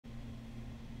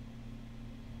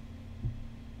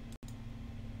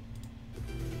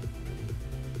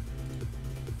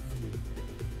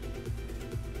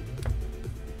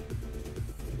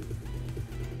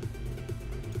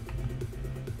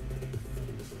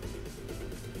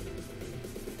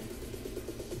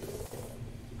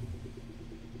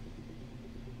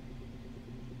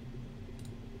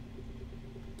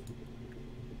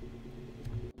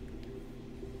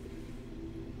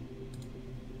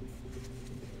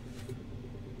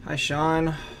Hi,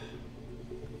 Sean.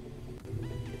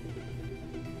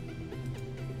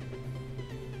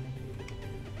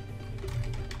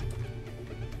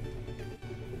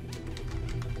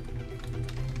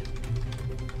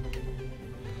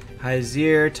 Hi,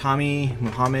 Zir, Tommy,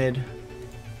 Muhammad.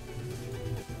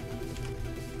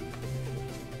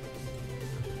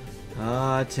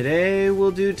 Today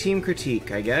we'll do team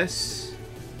critique, I guess.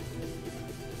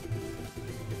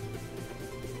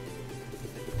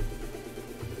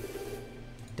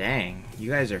 Dang, you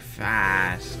guys are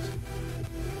fast.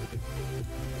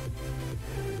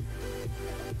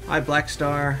 Hi, Black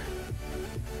Star.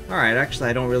 Alright, actually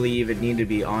I don't really even need to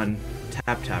be on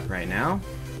Taptap right now.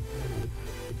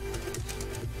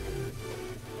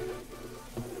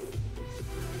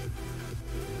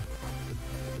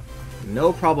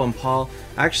 No problem, Paul.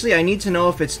 Actually, I need to know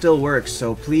if it still works,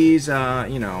 so please,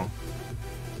 you know.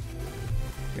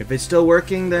 If it's still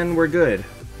working, then we're good.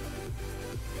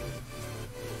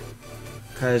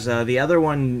 Because the other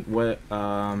one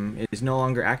is no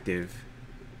longer active.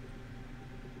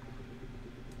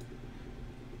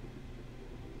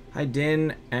 Hi,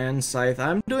 Din and Scythe.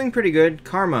 I'm doing pretty good.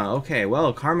 Karma. Okay,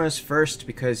 well, Karma's first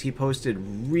because he posted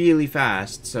really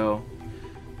fast, so...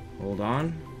 Hold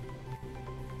on.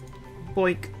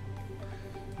 Boink.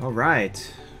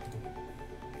 Alright.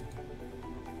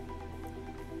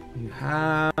 You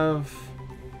have...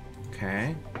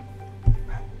 Okay.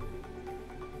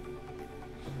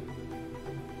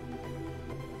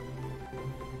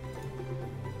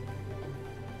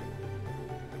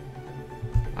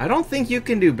 I don't think you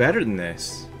can do better than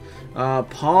this.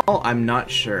 Paul, I'm not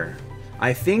sure.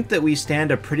 I think that we stand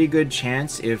a pretty good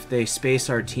chance if they space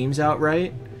our teams out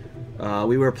right.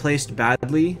 We were placed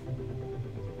badly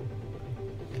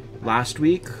last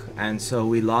week, and so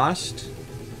we lost.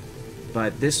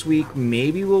 But this week,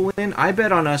 maybe we'll win. I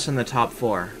bet on us in the top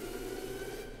 4.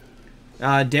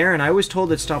 Darren, I was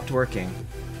told it stopped working.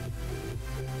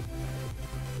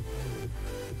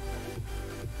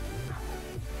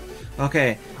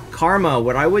 Okay, Karma,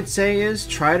 what I would say is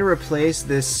try to replace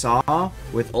this Saw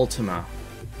with Ultima.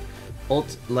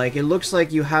 Like, it looks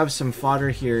like you have some fodder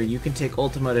here. You can take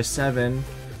Ultima to 7.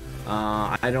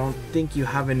 I don't think you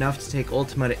have enough to take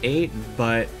Ultima to 8,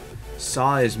 but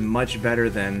Saw is much better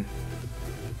than...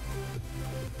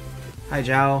 Hi,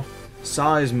 Zhao.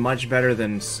 Saw is much better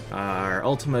than... or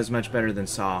Ultima is much better than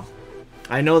Saw.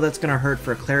 I know that's gonna hurt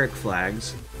for cleric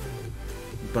flags,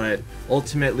 but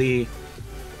ultimately,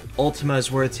 Ultima is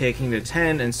worth taking to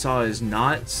 10, and Saw is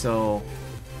not, so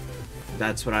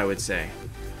that's what I would say.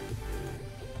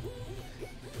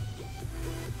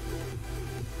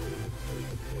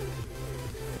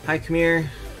 Hi, Kamir.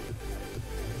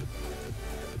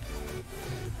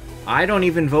 I don't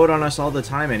even vote on us all the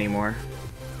time anymore.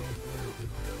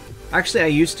 Actually, I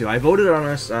used to. I voted on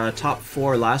us top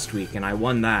 4 last week, and I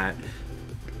won that.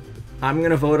 I'm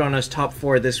gonna vote on us top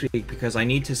 4 this week because I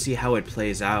need to see how it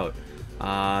plays out.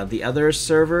 The other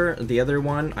server, the other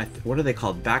one, what are they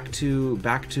called? Back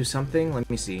to something? Let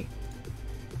me see.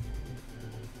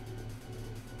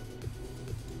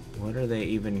 What are they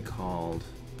even called?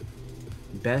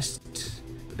 Best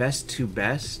to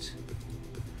best?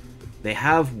 They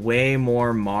have way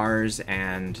more Mars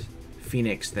and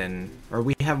Phoenix than... Or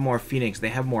we have more Phoenix, they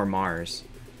have more Mars.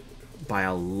 By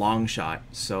a long shot.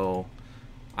 So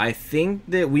I think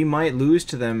that we might lose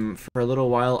to them for a little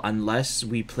while unless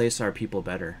we place our people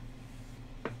better.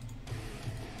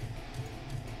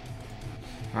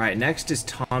 Alright, next is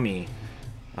Tommy.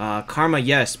 Karma,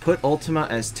 yes, put Ultima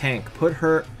as tank.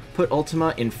 Put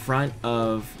Ultima in front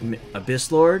of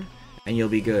Abyss Lord, and you'll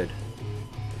be good.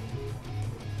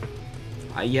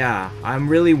 Yeah, I'm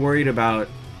really worried about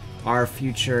our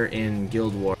future in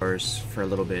Guild Wars for a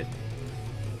little bit.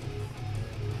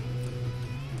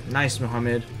 Nice,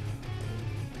 Muhammad.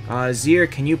 Zir,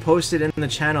 can you post it in the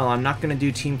channel? I'm not going to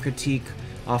do team critique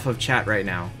off of chat right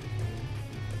now.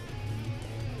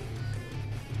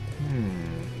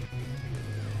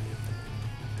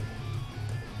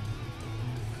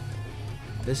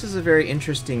 This is a very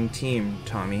interesting team,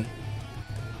 Tommy.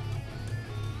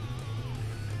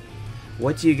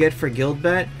 What do you get for guild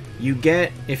bet? You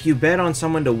get, if you bet on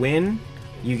someone to win,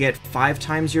 you get 5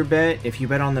 times your bet. If you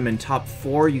bet on them in top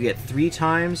 4, you get 3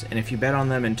 times. And if you bet on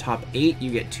them in top 8,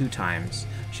 you get 2 times.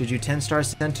 Should you 10-star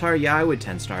Centaur? Yeah, I would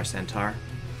 10-star Centaur.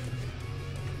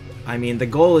 I mean, the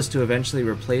goal is to eventually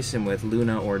replace him with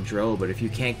Luna or Dro, but if you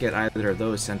can't get either of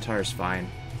those, Centaur is fine.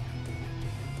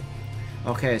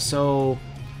 Okay, so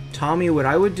Tommy, what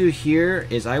I would do here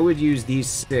is I would use these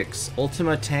 6.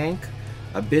 Ultima Tank,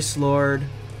 Abyss Lord,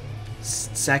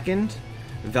 second,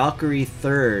 Valkyrie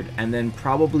third, and then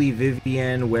probably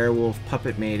Vivienne, Werewolf,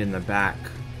 Puppet Maid in the back.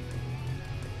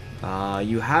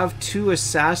 You have 2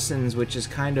 assassins, which is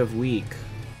kind of weak,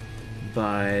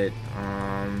 but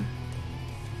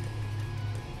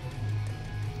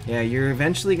yeah, you're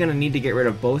eventually going to need to get rid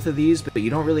of both of these, but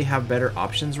you don't really have better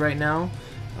options right now.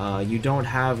 You don't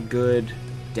have good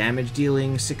damage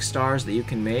dealing 6 stars that you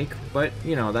can make, but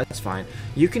you know, that's fine.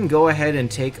 You can go ahead and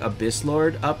take Abyss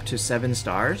Lord up to 7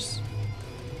 stars.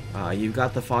 You've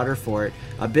got the fodder for it.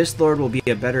 Abyss Lord will be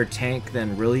a better tank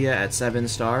than Rillia at 7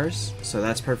 stars, so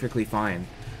that's perfectly fine.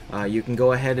 You can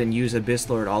go ahead and use Abyss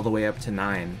Lord all the way up to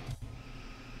 9.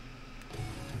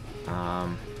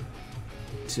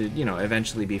 To, you know,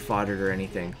 eventually be foddered or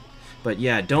anything. But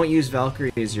yeah, don't use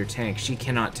Valkyrie as your tank. She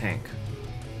cannot tank.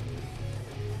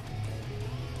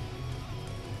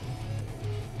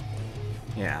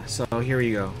 Yeah, so here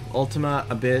we go. Ultima,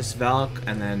 Abyss, Valk,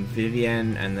 and then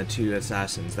Vivienne and the 2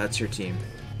 assassins. That's your team.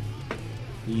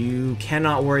 You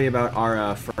cannot worry about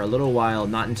Ara for a little while,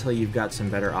 not until you've got some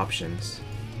better options.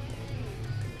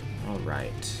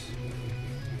 Alright.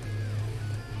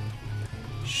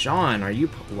 Sean,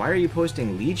 why are you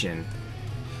posting Legion?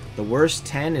 The worst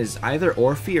 10 is either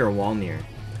Orphe or Walnir.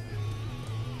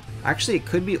 Actually, it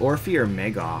could be Orphe or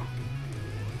Mega.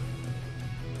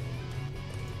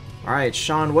 Alright,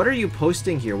 Sean, what are you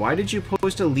posting here? Why did you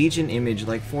post a Legion image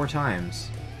like 4 times?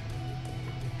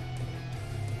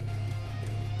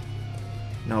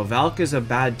 No, Valk is a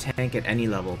bad tank at any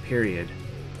level, period.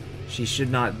 She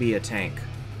should not be a tank.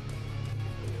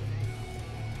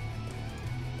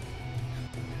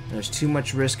 There's too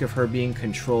much risk of her being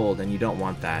controlled, and you don't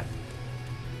want that.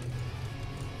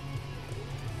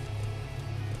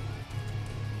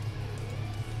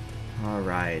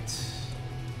 Alright.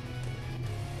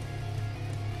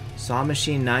 Saw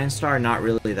Machine 9-star, not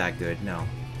really that good, no.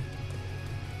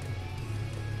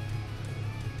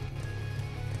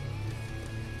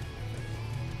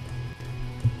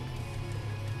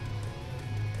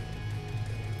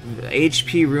 The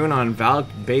HP rune on Valk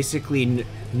basically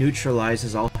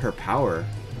neutralizes all her power.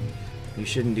 You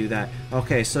shouldn't do that.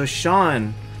 Okay, so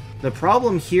Sean, the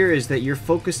problem here is that you're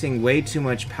focusing way too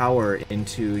much power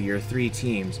into your 3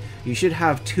 teams. You should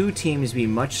have 2 teams be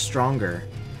much stronger,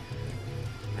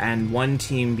 and 1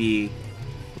 team be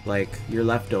like your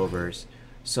leftovers.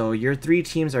 So your 3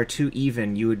 teams are too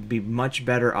even. You would be much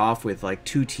better off with like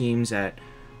 2 teams at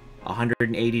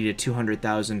 180 to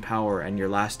 200,000 power, and your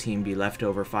last team be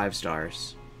leftover 5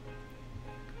 stars.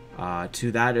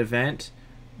 To that event,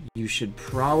 you should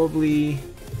probably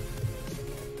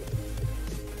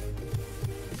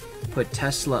put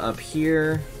Tesla up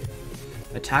here.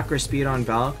 Attacker speed on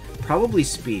Valk, probably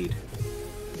speed.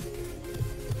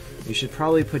 You should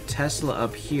probably put Tesla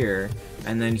up here,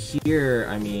 and then here,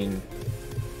 I mean...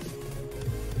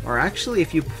 Or actually,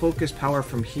 if you focus power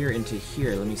from here into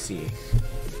here, let me see.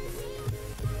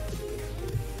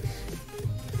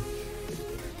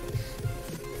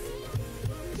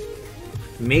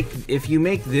 If you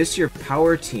make this your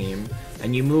power team,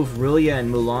 and you move Rillia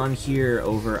and Mulan here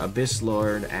over Abyss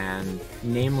Lord and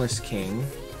Nameless King,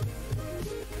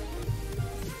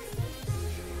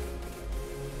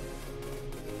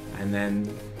 and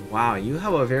then, wow, you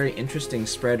have a very interesting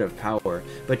spread of power.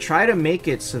 But try to make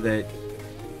it so that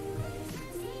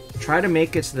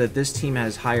this team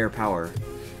has higher power,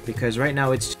 because right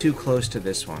now it's too close to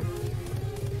this one.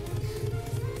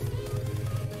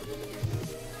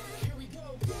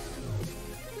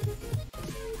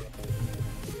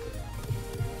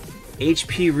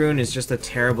 HP rune is just a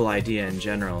terrible idea in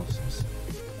general.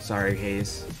 Sorry,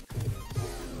 Hayes.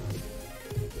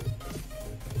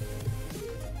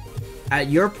 At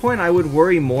your point, I would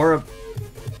worry more of...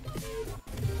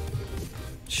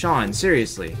 Sean,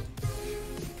 seriously.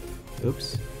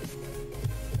 Oops.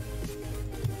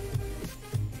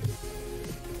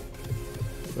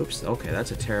 Oops, okay,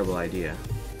 that's a terrible idea.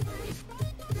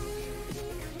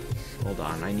 Hold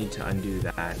on, I need to undo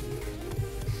that.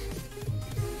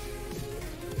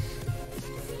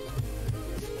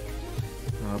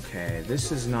 Okay,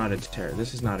 this is not a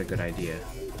good idea.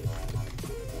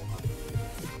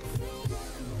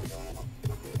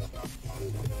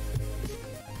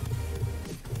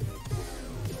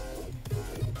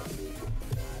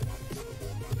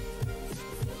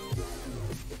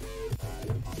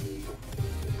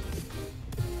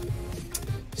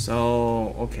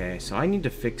 So, okay, so I need to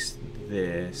fix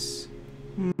this.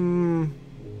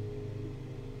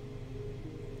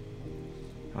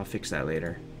 I'll fix that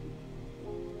later.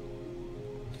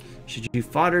 Should you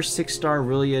fodder 6-star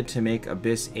Rillia to make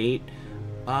Abyss 8?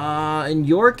 In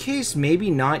your case, maybe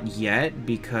not yet,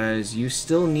 because you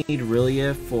still need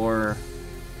Rillia for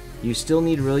you still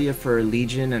need Rillia for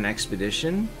Legion and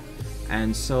Expedition,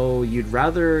 and so you'd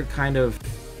rather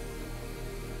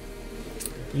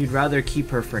keep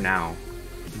her for now.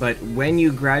 But when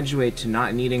you graduate to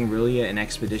not needing Rillia and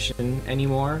Expedition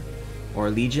anymore, or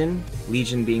Legion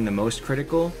being the most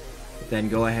critical, then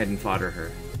go ahead and fodder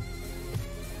her.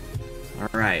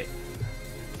 Alright.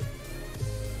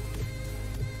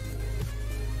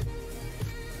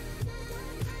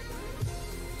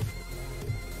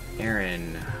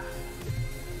 Aaron.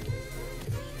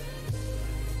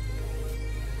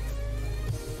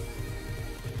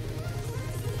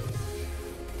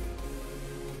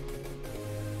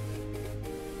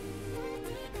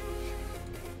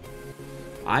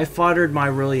 I foddered my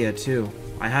Rillia too.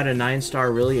 I had a 9-star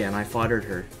Rillia and I foddered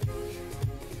her.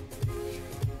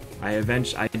 I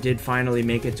did finally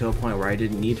make it to a point where I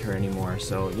didn't need her anymore,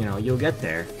 so, you know, you'll get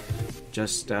there.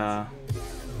 Just, this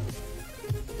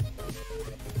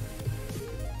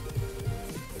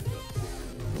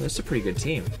is a pretty good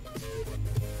team.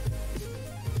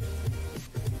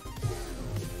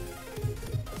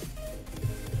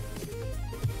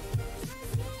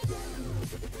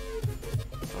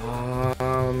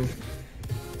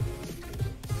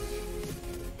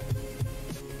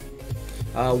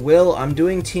 Will, I'm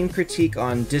doing team critique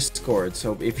on Discord,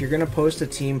 so if you're gonna post a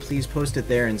team, please post it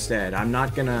there instead. I'm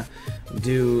not gonna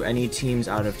do any teams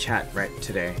out of chat right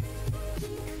today.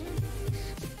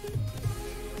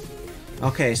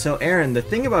 Okay, so Aaron, the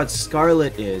thing about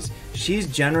Scarlet is, she's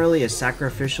generally a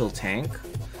sacrificial tank,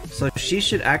 so she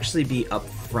should actually be up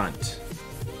front.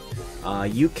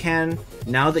 You can,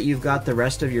 now that you've got the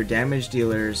rest of your damage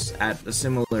dealers at a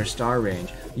similar star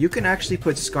range, you can actually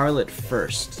put Scarlet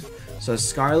first. So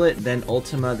Scarlet, then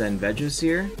Ultima, then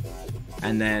Vejuseer,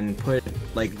 and then put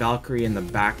like Valkyrie in the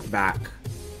back.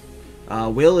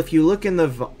 Will, if you look in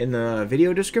the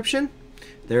video description,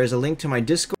 there is a link to my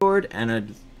Discord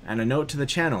and a note to the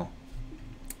channel.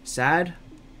 Sad?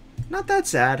 Not that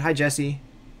sad. Hi Jesse.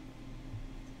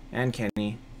 And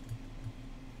Kenny.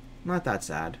 Not that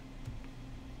sad.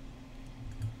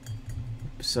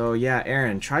 So yeah,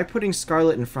 Aaron, try putting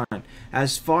Scarlet in front.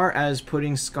 As far as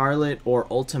putting Scarlet or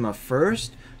Ultima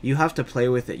first, you have to play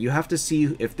with it. You have to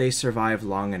see if they survive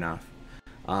long enough.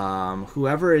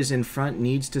 Whoever is in front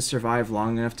needs to survive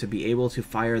long enough to be able to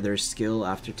fire their skill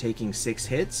after taking 6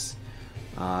 hits.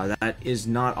 That is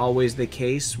not always the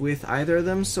case with either of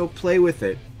them, so play with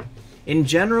it. In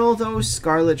general, though,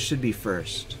 Scarlet should be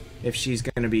first, if she's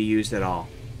going to be used at all.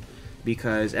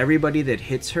 Because everybody that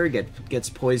hits her gets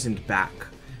poisoned back.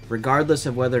 Regardless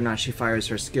of whether or not she fires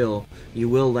her skill, you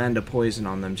will land a poison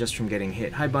on them just from getting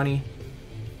hit. Hi, Bunny.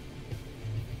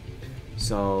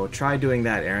 So try doing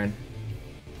that, Aaron.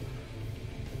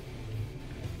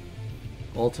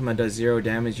 Ultima does 0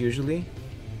 damage usually.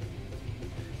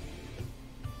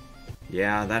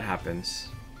 Yeah, that happens.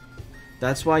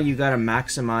 That's why you gotta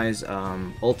maximize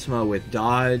Ultima with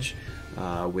dodge,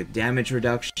 with damage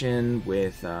reduction,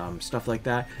 with stuff like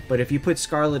that. But if you put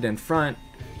Scarlet in front,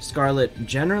 Scarlet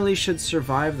generally should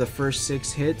survive the first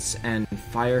 6 hits and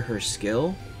fire her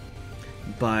skill,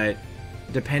 but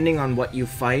depending on what you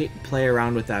fight, play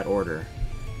around with that order.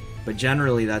 But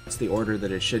generally that's the order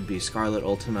that it should be: Scarlet,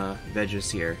 Ultima,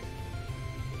 Vejuseer.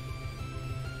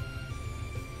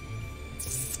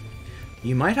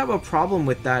 You might have a problem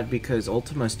with that because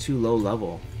Ultima's too low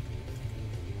level.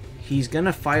 He's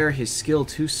gonna fire his skill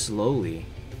too slowly.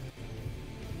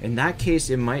 In that case,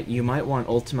 you might want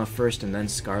Ultima first and then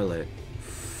Scarlet.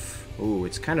 Ooh,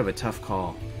 it's kind of a tough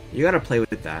call. You gotta play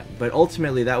with that, but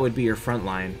ultimately that would be your front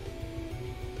line.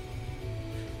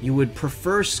 You would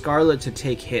prefer Scarlet to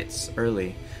take hits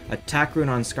early. Attack rune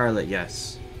on Scarlet,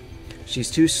 yes.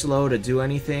 She's too slow to do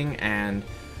anything, and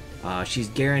she's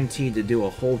guaranteed to do a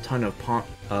whole ton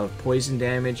of poison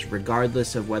damage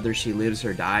regardless of whether she lives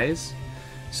or dies.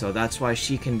 So that's why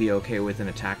she can be okay with an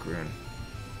attack rune.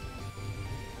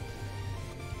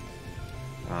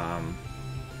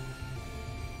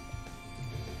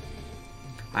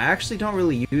 I actually don't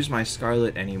really use my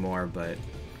Scarlet anymore, but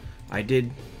I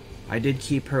did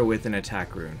keep her with an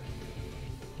attack rune.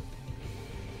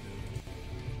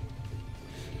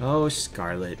 Oh,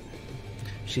 Scarlet.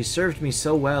 She served me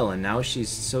so well, and now she's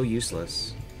so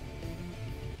useless.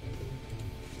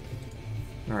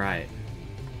 Alright.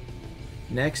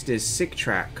 Next is Sick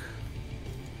Track.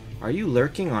 Are you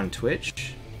lurking on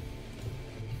Twitch?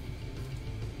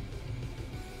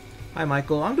 Hi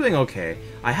Michael, I'm doing okay.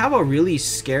 I have a really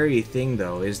scary thing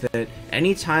though, is that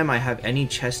anytime I have any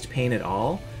chest pain at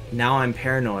all, now I'm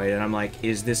paranoid and I'm like,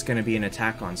 is this gonna be an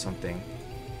attack on something?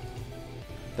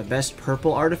 The best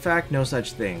purple artifact? No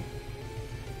such thing.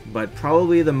 but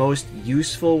probably the most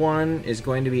useful one is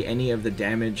going to be any of the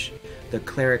damage, the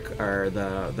cleric or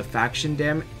the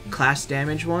faction class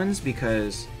damage ones,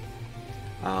 because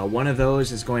one of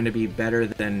those is going to be better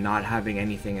than not having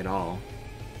anything at all.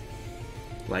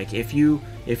 Like if you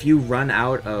run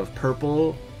out of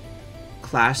purple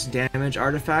class damage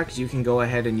artifacts, you can go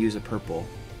ahead and use a purple.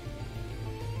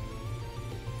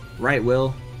 Right,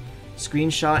 Will.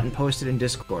 Screenshot and post it in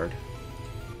Discord.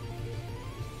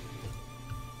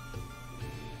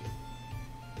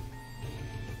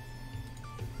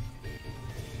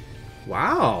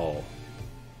 Wow.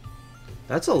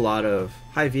 That's a lot of...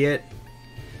 Hi, Viet.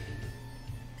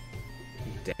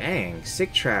 Dang,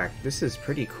 sick track. This is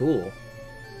pretty cool.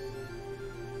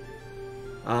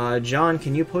 John,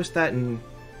 can you post that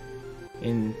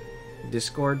in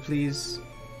Discord, please?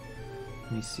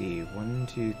 Let me see. 1,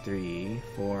 2, 3,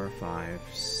 4, 5,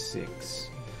 6.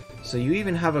 So you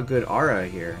even have a good aura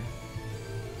here.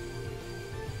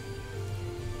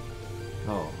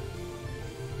 Oh.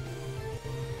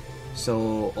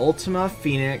 So Ultima,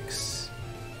 Phoenix,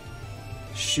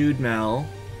 Shudmel,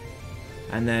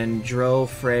 and then Dro,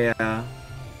 Freya,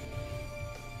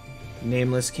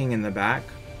 Nameless King in the back.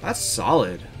 That's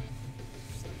solid.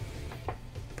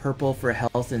 Purple for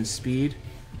health and speed.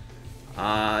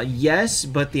 Yes,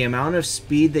 but the amount of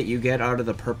speed that you get out of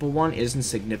the purple one isn't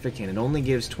significant. It only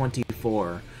gives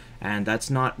 24, and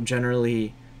that's not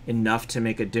generally enough to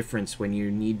make a difference when you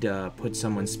need to put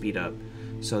someone's speed up.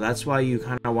 So that's why you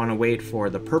kind of want to wait for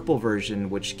the purple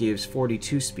version, which gives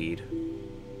 42 speed.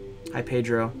 Hi,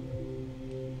 Pedro.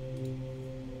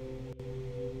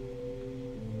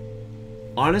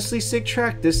 Honestly, Sick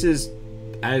Track, this is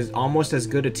almost as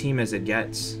good a team as it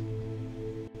gets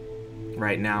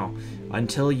right now.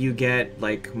 Until you get,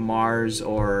 like, Mars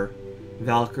or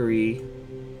Valkyrie,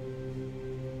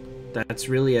 that's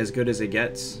really as good as it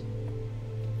gets.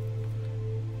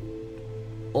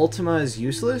 Ultima is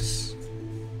useless?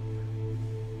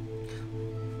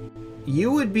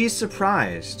 You would be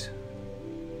surprised.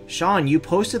 Sean, you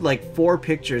posted like 4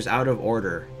 pictures out of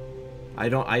order.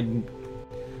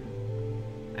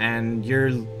 And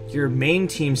your main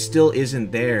team still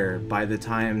isn't there by the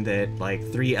time that like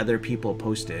 3 other people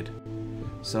posted.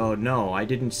 So no, I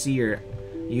didn't see you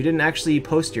didn't actually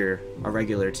post a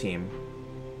regular team.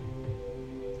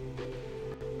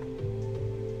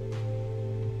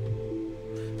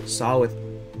 Saw with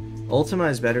Ultima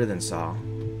is better than Saw.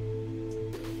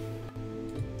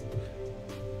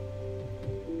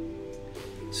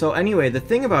 So anyway, the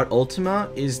thing about Ultima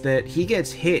is that he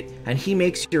gets hit and he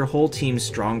makes your whole team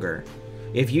stronger.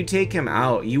 If you take him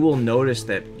out, you will notice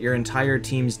that your entire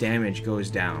team's damage goes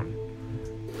down.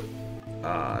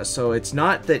 So it's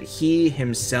not that he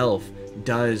himself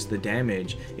does the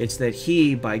damage, it's that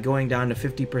he, by going down to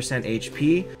 50%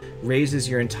 HP, raises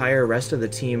your entire rest of the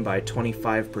team by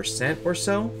 25% or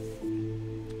so.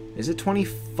 Is it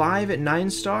 25 at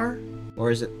 9-star?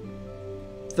 Or is it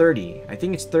 30? I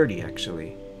think it's 30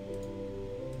 actually.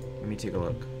 Let me take a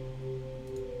look.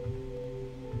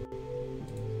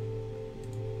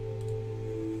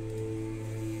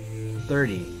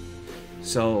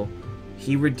 So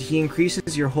he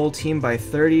increases your whole team by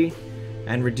 30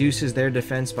 and reduces their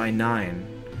defense by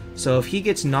 9. So if he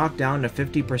gets knocked down to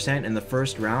 50% in the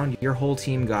first round, your whole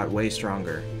team got way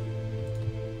stronger.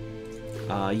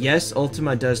 Yes,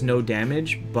 Ultima does no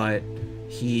damage, but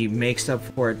he makes up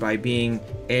for it by being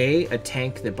A, a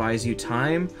tank that buys you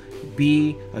time,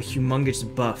 B, a humongous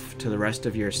buff to the rest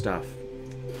of your stuff.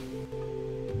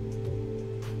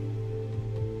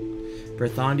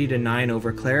 Berthandi to 9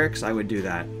 over clerics, I would do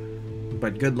that.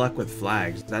 But good luck with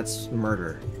flags, that's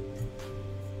murder.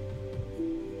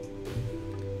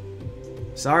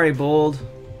 Sorry, Bold.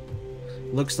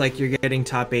 Looks like you're getting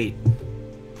top 8.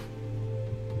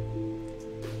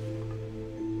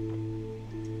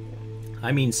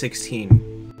 I mean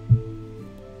 16.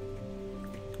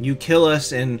 You kill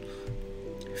us and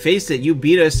face it, you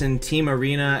beat us in Team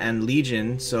Arena and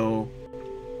Legion, so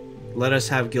let us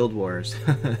have Guild Wars.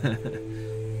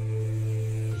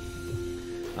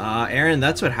 Aaron,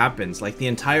 that's what happens. Like, the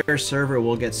entire server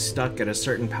will get stuck at a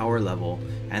certain power level,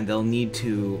 and they'll need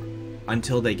to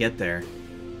until they get there.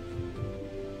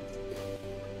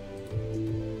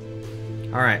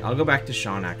 Alright, I'll go back to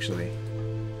Sean, actually.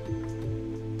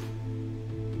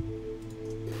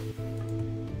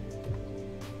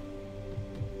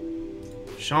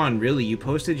 Sean, really? You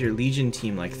posted your Legion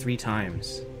team like 3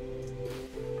 times.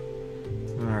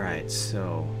 Alright,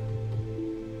 so...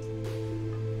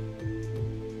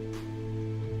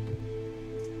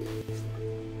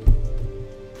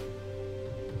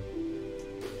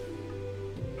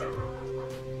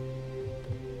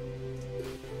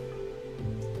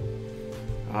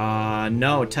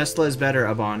 No, Tesla is better,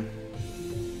 Abon.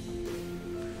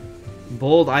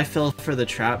 Bold, I fell for the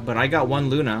trap, but I got one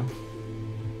Luna.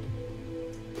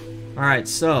 Alright,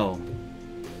 so...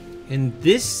 in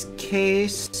this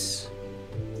case...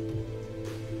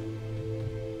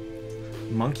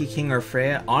 Monkey King or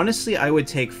Freya? Honestly, I would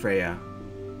take Freya.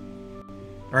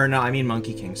 Or no, I mean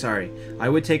Monkey King, sorry. I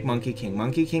would take Monkey King.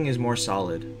 Monkey King is more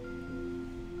solid.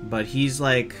 But he's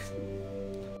like...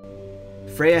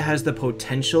 Freya has the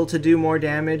potential to do more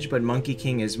damage, but Monkey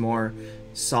King is more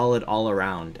solid all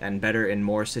around and better in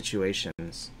more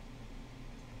situations.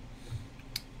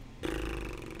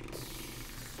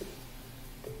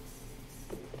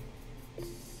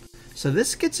 So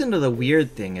this gets into the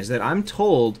weird thing, is that I'm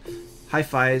told,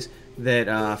 Hi-Fi's,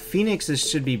 that Phoenix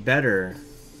should be better.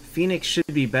 Phoenix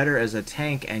should be better as a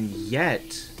tank, and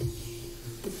yet...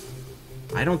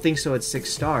 I don't think so at 6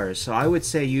 stars, so I would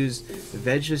say use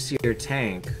Vegiseer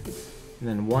tank, and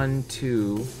then 1,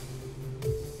 2,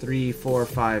 3, 4,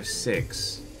 5,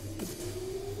 6.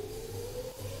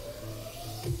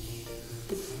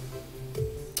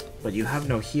 But you have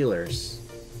no healers.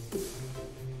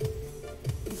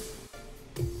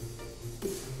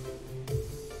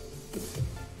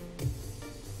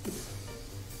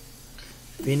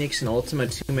 Phoenix and Ultima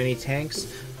too many tanks?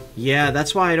 Yeah,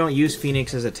 that's why I don't use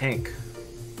Phoenix as a tank.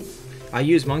 I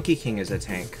use Monkey King as a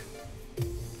tank.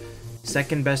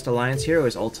 Second best alliance hero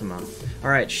is Ultima.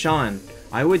 Alright, Sean,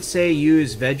 I would say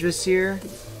use Vegiseer,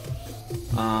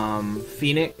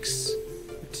 Phoenix,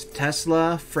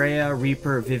 Tesla, Freya,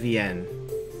 Reaper, Vivienne.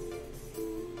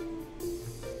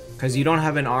 Because you don't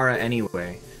have an Aura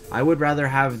anyway. I would rather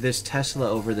have this Tesla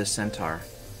over the Centaur.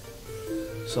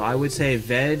 So I would say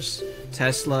Veg,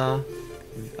 Tesla,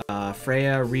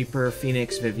 Freya, Reaper,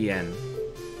 Phoenix, Vivienne.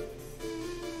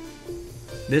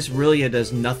 This really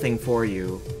does nothing for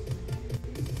you.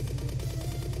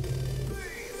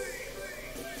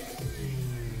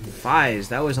 Highs,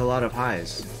 that was a lot of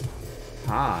highs.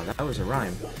 Ah, that was a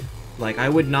rhyme. Like, I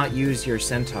would not use your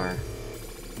Centaur.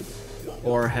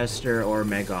 Or Hester or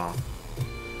Mega.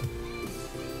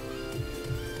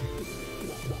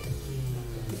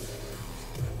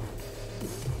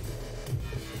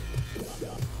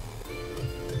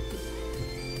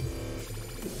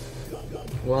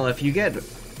 Well, if you get...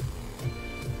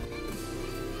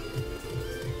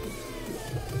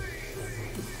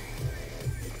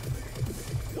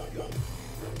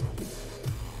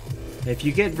 If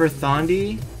you get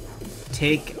Verthandi,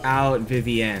 take out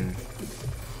Vivienne.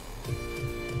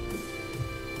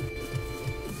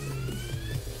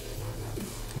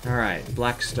 Alright,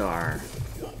 Black Star.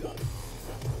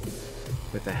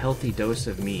 With a healthy dose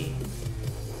of me.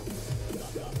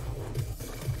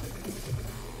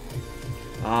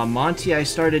 Monty, I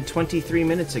started 23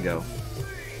 minutes ago.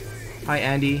 Hi,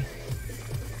 Andy.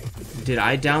 Did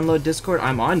I download Discord?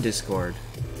 I'm on Discord.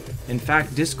 In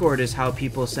fact, Discord is how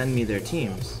people send me their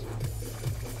teams.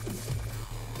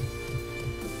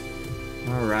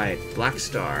 Alright, Black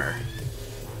Star.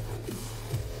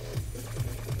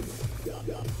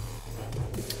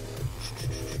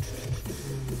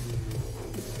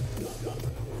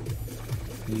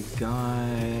 You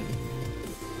got...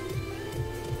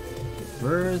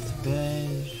 Birth,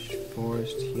 Veg,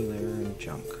 Forest Healer, and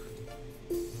Junk.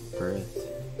 Birth.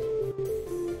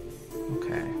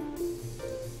 Okay.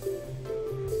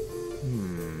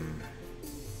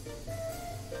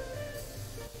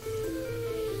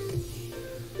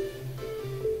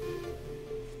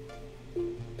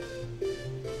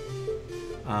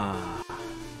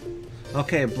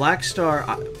 Okay, Black Star,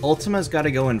 Ultima's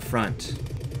gotta go in front.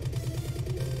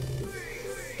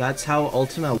 That's how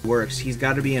Ultima works. He's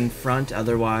gotta be in front,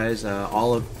 otherwise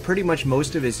pretty much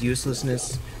most of his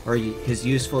uselessness, or his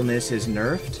usefulness is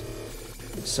nerfed.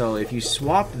 So if you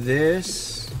swap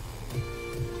this,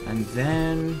 and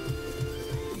then...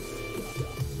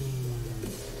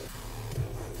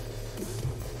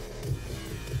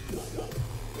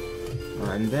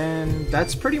 And then,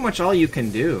 that's pretty much all you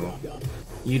can do.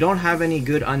 You don't have any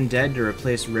good undead to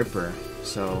replace Ripper,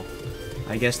 so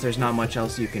I guess there's not much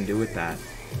else you can do with that.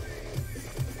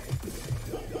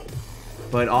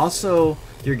 But also,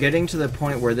 you're getting to the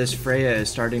point where this Freya is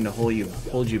starting to hold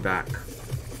you back.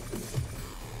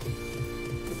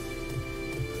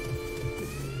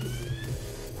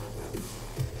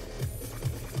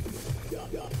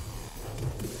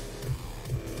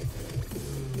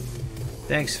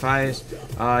 Thanks, Fies.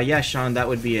 Yeah, Sean, that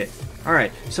would be it.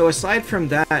 Alright, so aside from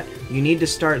that, you need to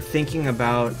start thinking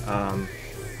about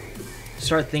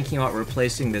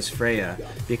replacing this Freya,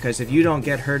 because if you don't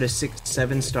get her to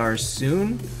 6-7 stars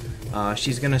soon,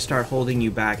 she's gonna start holding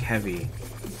you back heavy.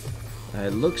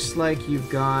 It looks like you've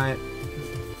got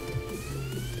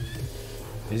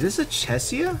Is this a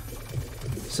Chesia?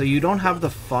 So you don't have the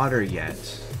fodder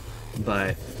yet,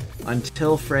 but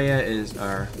until Freya is...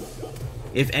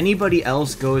 if anybody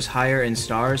else goes higher in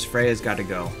stars, Freya's gotta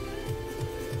go.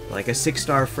 Like, a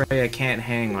 6-star Freya can't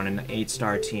hang on an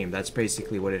 8-star team. That's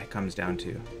basically what it comes down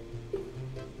to.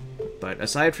 But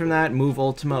aside from that, move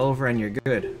Ultima over and you're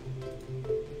good.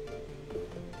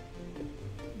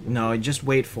 No, just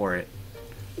wait for it.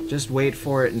 Just wait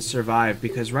for it and survive,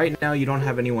 because right now you don't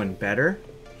have anyone better.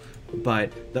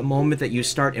 But the moment that you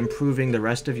start improving the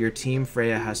rest of your team,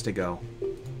 Freya has to go.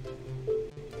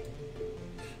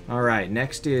 Alright,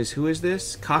 next is... who is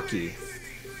this? Kaki.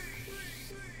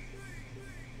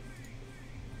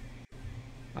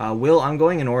 Will, I'm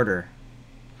going in order.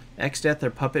 Exdeath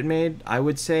or Puppet Maid? I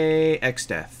would say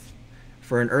Exdeath.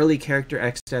 For an early character,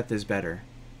 Exdeath is better.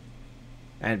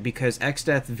 And because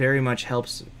Exdeath very much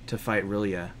helps to fight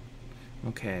Rillia.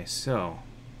 Okay, so...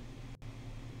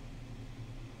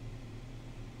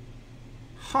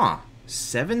 huh.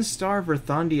 7-star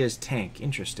Verthondia's tank.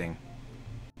 Interesting.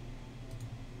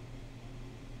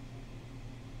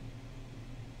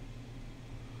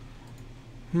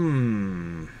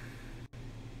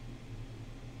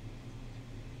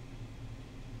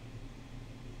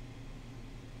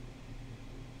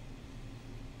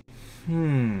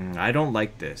 I don't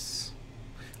like this.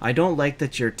 I don't like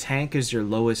that your tank is your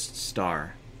lowest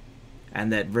star.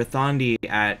 And that Verthondi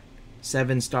at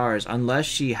 7 stars, unless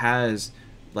she has,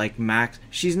 like, max...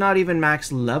 she's not even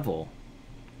max level.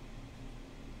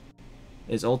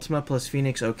 Is Ultima plus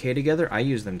Phoenix okay together? I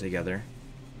use them together.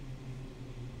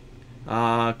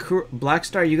 Black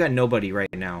Star, you got nobody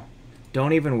right now.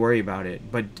 Don't even worry about it.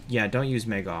 But, yeah, don't use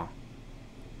Mega.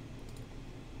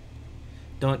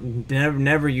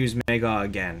 Never use Mega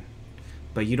again.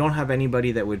 But you don't have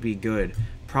anybody that would be good.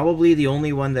 Probably the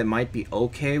only one that might be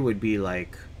okay would be,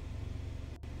 like...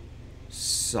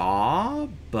 Saw?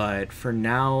 But for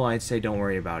now, I'd say don't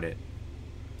worry about it.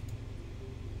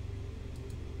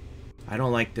 I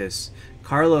don't like this.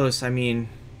 Carlos, I mean...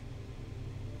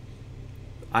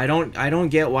 I don't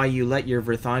get why you let your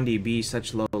Verthondi be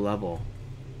such low level.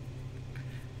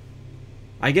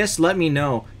 I guess let me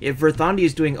know. If Verthondi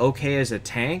is doing okay as a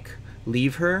tank,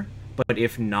 leave her. But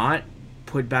if not,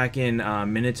 put back in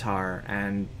Minotaur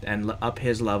and up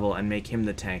his level and make him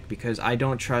the tank. Because I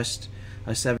don't trust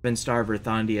a 7-star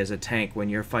Verthondi as a tank when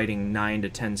you're fighting 9 to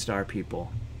 10-star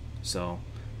people. So,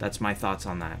 that's my thoughts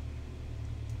on that.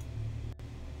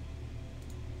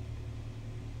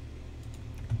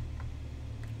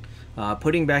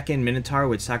 Putting back in Minotaur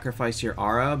would sacrifice your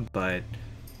aura, but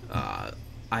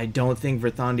I don't think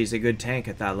Verthondi's a good tank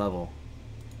at that level.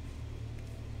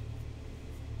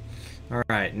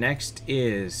 Alright, next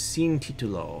is Sin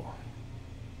Titulo.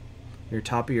 You're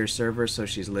top of your server, so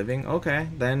she's living? Okay,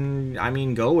 then, I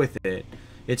mean, go with it.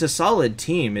 It's a solid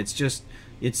team, it's just,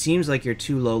 it seems like you're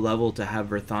too low level to have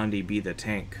Verthondi be the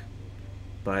tank.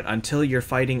 But until you're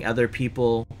fighting other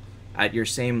people at your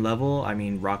same level, I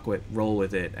mean, roll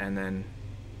with it, and then,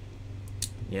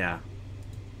 yeah.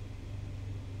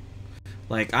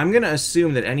 Like, I'm gonna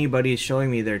assume that anybody showing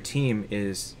me their team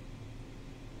is...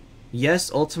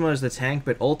 yes, Ultima is the tank,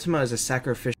 but Ultima is a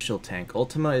sacrificial tank.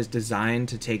 Ultima is designed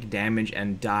to take damage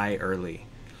and die early.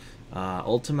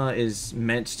 Ultima is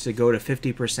meant to go to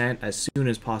 50% as soon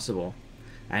as possible.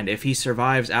 And if he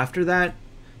survives after that,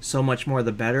 so much more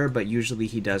the better, but usually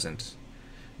he doesn't.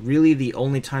 Really, the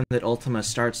only time that Ultima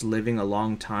starts living a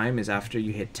long time is after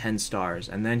you hit 10 stars,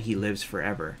 and then he lives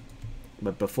forever.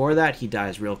 But before that, he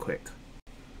dies real quick.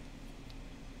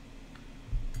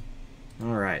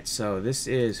 Alright, so this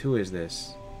is... who is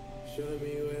this?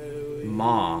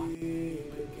 Ma.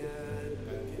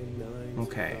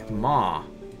 Okay, Ma.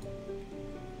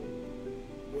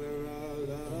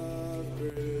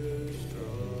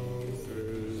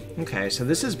 Okay, so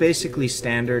this is basically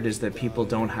standard, is that people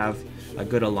don't have a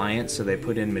good alliance, so they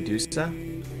put in Medusa.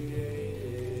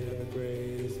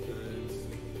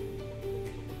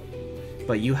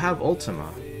 But you have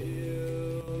Ultima.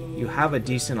 You have a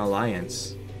decent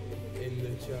alliance.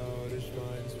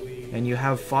 And you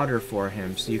have fodder for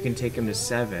him, so you can take him to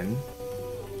 7.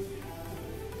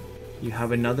 You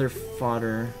have another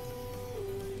fodder.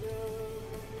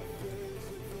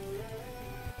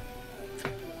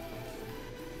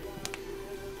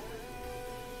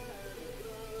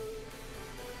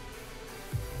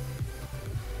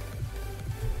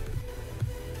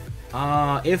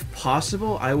 If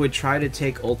possible, I would try to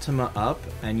take Ultima up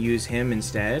and use him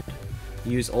instead.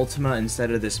 Use Ultima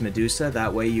instead of this Medusa,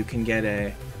 that way you can get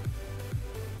a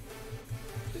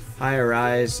higher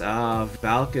rise.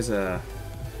 Valk is a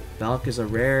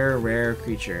rare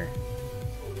creature.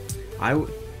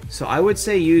 So I would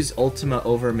say use Ultima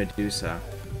over Medusa.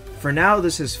 For now,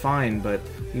 this is fine, but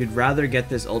you'd rather get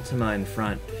this Ultima in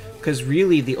front. Because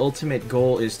really, the ultimate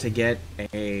goal is to get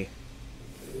a...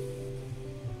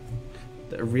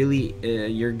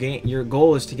 your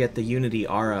goal is to get the Unity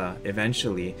Aura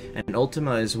eventually, and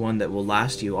Ultima is one that will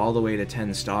last you all the way to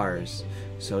 10 stars,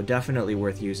 so definitely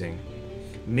worth using.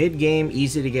 Mid-game,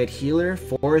 easy to get healer.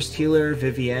 Forest Healer,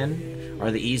 Vivienne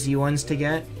are the easy ones to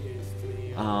get.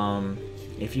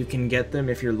 If you can get them,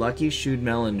 if you're lucky,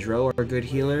 Shudmel and Dro are good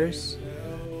healers.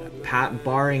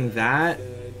 Barring that,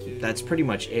 that's pretty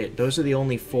much it. Those are the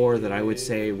only 4 that I would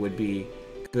say would be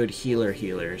good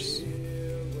healers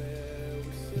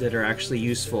that are actually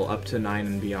useful up to 9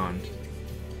 and beyond.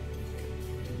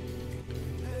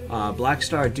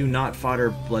 Blackstar, do not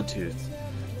fodder Bloodtooth.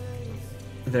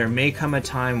 There may come a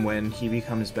time when he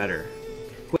becomes better.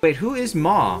 Wait, who is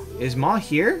Ma? Is Ma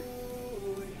here?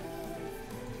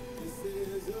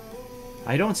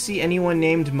 I don't see anyone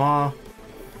named Ma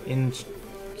in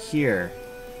here.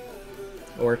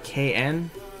 Or KN?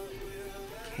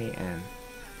 KN.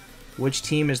 Which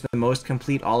team is the most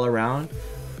complete all around?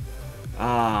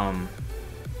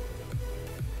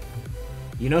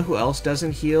 You know who else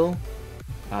doesn't heal?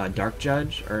 Dark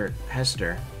Judge or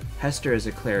Hester. Hester is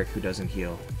a cleric who doesn't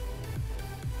heal.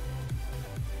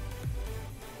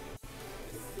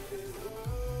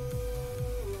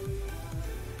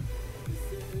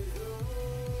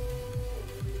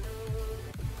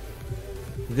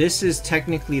 This is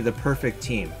technically the perfect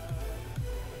team.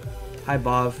 Hi,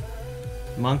 Bob.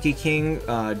 Monkey King,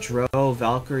 Dro,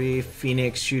 Valkyrie,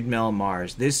 Phoenix, Shudmel,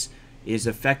 Mars. This is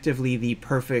effectively the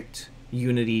perfect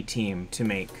Unity team to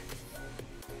make.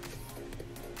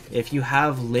 If you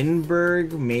have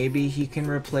Lindbergh, maybe he can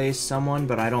replace someone,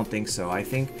 but I don't think so. I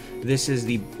think this is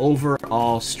the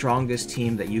overall strongest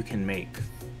team that you can make.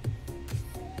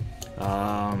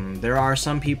 There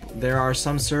are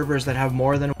some servers that have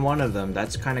more than one of them.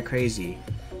 That's kind of crazy.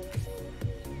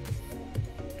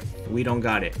 We don't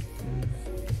got it.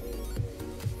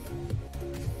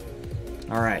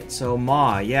 Alright, so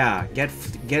Ma, yeah,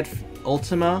 get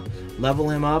Ultima, level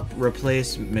him up,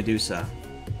 replace Medusa.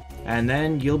 And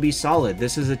then you'll be solid.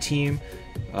 This is a team,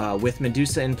 with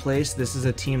Medusa in place, this is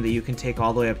a team that you can take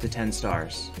all the way up to 10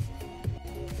 stars.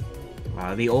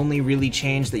 The only really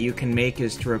change that you can make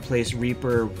is to replace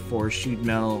Reaper for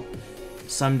Shudmel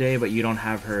someday, but you don't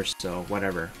have her, so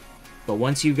whatever. But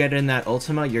once you get in that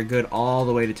Ultima, you're good all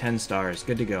the way to 10 stars.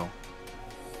 Good to go.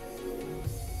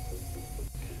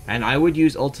 And I would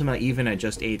use Ultima even at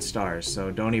just 8 stars,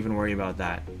 so don't even worry about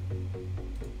that.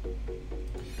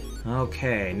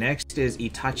 Okay, next is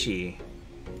Itachi.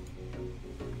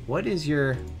 What is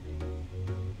your...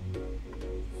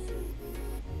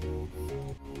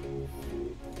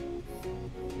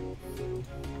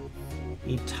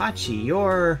 Itachi,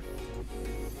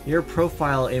 your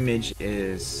profile image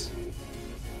is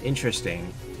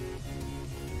interesting.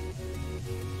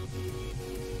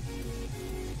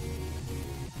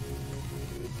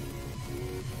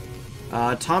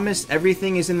 Thomas,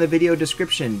 everything is in the video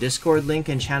description. Discord link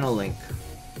and channel link.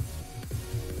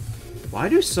 Why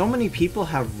do so many people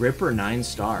have Ripper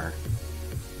 9-star?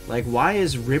 Like, why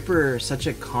is Ripper such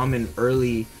a common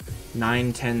early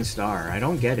 9-10 star? I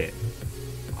don't get it.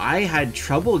 I had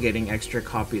trouble getting extra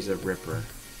copies of Ripper.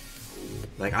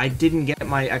 Like, I didn't get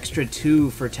my extra 2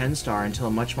 for 10 star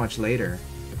until much, much later.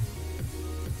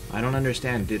 I don't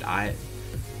understand. I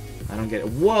don't get it.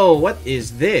 Whoa, what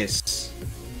is this?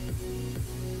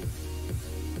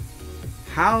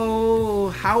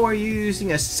 How are you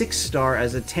using a 6-star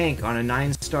as a tank on a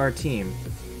 9-star team?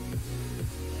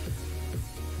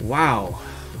 Wow.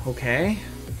 Okay.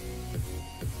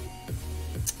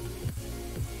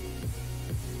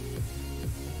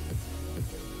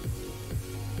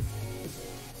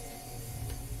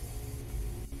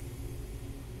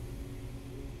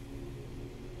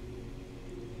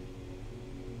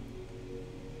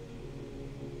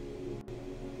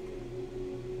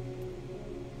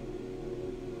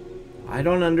 I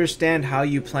don't understand how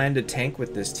you plan to tank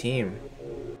with this team.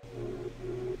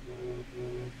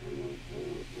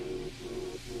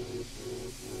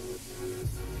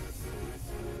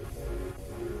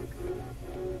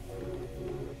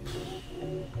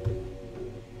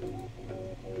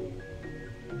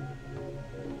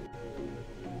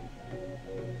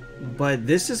 But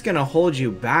this is gonna hold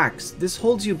you back. This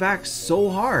holds you back so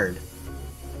hard.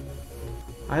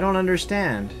 I don't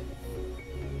understand.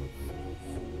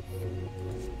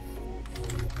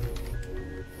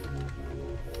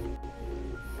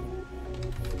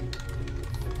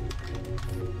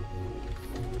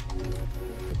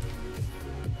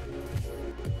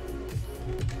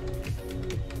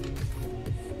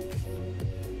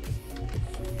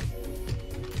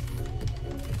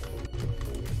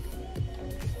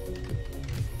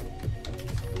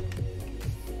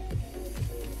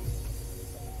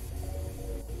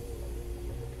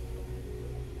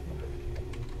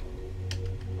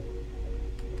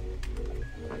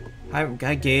 Hi,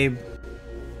 Gabe.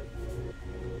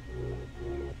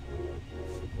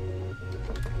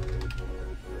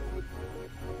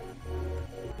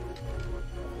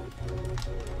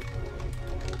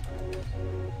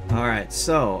 Alright,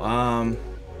 so,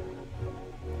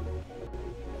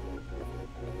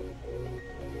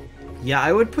 yeah,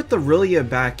 I would put the Rillia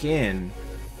back in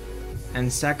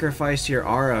and sacrifice your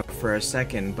Aura for a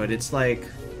second, but it's like...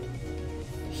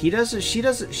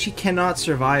 she cannot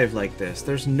survive like this.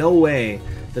 There's no way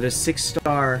that a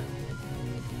 6-star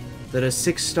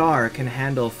can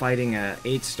handle fighting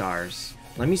 8 stars.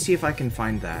 Let me see if I can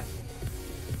find that.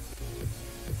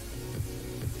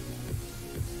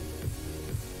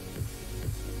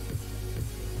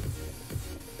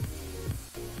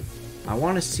 I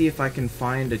want to see if I can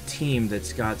find a team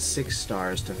that's got 6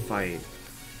 stars to fight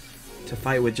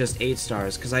with just 8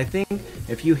 stars, because I think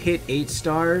if you hit 8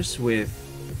 stars with...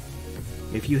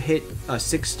 If you hit a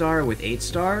 6-star with 8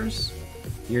 stars,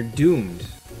 you're doomed.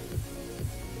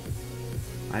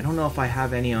 I don't know if I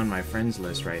have any on my friends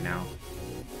list right now.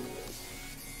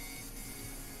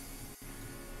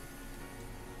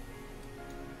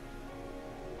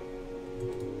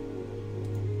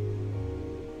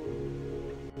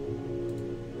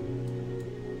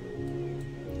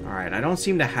 Alright, I don't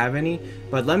seem to have any,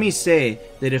 but let me say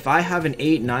that if I have an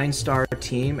 8-9 star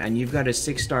team and you've got a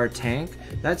 6-star tank,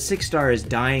 that 6-star is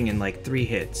dying in like 3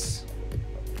 hits.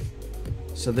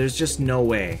 So there's just no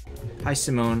way. Hi,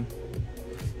 Simone.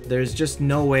 There's just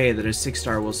no way that a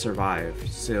 6-star will survive.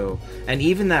 So, and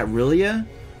even that Rillia,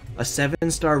 a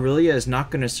 7-star Rillia is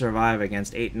not going to survive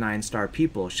against 8-9 star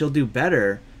people. She'll do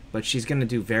better, but she's going to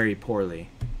do very poorly.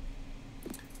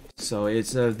 So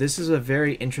this is a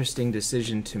very interesting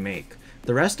decision to make.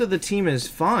 The rest of the team is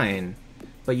fine,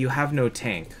 but you have no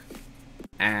tank.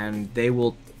 And they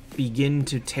will begin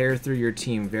to tear through your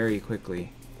team very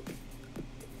quickly.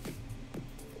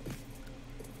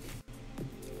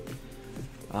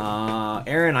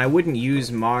 Aaron, I wouldn't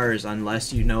use Mars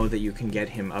unless you know that you can get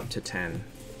him up to 10.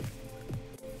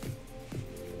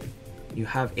 You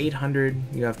have 800,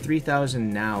 you have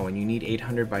 3,000 now, and you need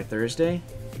 800 by Thursday?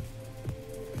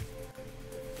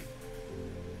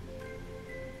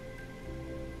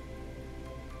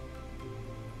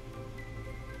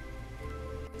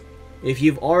 If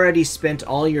you've already spent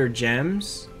all your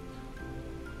gems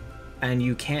and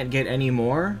you can't get any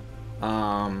more,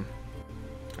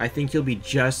 I think you'll be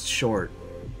just short.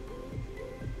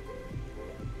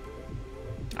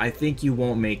 I think you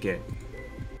won't make it.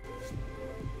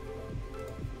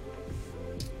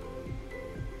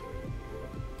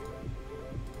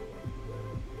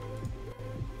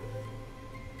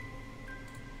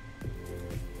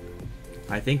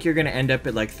 I think you're gonna end up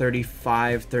at like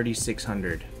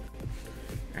 3,600.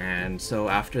 And so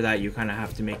after that, you kind of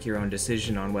have to make your own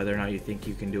decision on whether or not you think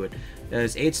you can do it.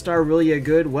 Is 8-star Rillia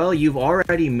good? Well, you've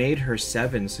already made her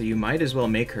 7, so you might as well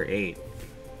make her 8.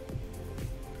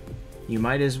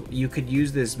 You could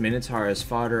use this Minotaur as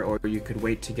fodder, or you could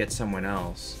wait to get someone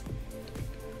else.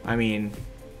 I mean,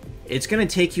 it's gonna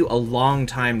take you a long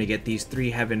time to get these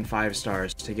 3 Heaven 5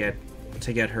 stars to get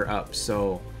her up.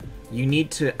 So you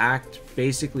need to act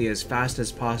basically as fast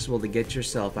as possible to get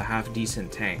yourself a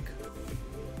half-decent tank.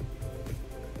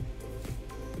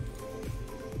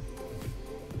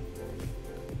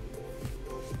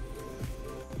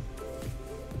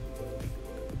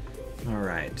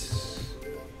 Alright.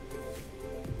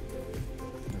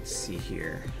 Let's see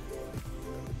here.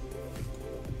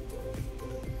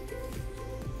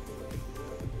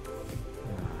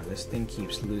 This thing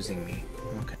keeps losing me.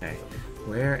 Okay.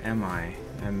 Where am I?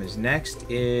 Next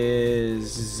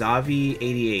is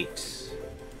Zavi88.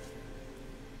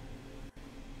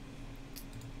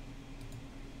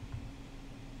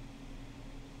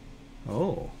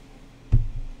 Oh.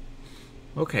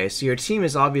 Okay, so your team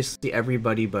is obviously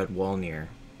everybody but Walnir.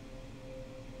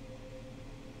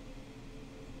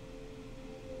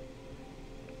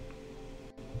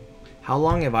 How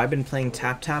long have I been playing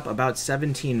Taptap? About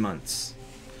 17 months.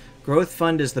 Growth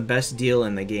Fund is the best deal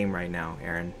in the game right now,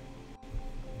 Aaron.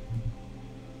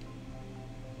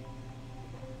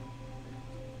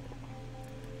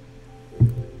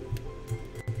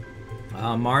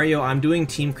 Mario, I'm doing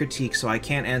team critique, so I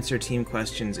can't answer team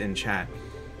questions in chat.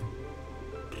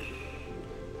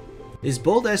 Is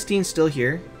Bold Estine still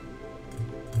here?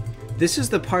 This is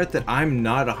the part that I'm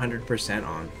not 100%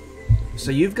 on. So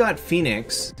you've got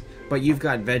Phoenix, but you've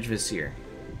got Vegvasir.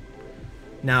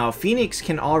 Now, Phoenix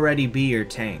can already be your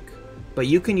tank, but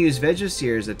you can use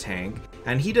Vegvasir as a tank,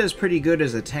 and he does pretty good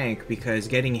as a tank because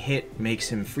getting hit makes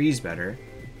him freeze better.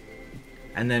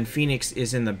 And then Phoenix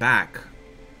is in the back.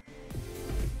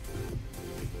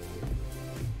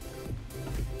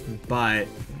 But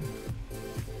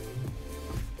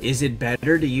is it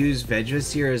better to use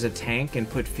Vegvasir as a tank and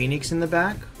put Phoenix in the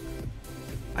back?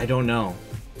 I don't know.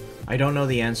 I don't know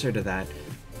the answer to that.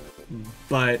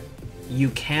 But you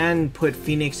can put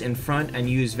Phoenix in front and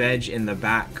use Veg in the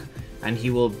back, and he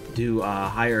will do a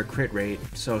higher crit rate,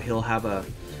 so he'll have a...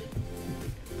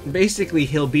 Basically,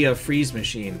 he'll be a freeze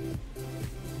machine.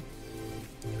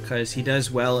 Because he does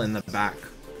well in the back.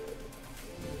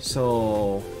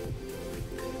 So...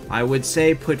 I would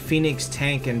say put Phoenix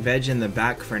tank and Veg in the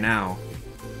back for now.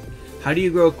 How do you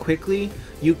grow quickly?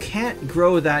 You can't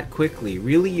grow that quickly.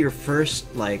 Really, your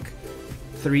first, like,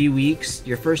 3 weeks,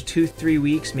 your first 2-3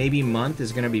 weeks, maybe month,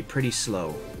 is going to be pretty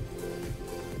slow.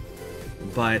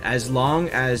 But as long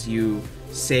as you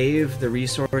save the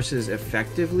resources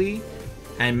effectively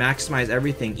and maximize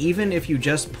everything, even if you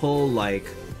just pull, like,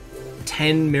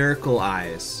 10 Miracle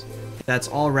Eyes, that's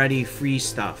already free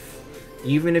stuff.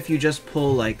 Even if you just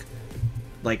pull like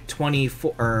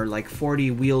 24 or like 40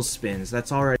 wheel spins,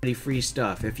 that's already free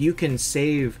stuff. If you can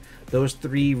save those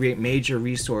 3 major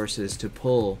resources to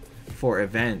pull for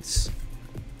events,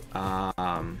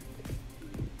 a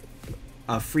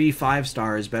free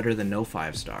 5-star is better than no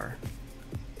 5-star.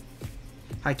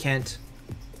 Hi, Kent.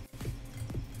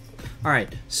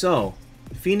 Alright, so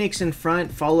Phoenix in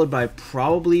front, followed by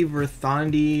probably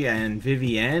Verthandi and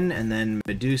Vivienne, and then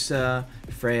Medusa,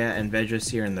 Freya, and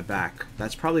Vegvasir in the back.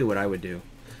 That's probably what I would do.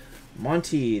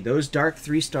 Monty, those dark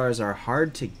 3-stars are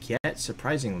hard to get,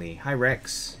 surprisingly. Hi,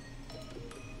 Rex.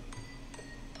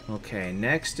 Okay,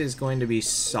 next is going to be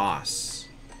Sauce.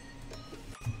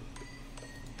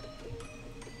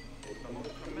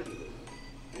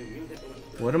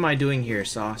 What am I doing here,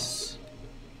 Sauce?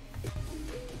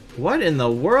 What in the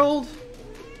world?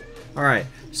 Alright,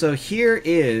 so here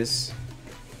is...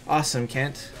 Awesome,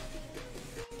 Kent.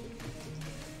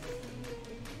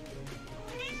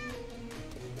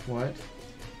 What?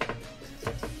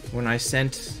 When I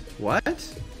sent...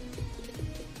 What?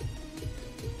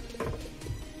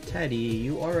 Teddy,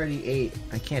 you already ate.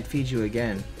 I can't feed you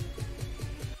again.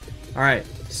 Alright,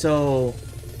 so...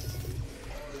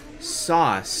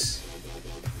 Sauce.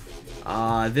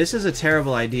 This is a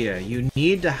terrible idea. You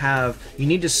need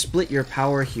to split your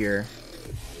power here.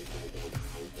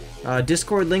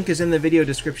 Discord link is in the video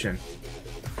description.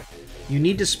 You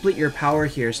need to split your power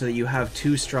here so that you have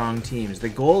 2 strong teams. The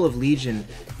goal of Legion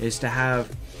is to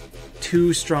have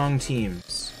 2 strong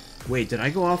teams. Wait, did I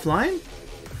go offline?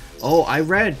 Oh, I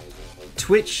read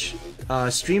Twitch,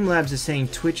 Streamlabs is saying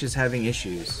Twitch is having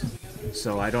issues.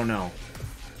 So I don't know.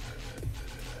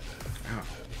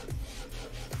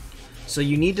 So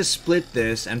you need to split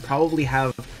this and probably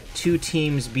have 2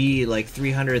 teams be like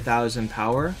 300,000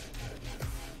 power.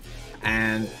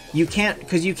 And you can't,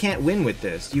 because you can't win with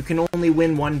this. You can only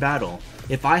win 1 battle.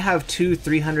 If I have 2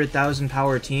 300,000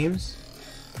 power teams,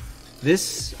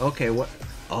 this, okay, what?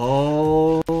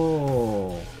 Oh,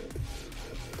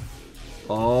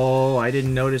 I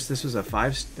didn't notice this was a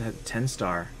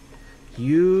 10-star.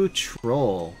 You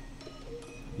troll.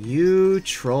 You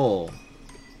troll.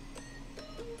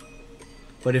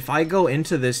 But if I go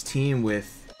into this team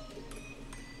with...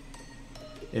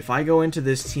 If I go into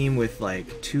this team with,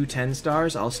 like, 2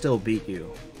 10-stars, I'll still beat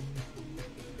you.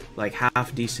 Like,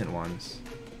 half-decent ones.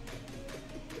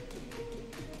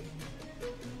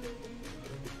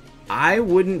 I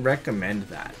wouldn't recommend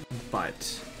that,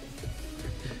 but...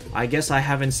 I guess I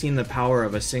haven't seen the power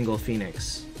of a single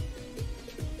Phoenix.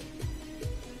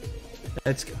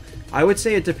 I would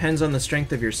say it depends on the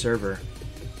strength of your server.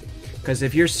 Because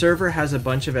if your server has a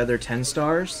bunch of other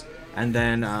 10-stars, and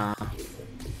then,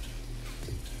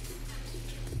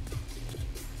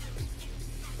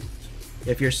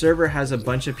 if your server has a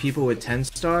bunch of people with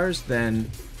 10-stars,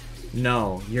 then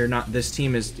no, you're not, this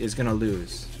team is gonna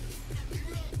lose.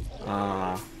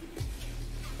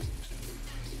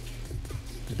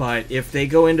 But if they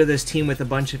go into this team with a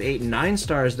bunch of 8 and 9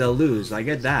 stars, they'll lose. I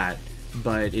get that.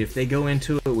 But if they go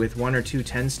into it with 1 or 2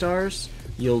 10-stars,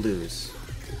 you'll lose.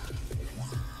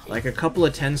 Like, a couple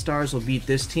of 10-stars will beat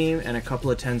this team, and a couple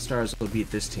of 10-stars will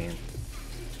beat this team.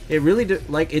 It really,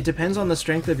 it depends on the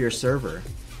strength of your server.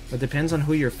 It depends on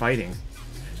who you're fighting.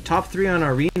 Top 3 on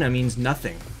Arena means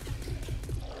nothing.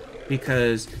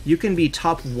 Because you can be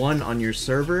top 1 on your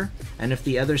server, and if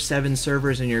the other 7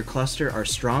 servers in your cluster are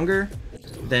stronger,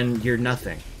 then you're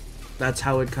nothing. That's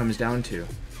how it comes down to.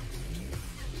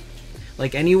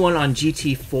 Like, anyone on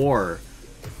GT4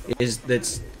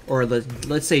 or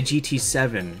let's say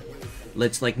GT7,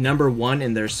 let's like number 1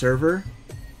 in their server,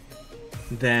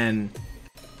 then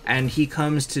and he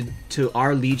comes to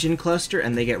our Legion cluster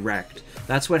and they get wrecked.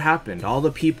 That's what happened. All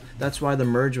the people. That's why the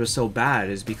merge was so bad,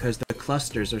 is because the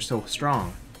clusters are so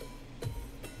strong.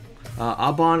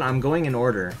 Abon, I'm going in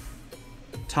order.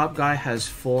 Top guy has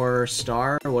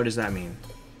 4-star. What does that mean?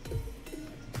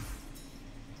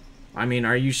 I mean,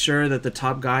 are you sure that the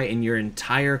top guy in your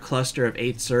entire cluster of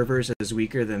 8 servers is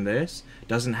weaker than this?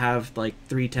 Doesn't have like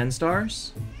 3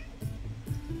 10-stars?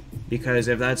 Because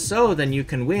if that's so, then you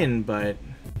can win, but...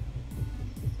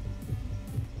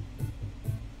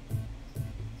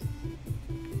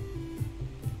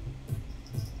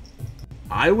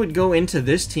 I would go into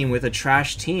this team with a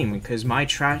trash team, because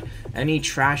any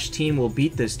trash team will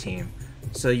beat this team.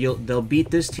 So they'll beat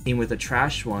this team with a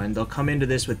trash one, they'll come into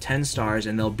this with 10 stars,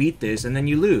 and they'll beat this, and then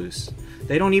you lose.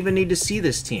 They don't even need to see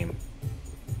this team.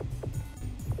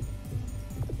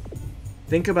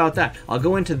 Think about that. I'll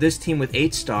go into this team with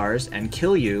 8 stars and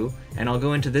kill you, and I'll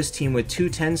go into this team with 2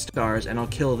 10 stars and I'll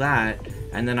kill that,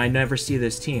 and then I never see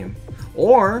this team.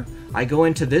 Or I go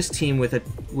into this team with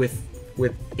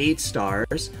 8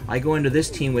 stars, I go into this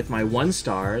team with my 1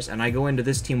 stars, and I go into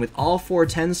this team with all 4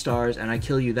 10 stars, and I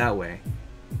kill you that way.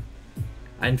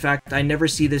 In fact, I never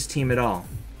see this team at all.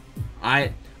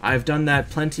 I've done that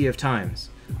plenty of times.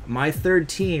 My third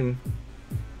team...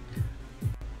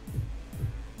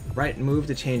 Right move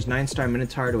to change 9-star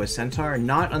Minotaur to a Centaur?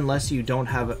 Not unless you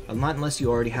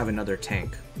already have another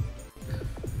tank.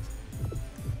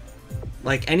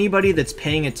 Like, anybody that's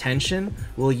paying attention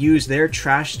will use their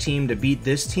trash team to beat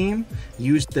this team,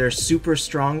 use their super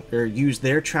strong, or use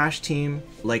their trash team,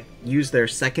 like, use their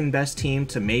second best team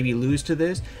to maybe lose to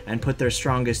this, and put their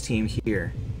strongest team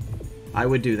here. I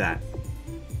would do that.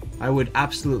 I would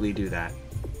absolutely do that.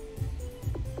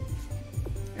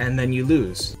 And then you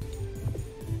lose.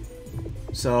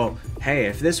 So, hey,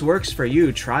 if this works for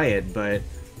you, try it, but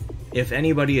if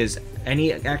anybody is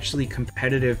any actually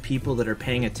competitive people that are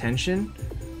paying attention,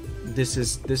 this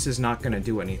is not going to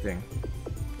do anything.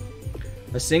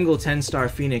 A single 10-star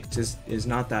Phoenix is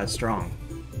not that strong.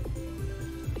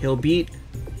 He'll beat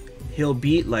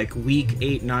like weak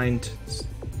 8,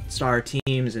 9-star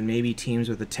teams and maybe teams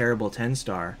with a terrible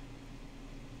 10-star.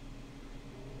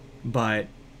 But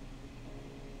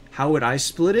how would I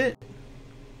split it?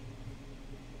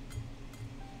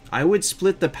 I would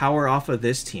split the power off of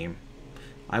this team.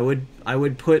 I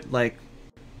would put like,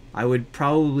 I would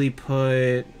put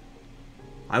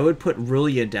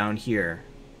Rillia down here.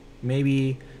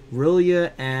 Maybe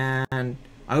Rillia and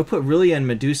I would put Rillia and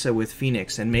Medusa with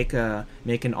Phoenix and make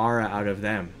an aura out of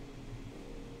them.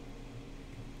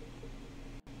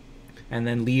 And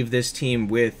then leave this team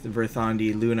with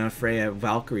Verthandi, Luna, Freya,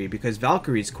 Valkyrie, because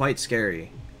Valkyrie's quite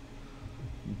scary.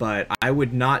 But I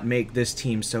would not make this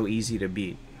team so easy to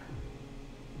beat.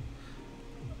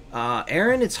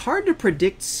 Aaron, it's hard to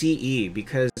predict CE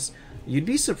because you'd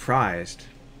be surprised.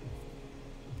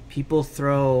 I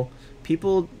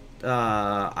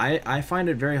find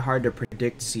it very hard to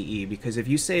predict CE because if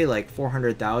you say like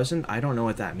 400,000, I don't know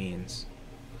what that means.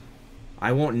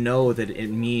 I won't know that it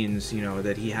means, you know,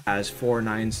 that he has 4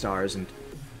 9-stars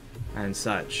and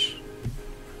such.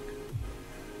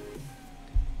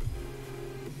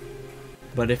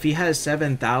 But if he has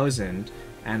 7,000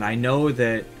 and I know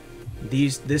that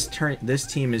this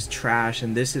team is trash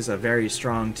and this is a very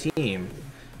strong team,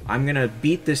 I'm gonna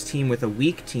beat this team with a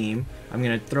weak team, I'm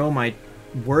gonna throw my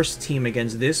worst team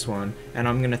against this one, and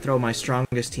I'm gonna throw my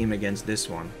strongest team against this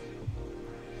one.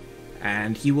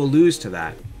 And he will lose to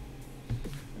that.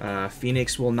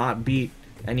 Phoenix will not beat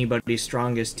anybody's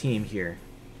strongest team here.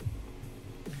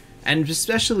 And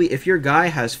especially if your guy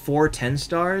has 4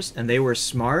 10-stars and they were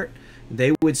smart,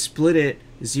 they would split it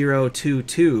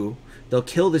 0-2-2. They'll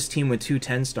kill this team with 2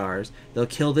 10-stars, they'll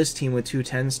kill this team with 2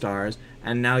 10-stars,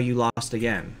 and now you lost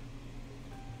again.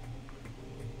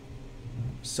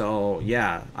 So,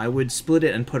 yeah, I would split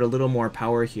it and put a little more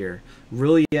power here.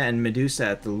 Rillia and Medusa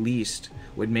at the least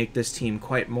would make this team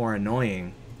quite more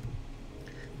annoying.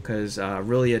 Because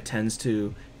Rillia tends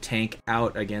to tank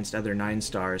out against other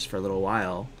 9-stars for a little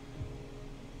while.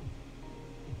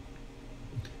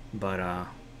 But,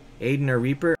 Aiden or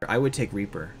Reaper? I would take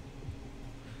Reaper.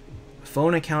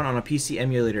 Phone account on a PC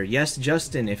emulator. Yes,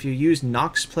 Justin, if you use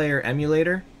Nox Player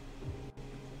emulator,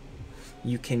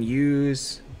 you can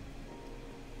use...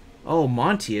 Oh,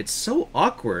 Monty, it's so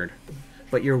awkward,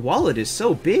 but your wallet is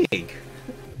so big.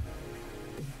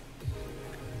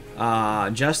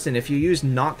 Justin, if you use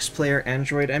Nox Player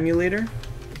Android emulator,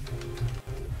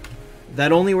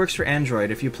 that only works for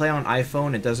Android. If you play on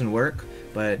iPhone, it doesn't work,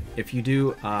 but if you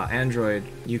do Android,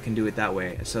 you can do it that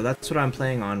way. So that's what I'm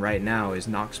playing on right now, is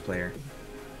Nox Player.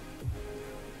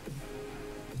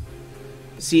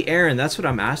 See, Aaron, that's what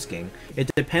I'm asking.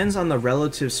 It depends on the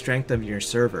relative strength of your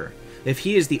server. If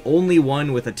he is the only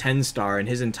one with a 10-star in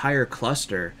his entire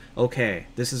cluster, okay,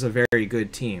 this is a very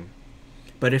good team.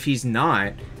 But if he's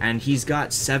not, and he's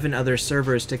got 7 other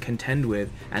servers to contend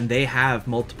with, and they have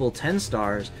multiple 10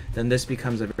 stars, then this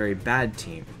becomes a very bad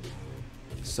team.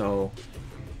 So,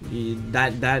 it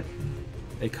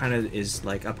kind of is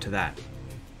like up to that.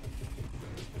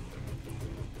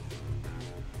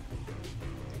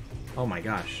 Oh my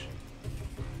gosh.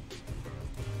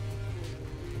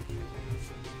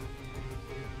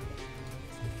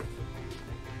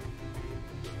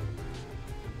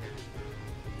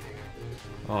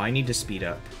 Oh, I need to speed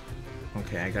up.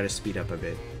 Okay, I gotta speed up a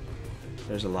bit.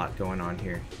 There's a lot going on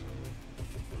here.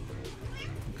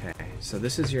 Okay, so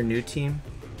this is your new team.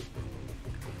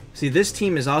 See, this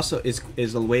team is also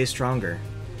is a way stronger.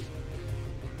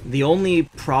 The only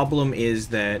problem is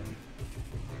that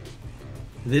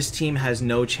this team has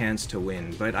no chance to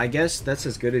win, but I guess that's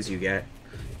as good as you get.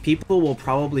 People will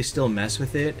probably still mess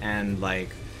with it and like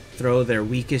throw their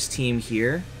weakest team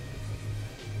here,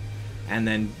 and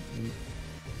then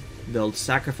they'll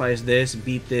sacrifice this,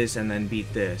 beat this, and then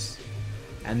beat this.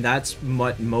 And that's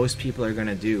what most people are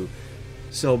gonna do.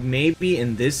 So maybe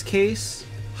in this case,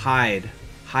 hide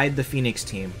the Phoenix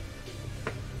team.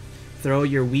 Throw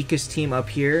your weakest team up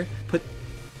here.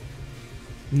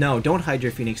 No, don't hide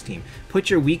your Phoenix team. Put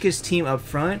your weakest team up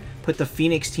front, put the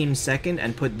Phoenix team second,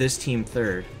 and put this team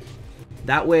third.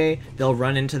 That way, they'll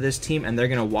run into this team and they're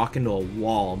gonna walk into a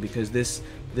wall because this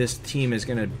team is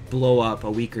gonna blow up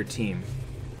a weaker team.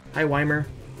 Hi, Weimer.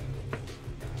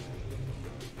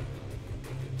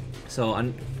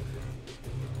 So,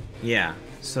 yeah.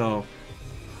 So,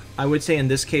 I would say in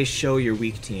this case, show your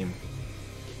weak team.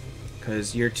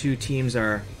 Because your two teams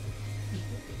are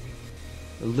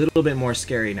a little bit more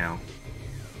scary now.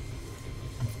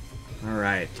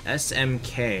 Alright,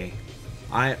 SMK.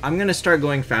 I'm gonna start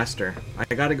going faster. I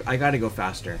gotta go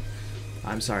faster.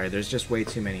 I'm sorry, there's just way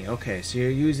too many. Okay, so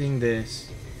you're using this.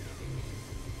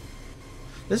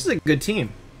 This is a good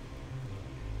team.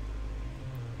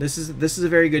 This is a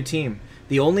very good team.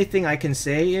 The only thing I can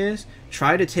say is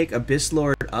try to take Abyss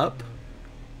Lord up.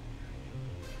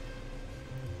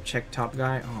 Check top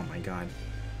guy. Oh my god.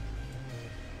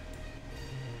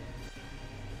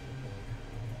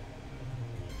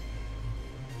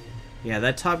 Yeah,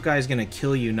 that top guy is gonna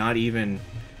kill you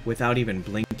without even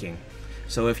blinking.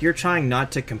 So if you're trying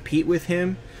not to compete with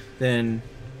him, then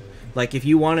like if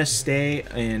you want to stay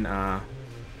in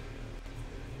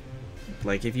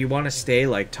like if you want to stay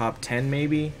like top 10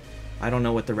 maybe, I don't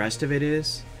know what the rest of it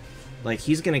is. Like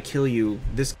he's gonna kill you.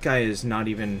 This guy is not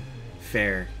even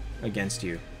fair against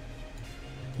you.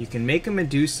 You can make a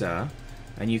Medusa,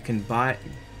 and you can buy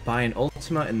an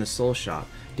Ultima in the Soul Shop.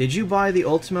 Did you buy the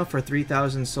Ultima for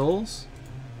 3,000 souls?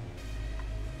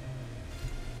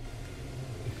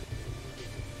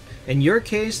 In your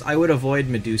case, I would avoid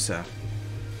Medusa.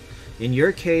 In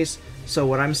your case, so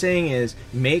what I'm saying is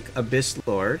make Abyss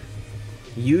Lord,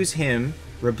 use him,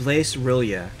 replace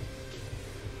Rillia.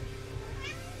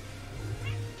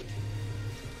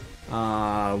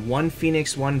 One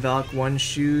Phoenix, one Valk, one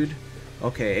Shoot.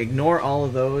 Okay, ignore all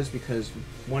of those because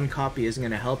one copy isn't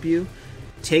going to help you.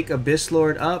 Take Abyss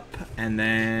Lord up and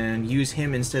then use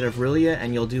him instead of Rillia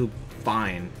and you'll do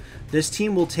fine. This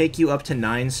team will take you up to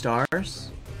 9 stars.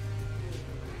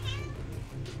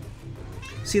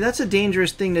 See, that's a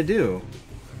dangerous thing to do.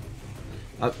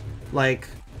 Like,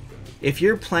 if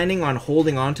you're planning on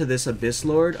holding on to this Abyss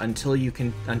Lord until you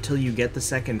get the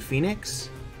second Phoenix,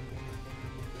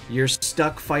 you're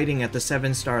stuck fighting at the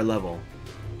 7-star level.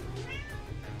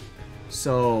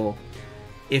 So,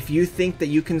 if you think that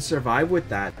you can survive with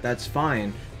that, that's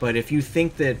fine. But if you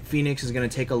think that Phoenix is going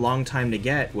to take a long time to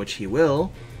get, which he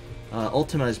will,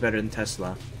 Ultima is better than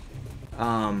Tesla.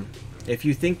 If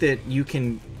you think that you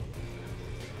can...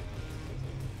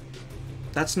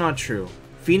 That's not true.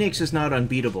 Phoenix is not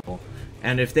unbeatable.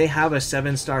 And if they have a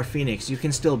 7-star Phoenix, you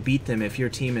can still beat them if your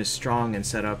team is strong and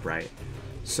set up right.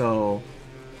 So...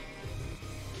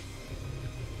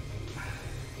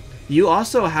 You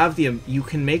also have you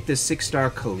can make the 6-star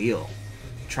Khalil.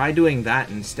 Try doing that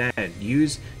instead.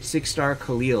 Use 6-star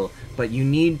Khalil, but you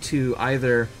need to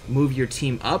either move your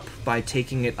team up by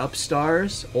taking it up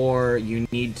stars, or you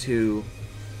need to...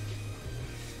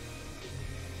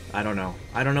 I don't know.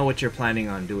 I don't know what you're planning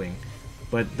on doing.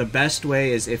 But the best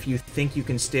way is if you think you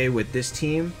can stay with this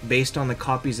team, based on the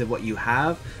copies of what you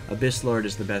have, Abyss Lord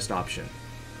is the best option.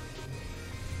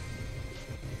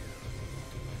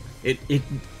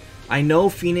 I know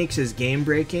Phoenix is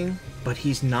game-breaking, but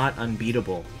he's not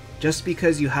unbeatable. Just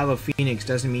because you have a Phoenix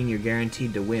doesn't mean you're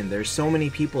guaranteed to win. There's so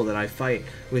many people that I fight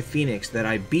with Phoenix that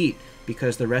I beat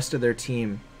because the rest of their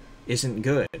team isn't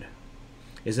good.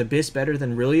 Is Abyss better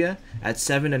than Rillia? At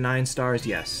 7 to 9 stars,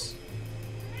 yes.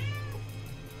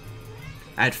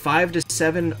 At 5 to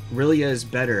 7, Rillia is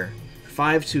better.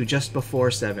 5 to just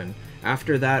before 7.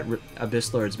 After that,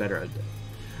 Abyss Lord's better.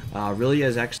 Rillia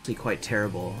is actually quite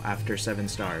terrible after 7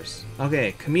 stars.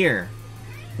 Okay, come here.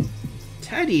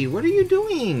 Teddy, what are you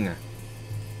doing?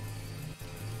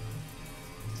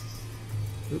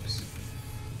 Oops.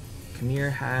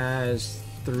 Kamir has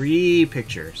 3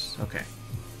 pictures. Okay.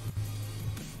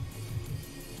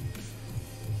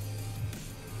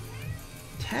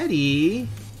 Teddy?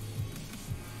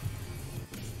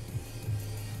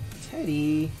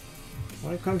 Teddy?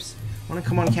 Wanna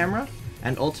come on camera?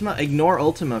 And Ultima? Ignore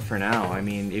Ultima for now. I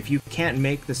mean, if you can't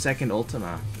make the second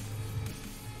Ultima...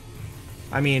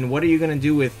 I mean, what are you going to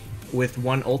do with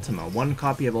one Ultima? One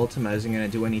copy of Ultima isn't going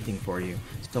to do anything for you.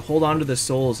 So hold on to the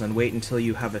souls and wait until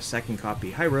you have a second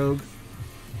copy. Hi, Rogue.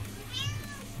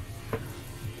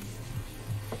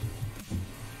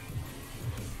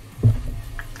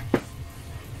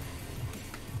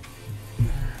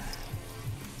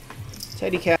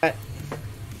 Teddy cat.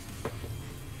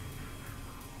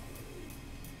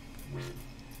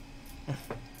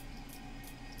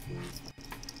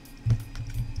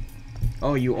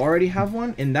 Oh, you already have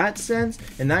one? In that sense,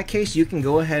 in that case, you can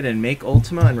go ahead and make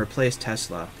Ultima and replace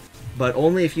Tesla. But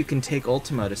only if you can take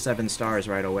Ultima to 7 stars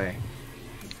right away.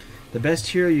 The best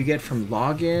hero you get from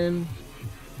login...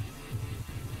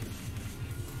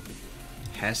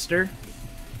 Hester?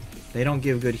 They don't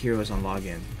give good heroes on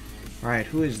login. Alright,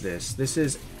 who is this? This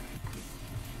is...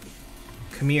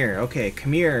 Kamir. Okay,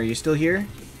 Kamir, are you still here?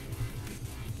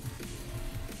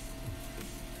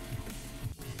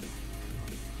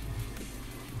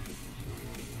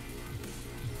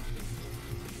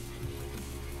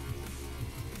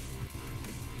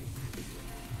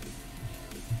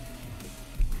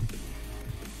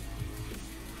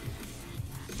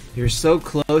 You're so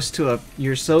close to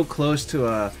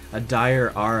a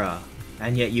dire aura,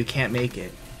 and yet you can't make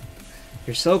it.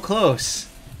 You're so close.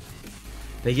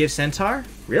 They give Centaur?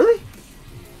 Really?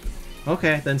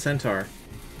 Okay, then Centaur.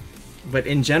 But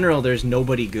in general, there's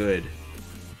nobody good.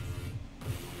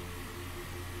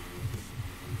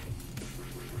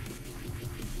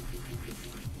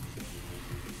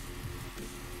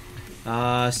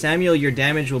 Samuel, your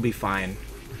damage will be fine.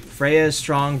 Freya is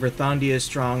strong, Verthondia is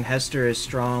strong, Hester is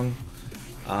strong.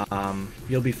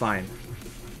 You'll be fine.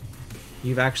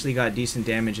 You've actually got decent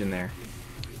damage in there.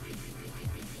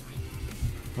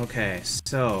 Okay,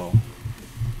 so...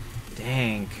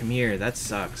 Dang, come here, that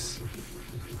sucks.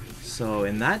 So,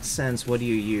 in that sense, what do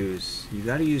you use? You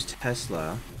gotta use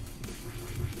Tesla.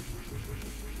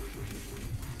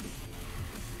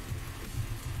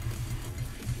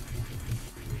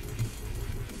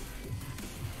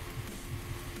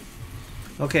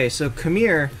 Okay, so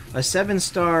Kamir, a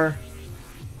 7-star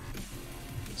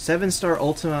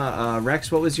Ultima,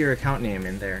 Rex, what was your account name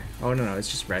in there? Oh, no,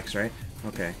 it's just Rex, right?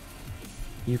 Okay.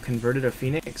 You converted a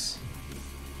Phoenix?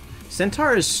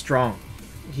 Centaur is strong.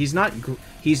 He's not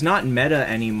meta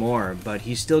anymore, but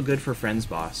he's still good for Friends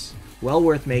Boss. Well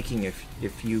worth making if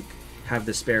you have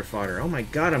the spare fodder. Oh my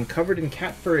god, I'm covered in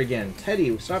cat fur again.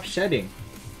 Teddy, stop shedding.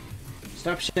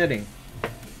 Stop shedding.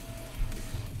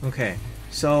 Okay.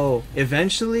 So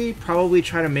eventually, probably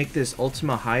try to make this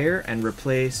Ultima higher and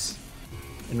replace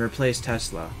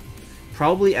Tesla.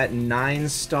 Probably at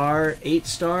 8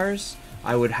 stars,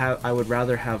 I would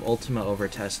rather have Ultima over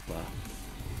Tesla.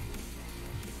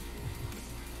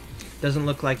 Doesn't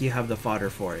look like you have the fodder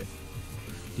for it.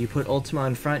 Do you put Ultima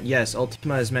in front? Yes,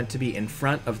 Ultima is meant to be in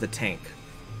front of the tank.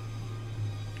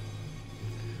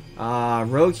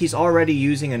 Rogue, he's already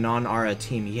using a non-aura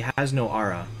team. He has no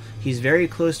aura. He's very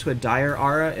close to a dire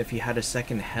aura if he had a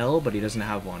second hell, but he doesn't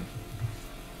have one.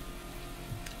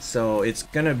 So it's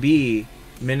gonna be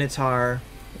Minotaur,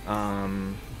 I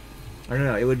don't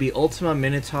know, it would be Ultima,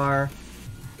 Minotaur,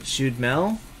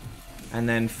 Shudmel, and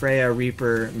then Freya,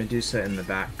 Reaper, Medusa in the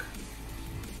back.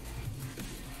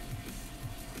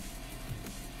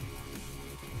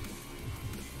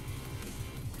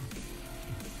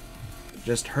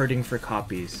 Just hurting for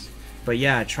copies. But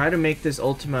yeah, try to make this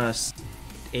Ultima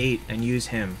 8 and use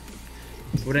him.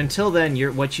 But until then,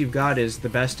 what you've got is the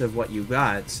best of what you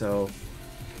got, so...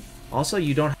 Also,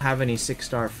 you don't have any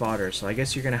 6-star fodder, so I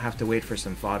guess you're gonna have to wait for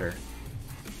some fodder.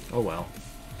 Oh well.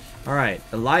 Alright,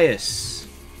 Elias.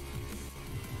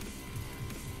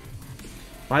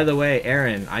 By the way,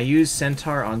 Aaron, I use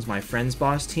Centaur on my Friends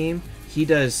Boss team. He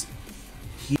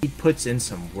puts in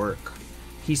some work.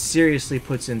 He seriously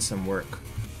puts in some work.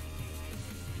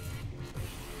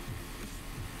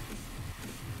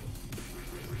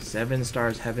 Seven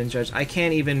stars Heaven's Judge. I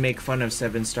can't even make fun of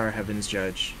 7-star Heaven's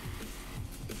Judge.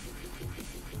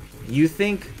 You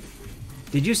think...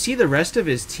 Did you see the rest of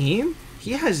his team?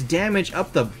 He has damage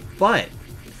up the butt.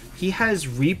 He has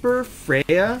Reaper,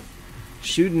 Freya,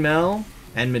 Shudmel,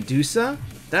 and Medusa.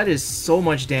 That is so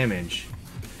much damage.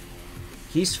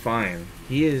 He's fine.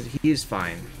 He is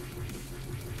fine.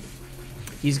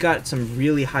 He's got some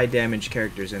really high damage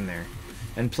characters in there.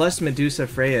 And plus Medusa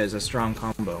Freya is a strong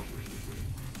combo.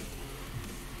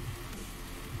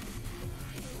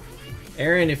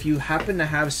 Aaron, if you happen to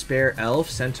have spare elf,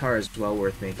 Centaur is well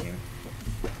worth making.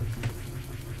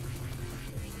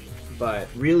 But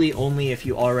really only if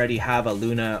you already have a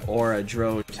Luna or a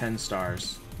Dro 10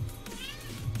 stars.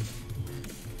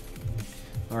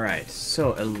 Alright,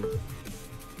 so...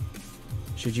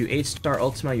 should you 8-star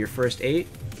Ultima your first 8?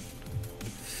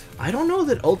 I don't know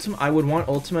that Ultima... I would want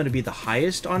Ultima to be the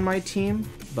highest on my team,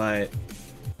 but...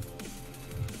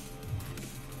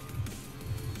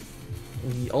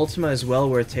 Ultima is well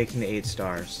worth taking the 8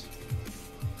 stars.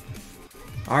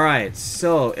 Alright,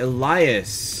 so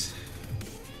Elias.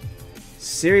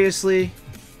 Seriously?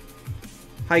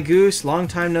 Hi Goose, long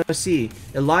time no see.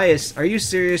 Elias, are you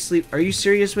serious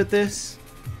with this?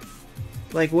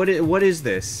 Like, what is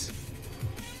this?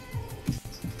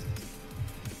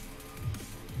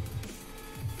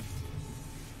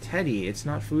 Teddy, it's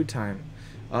not food time.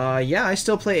 Yeah, I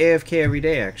still play AFK every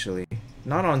day, actually.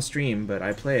 Not on stream, but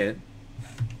I play it.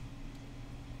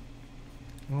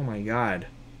 Oh my god.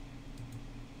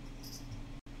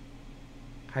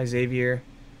 Hi, Xavier.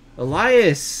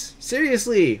 Elias!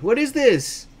 Seriously, what is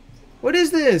this? What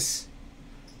is this?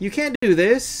 You can't do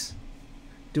this.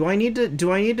 Do I need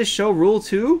to show rule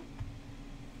 2?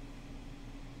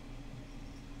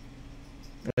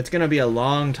 It's gonna be a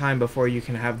long time before you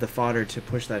can have the fodder to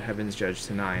push that Heaven's Judge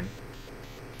to 9.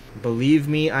 Believe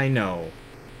me, I know.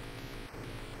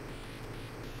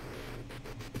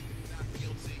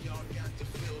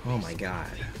 Oh my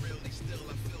god.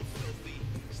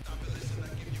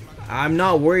 I'm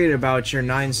not worried about your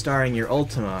 9-starring your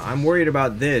Ultima. I'm worried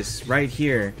about this right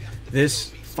here.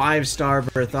 This 5-star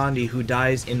Verthandi who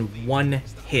dies in 1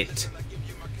 hit.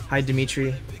 Hi,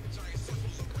 Dimitri.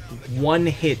 1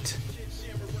 hit.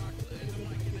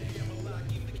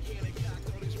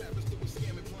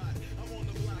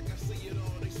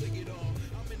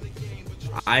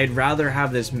 I'd rather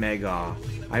have this Mega.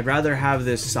 I'd rather have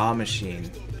this Saw Machine.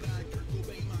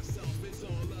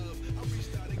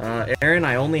 Aaron,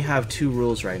 I only have 2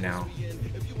 rules right now.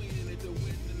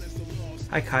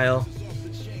 Hi, Kyle.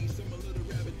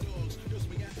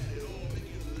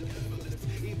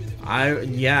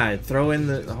 Yeah, throw in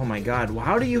the... Oh my god,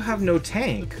 how do you have no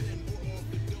tank?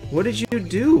 What did you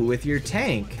do with your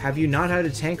tank? Have you not had a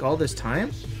tank all this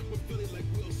time?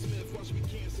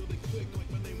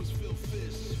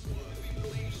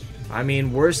 I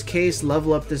mean, worst case,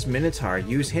 level up this Minotaur.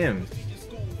 Use him.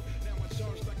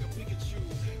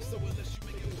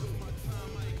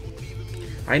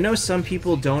 I know some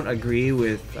people don't agree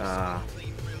with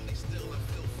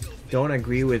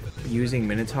using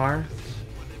Minotaur.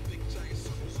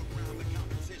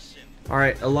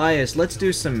 Alright, Elias, let's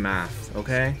do some math,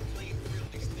 okay?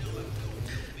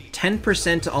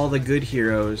 10% to all the good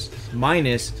heroes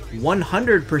minus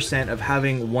 100% of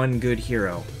having 1 good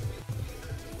hero.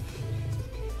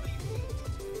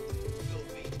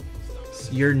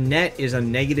 Your net is a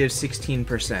negative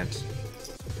 16%.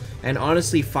 And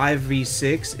honestly,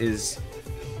 5v6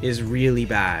 is really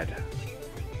bad.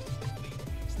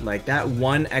 Like, that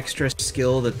 1 extra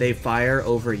skill that they fire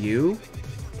over you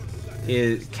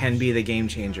can be the game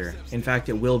changer. In fact,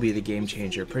 it will be the game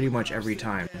changer pretty much every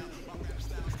time.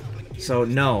 So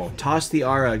no, toss the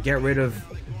Aura, get rid of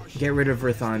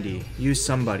Verthandi. Use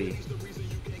somebody.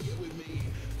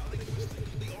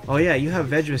 Oh yeah, you have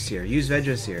Vegdrasir. Use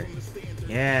Vegdrasir.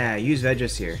 Yeah, use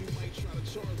Vegdrasir.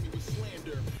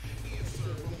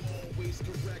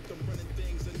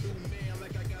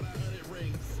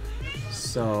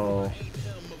 So,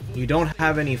 you don't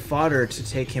have any fodder to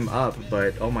take him up,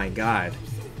 but oh my god.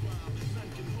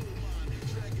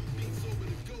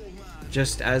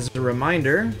 Just as a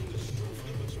reminder,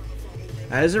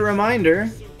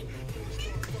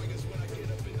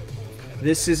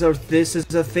 this is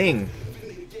a thing.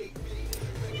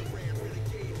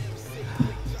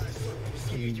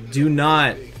 Do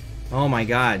not, oh my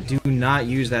god, do not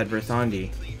use that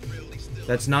Verthandi.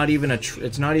 That's not even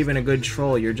it's not even a good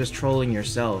troll, you're just trolling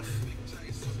yourself.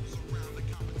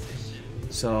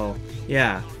 So,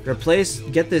 yeah,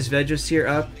 get this Vegdrasir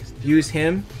up, use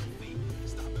him,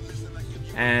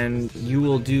 and you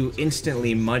will do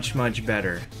instantly much, much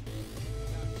better.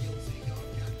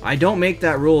 I don't make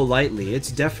that rule lightly.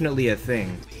 It's definitely a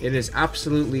thing. It is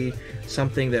absolutely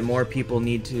something that more people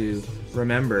need to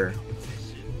remember.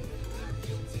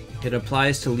 It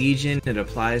applies to Legion, it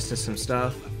applies to some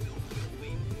stuff.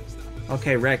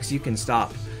 Okay, Rex, you can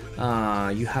stop.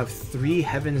 You have 3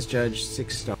 Heaven's Judge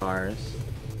 6 stars.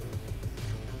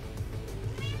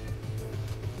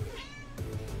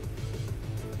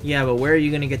 Yeah, but where are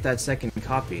you going to get that second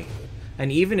copy?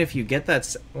 And even if you get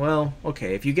that... Well,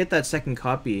 okay, if you get that second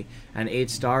copy and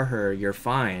 8-star her, you're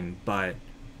fine, but...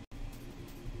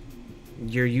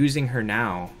 You're using her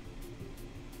now.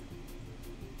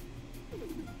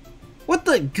 What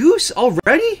the... Goose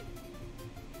already?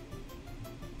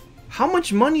 How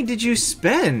much money did you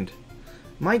spend?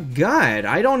 My god,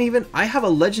 I don't even... I have a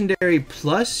Legendary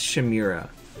Plus Shamira.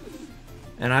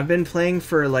 And I've been playing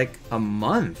for like a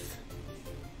month.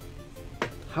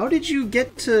 How did you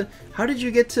get to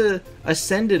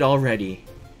Ascended already?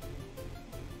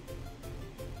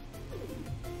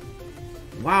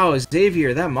 Wow,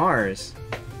 Xavier, that Mars.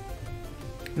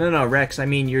 No, Rex, I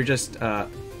mean, you're just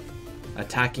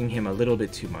attacking him a little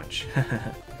bit too much.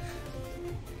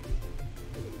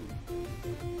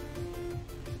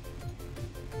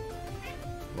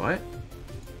 What?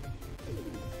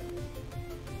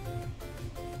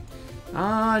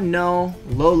 No.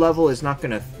 Low level is not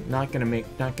gonna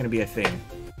be a thing.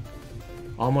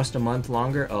 Almost a month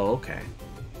longer? Oh, okay.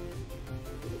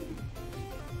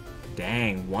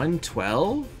 Dang,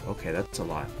 112? Okay, that's a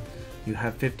lot. You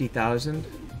have 50,000?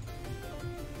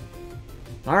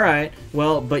 Alright,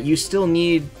 well, but you still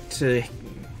need to...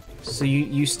 So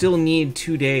you still need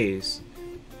 2 days.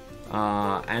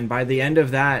 And by the end of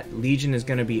that, Legion is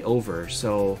gonna be over,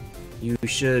 so you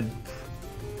should...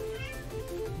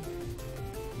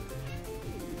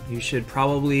 You should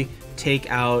probably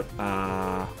take out,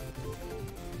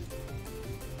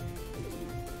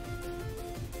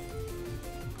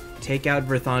 take out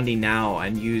Verthandi now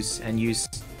and use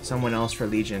someone else for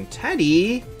Legion.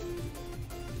 Teddy,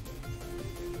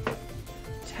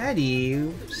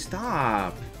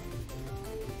 stop.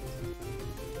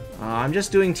 I'm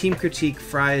just doing team critique,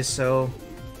 Fries, so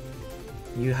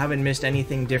you haven't missed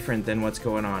anything different than what's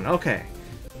going on. Okay,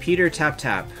 Peter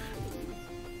Taptap.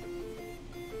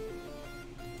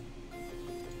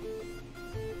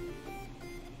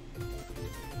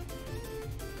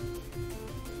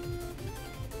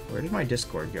 Where did my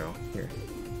Discord go? Here.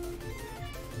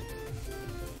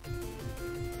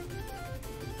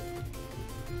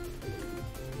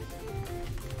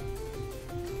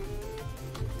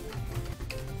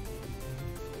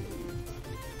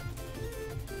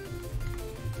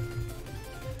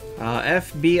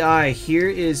 FBI, here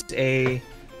is a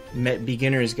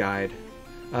beginner's guide.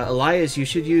 Elias, you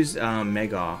should use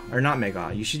Mega, or not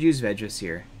Mega, you should use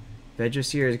Veggiseer.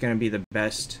 Veggiseer is going to be the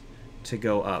best to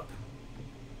go up.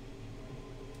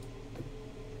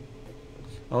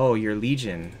 Oh, your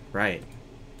Legion, right.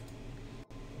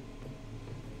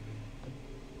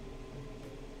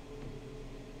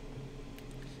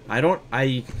 I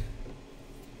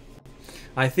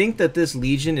think that this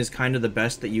Legion is kind of the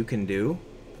best that you can do.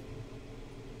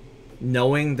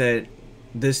 Knowing that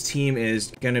this team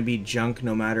is going to be junk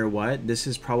no matter what, this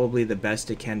is probably the best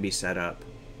it can be set up.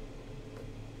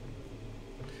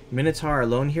 Minotaur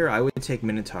alone here, I would take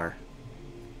Minotaur.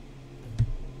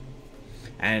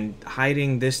 And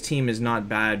hiding this team is not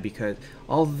bad because,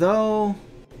 although,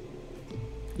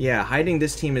 yeah, hiding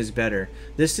this team is better.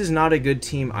 This is not a good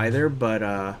team either,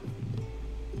 but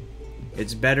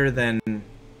it's better than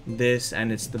this,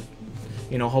 and it's the,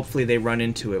 you know, hopefully they run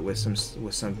into it with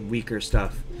some weaker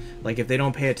stuff. Like if they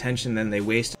don't pay attention, then they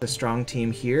waste a strong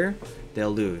team here, they'll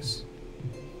lose.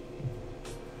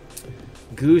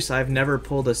 Goose, I've never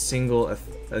pulled a single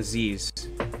Aziz.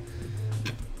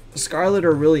 Scarlet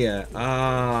or Rillia?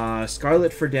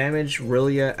 Scarlet for damage,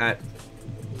 Rillia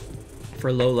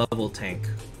for low level tank.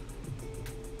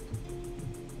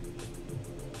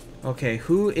 Okay,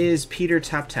 who is Peter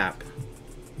Taptap?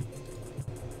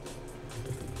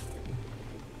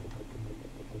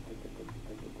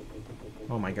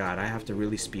 Oh my god, I have to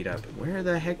really speed up. Where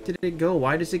the heck did it go?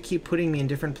 Why does it keep putting me in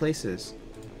different places?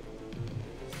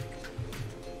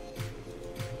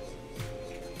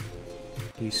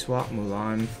 You swap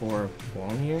Mulan for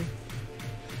Wolnir?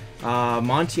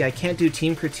 Monty, I can't do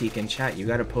team critique in chat. You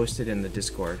gotta post it in the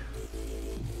Discord.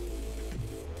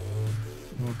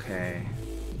 Okay.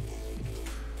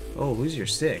 Oh, who's your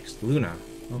sixth? Luna.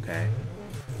 Okay.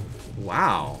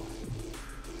 Wow.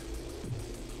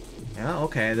 Yeah,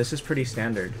 okay. This is pretty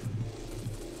standard.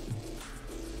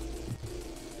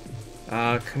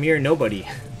 Come here, nobody.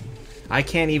 I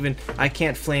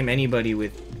can't flame anybody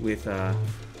with a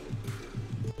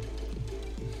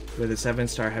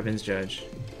 7-star Heaven's Judge.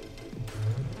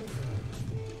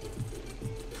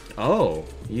 Oh,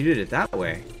 you did it that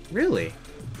way. Really?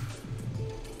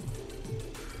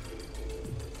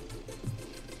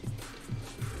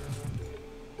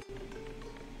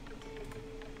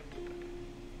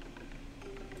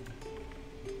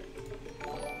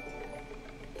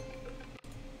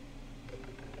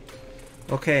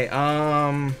 Okay,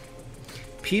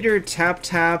 Peter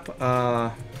Taptap,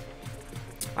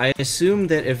 I assume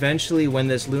that eventually when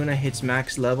this Luna hits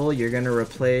max level, you're gonna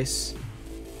replace...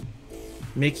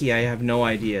 Mickey, I have no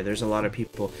idea. There's a lot of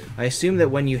people. I assume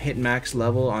that when you hit max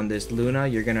level on this Luna,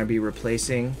 you're gonna be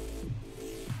replacing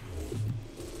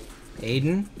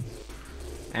Aiden.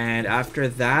 And after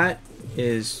that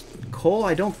is Cole?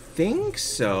 I don't think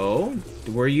so.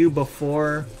 Were you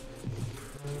before...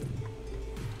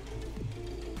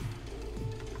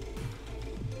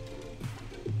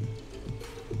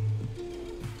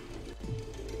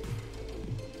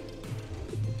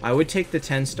 I would take the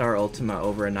 10-star Ultima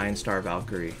over a 9-star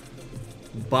Valkyrie.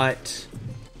 But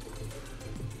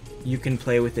you can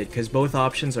play with it, because both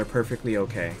options are perfectly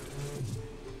okay.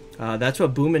 That's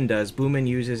what Boomin does. Boomin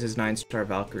uses his 9-star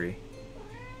Valkyrie.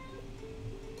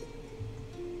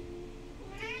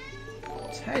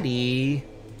 Teddy!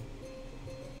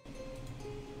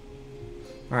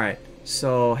 Alright,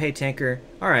 so, hey Tanker.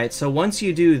 Alright, so once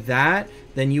you do that,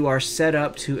 then you are set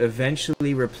up to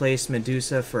eventually replace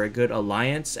Medusa for a good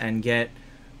alliance and get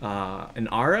an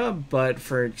Ara, but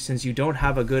since you don't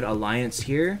have a good alliance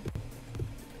here,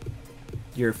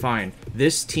 you're fine.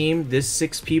 This team, this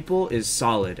 6 people, is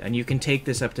solid, and you can take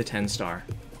this up to 10-star.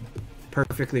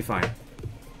 Perfectly fine.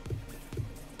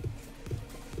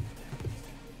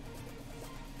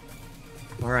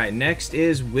 Alright, next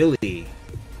is Willy.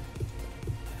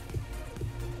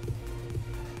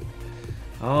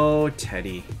 Oh,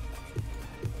 Teddy.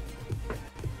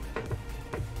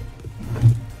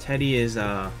 Teddy is,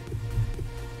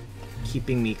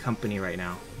 keeping me company right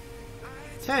now.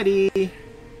 Teddy!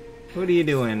 What are you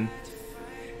doing?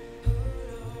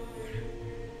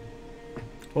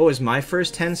 What was my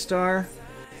first 10-star?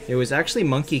 It was actually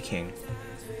Monkey King.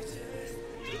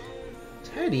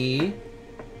 Teddy!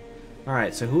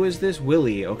 Alright, so who is this?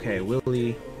 Willy. Okay,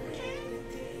 Willy.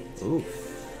 Oof.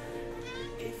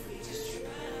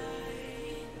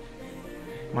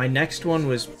 My next one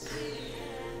was...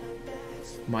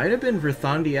 might have been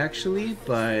Verthandi, actually,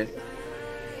 but...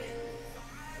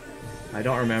 I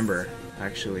don't remember,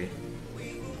 actually.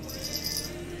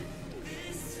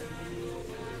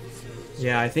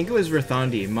 Yeah, I think it was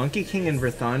Verthandi. Monkey King and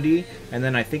Verthandi, and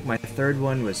then I think my third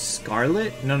one was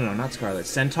Scarlet? No, not Scarlet.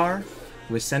 Centaur?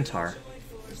 It was Centaur.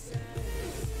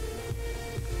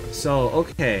 So,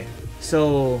 okay.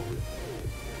 So...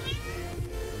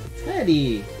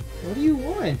 Teddy! What do you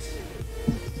want?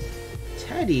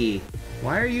 Teddy,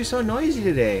 why are you so noisy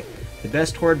today? The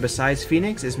best horde besides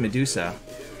Phoenix is Medusa.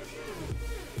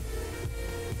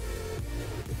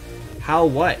 How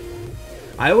what?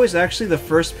 I was actually the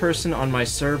first person on my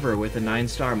server with a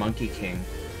 9-star Monkey King,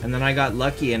 and then I got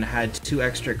lucky and had 2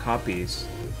 extra copies.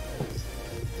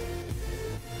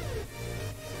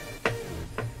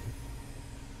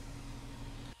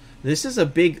 This is a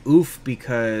big oof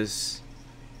because...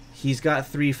 he's got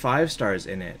 3 5-stars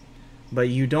in it, but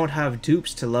you don't have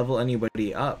dupes to level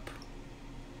anybody up.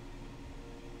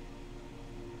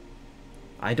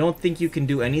 I don't think you can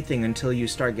do anything until you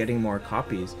start getting more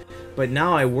copies. But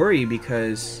now I worry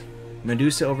because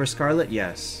Medusa over Scarlet,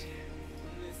 yes.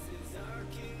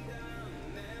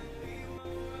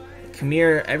 Come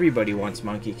here, everybody wants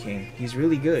Monkey King. He's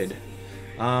really good.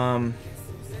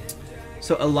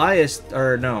 So Elias,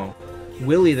 or no,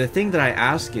 Willy, the thing that I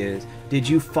ask is, did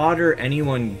you fodder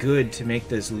anyone good to make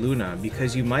this Luna?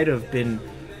 Because you might have been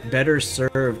better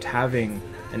served having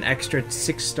an extra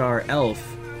 6-star elf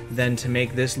than to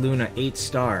make this Luna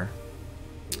 8-star.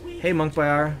 Hey, Monk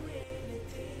Bayar.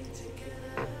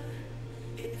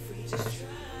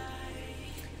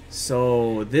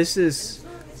 So this is...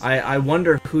 I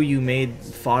wonder who you made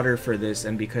fodder for this,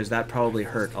 and because that probably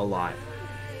hurt a lot.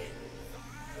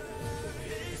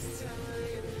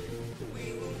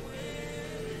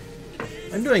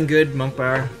 I'm doing good, Monk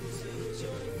Bar.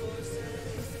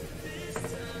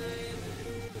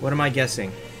 What am I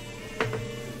guessing?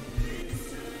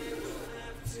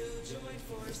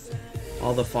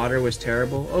 All the fodder was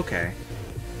terrible? Okay.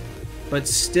 But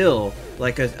still,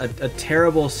 like a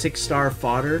terrible 6-star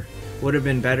fodder would have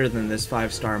been better than this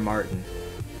 5-star Martin.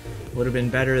 Would have been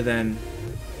better than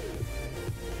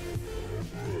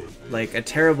Like, a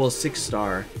terrible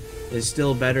 6-star is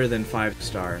still better than 5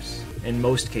 stars, in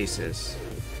most cases.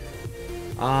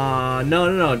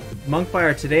 No.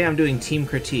 Monkfire, today I'm doing Team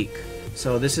Critique.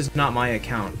 So this is not my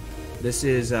account. This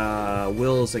is,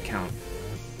 Will's account.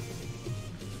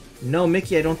 No,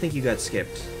 Mickey, I don't think you got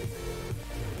skipped.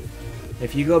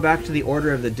 If you go back to the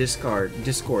order of the Discord,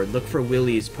 look for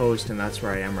Willie's post, and that's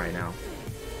where I am right now.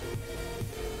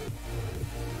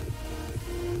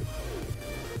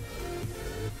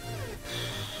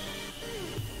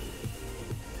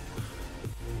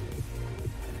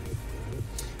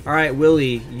 Alright,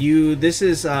 Willie, this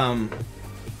is,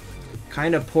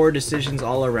 kind of poor decisions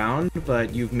all around,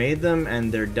 but you've made them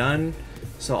and they're done.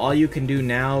 So all you can do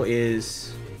now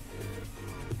is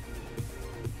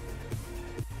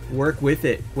work with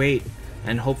it, wait,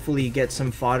 and hopefully get some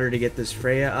fodder to get this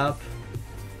Freya up.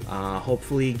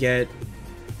 Hopefully get...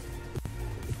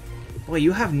 Boy,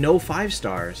 you have no 5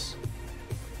 stars.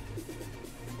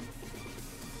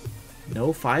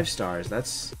 No 5 stars,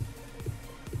 that's...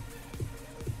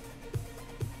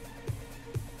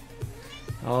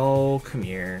 Oh, come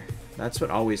here. That's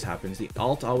what always happens. The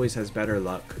alt always has better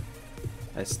luck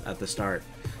at the start.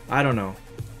 I don't know.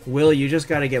 Will, you just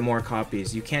gotta get more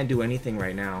copies. You can't do anything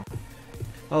right now.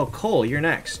 Oh, Cole, you're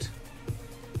next.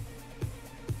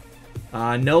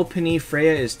 No, Penny,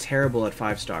 Freya is terrible at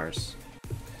 5 stars.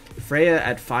 Freya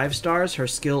at 5 stars, her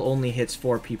skill only hits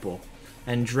 4 people.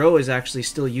 And Dro is actually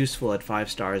still useful at 5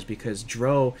 stars because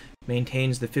Dro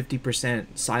maintains the 50%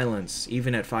 silence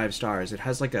even at 5 stars. It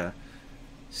has like a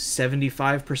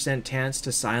 75% chance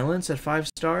to silence at 5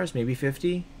 stars, maybe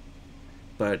 50.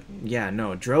 But yeah,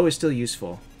 no, Dro is still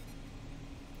useful.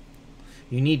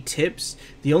 You need tips.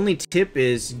 The only tip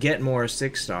is get more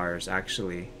 6 stars,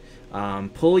 actually.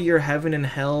 Pull your Heaven and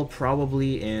Hell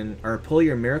probably in, or pull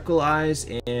your Miracle Eyes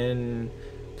in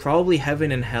probably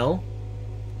Heaven and Hell.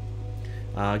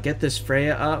 Get this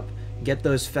Freya up, get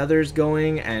those feathers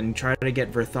going, and try to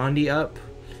get Verthandi up.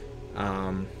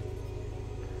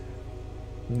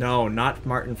 No, not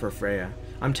Martin for Freya.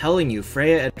 I'm telling you,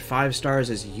 Freya at 5 stars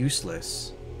is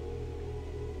useless.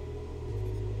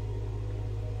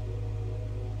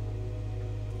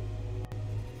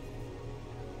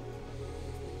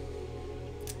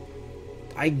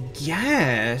 I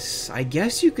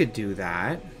guess you could do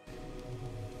that.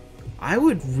 I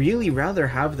would really rather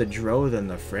have the Dro than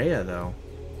the Freya, though.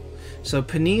 So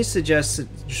Panise suggests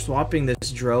swapping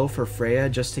this Dro for Freya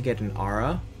just to get an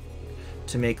Aura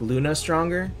to make Luna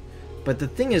stronger. But the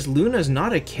thing is, Luna's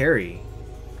not a carry.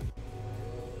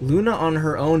 Luna on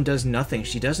her own does nothing.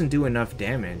 She doesn't do enough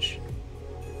damage.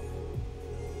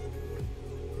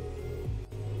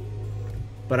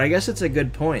 But I guess it's a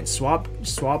good point. Swap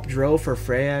Dro for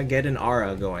Freya, get an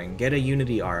Aura going. Get a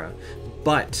Unity Aura.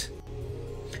 But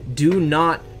do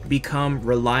not become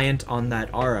reliant on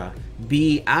that Aura.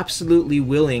 Be absolutely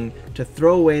willing to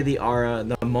throw away the Aura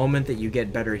the moment that you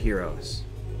get better heroes.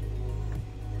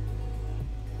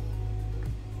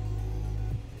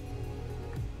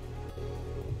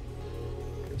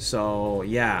 So,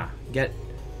 yeah.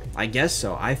 I guess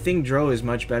so. I think Dro is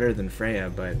much better than Freya,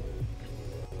 but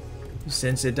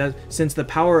since the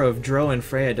power of Dro and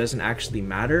Freya doesn't actually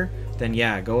matter, then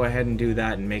yeah, go ahead and do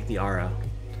that and make the Aura.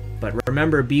 But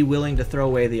remember, be willing to throw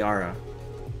away the Aura.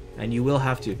 And you will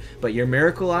have to. But your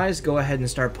Miracle Eyes, go ahead and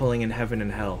start pulling in Heaven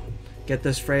and Hell. Get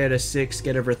this Freya to 6,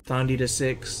 get a Verthandi to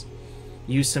 6.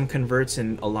 Use some converts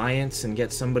in Alliance and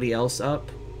get somebody else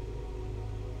up.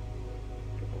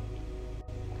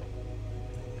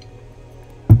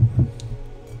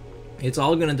 It's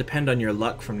all going to depend on your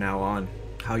luck from now on,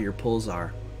 how your pulls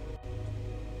are.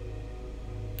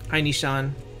 Hi,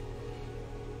 Nishan.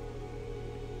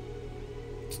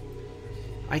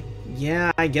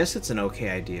 Yeah, I guess it's an okay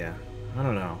idea. I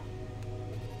don't know.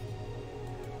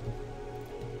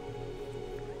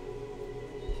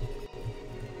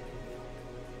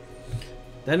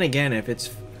 Then again, if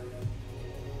it's...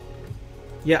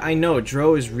 Yeah, I know,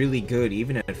 Dro is really good,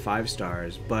 even at 5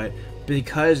 stars, but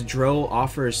because Dro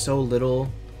offers so little...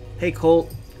 Hey,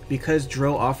 Colt. Because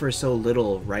Dro offers so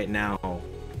little right now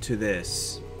to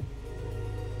this.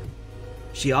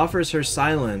 She offers her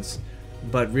silence,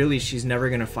 but really she's never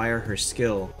going to fire her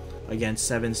skill against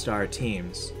 7-star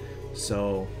teams.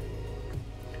 So,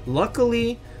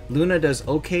 luckily, Luna does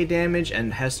okay damage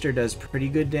and Hester does pretty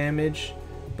good damage,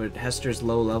 but Hester's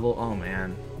low level. Oh,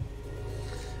 man.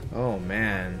 Oh,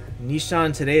 man.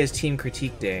 Nishan, today is Team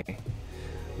Critique Day.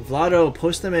 Vlado,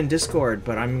 post them in Discord,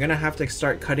 but I'm gonna have to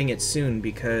start cutting it soon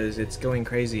because it's going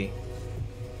crazy.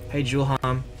 Hey,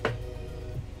 Julham.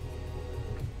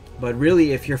 But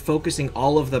really, if you're focusing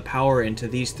all of the power into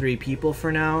these 3 people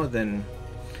for now, then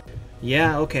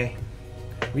Yeah, okay.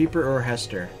 Reaper or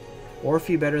Hester.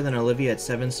 Orphe better than Olivia at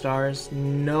 7 stars?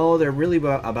 No, they're really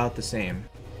about the same.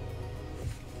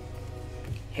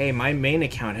 Hey, my main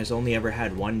account has only ever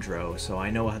had one Dro, so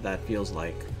I know what that feels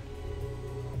like.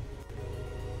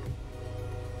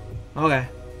 Okay.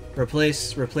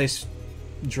 Replace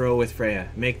Dro with Freya.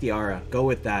 Make the Aura. Go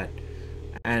with that.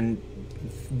 And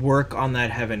work on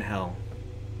that Heaven Hell.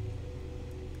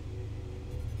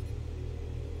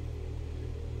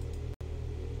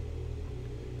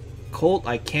 Colt,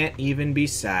 I can't even be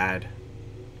sad.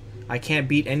 I can't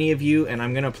beat any of you, and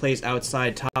I'm gonna place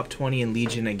outside top 20 in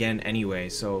Legion again anyway,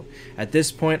 so at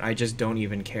this point, I just don't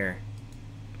even care.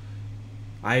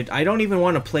 I don't even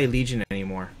want to play Legion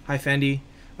anymore. Hi, Fendi.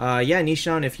 Yeah,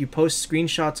 Nishan, if you post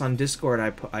screenshots on Discord,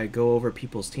 I go over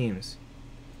people's teams.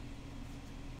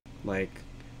 Like,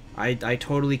 I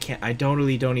totally can't, I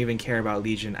totally don't even care about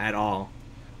Legion at all.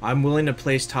 I'm willing to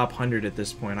place top 100 at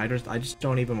this point. I just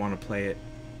don't even want to play it.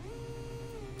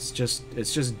 It's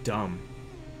just dumb.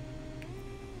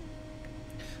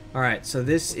 Alright, so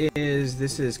this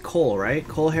is Cole, right?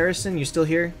 Cole Harrison, you still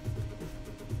here?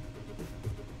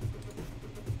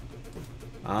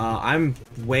 I'm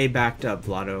way backed up,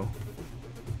 Vlado.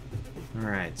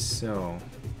 Alright, so...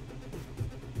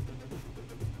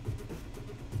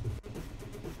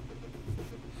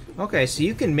 Okay, so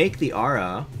you can make the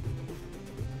Aura.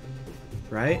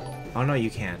 Right? Oh no, you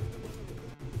can't.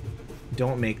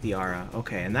 Don't make the Aura.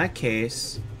 Okay, in that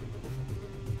case...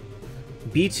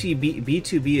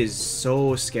 B2B is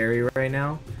so scary right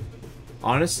now.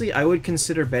 Honestly, I would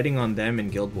consider betting on them in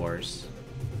Guild Wars.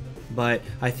 But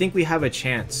I think we have a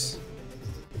chance.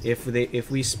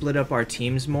 If we split up our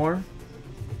teams more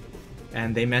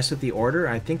and they mess with the order,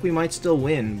 I think we might still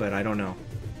win, but I don't know.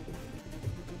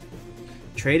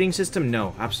 Trading system?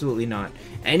 No, absolutely not.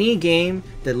 Any game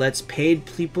that lets paid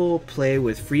people play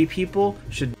with free people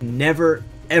should never,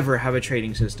 ever have a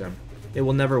trading system. It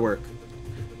will never work.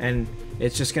 And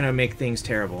it's just gonna make things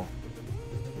terrible.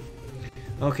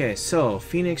 Okay, so,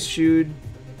 Phoenix Shoot.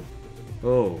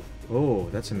 Oh,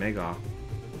 that's a Mega.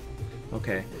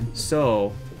 Okay,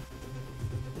 so...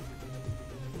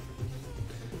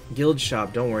 Guild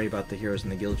Shop, don't worry about the heroes in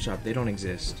the Guild Shop, they don't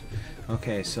exist.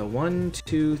 Okay, so 1,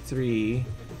 2, 3,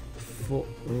 4,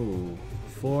 ooh,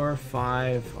 4,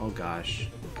 5, oh gosh.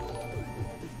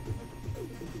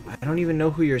 I don't even know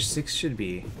who your 6 should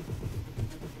be.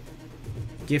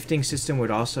 Gifting system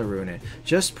would also ruin it.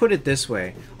 Just put it this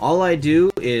way. All I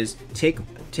do is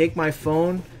take my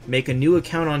phone, make a new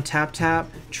account on Taptap,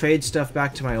 trade stuff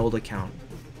back to my old account.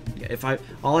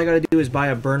 All I gotta do is buy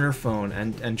a burner phone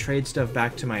and trade stuff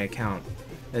back to my account.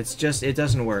 It's just, it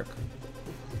doesn't work.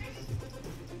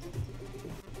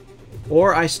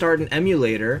 Or I start an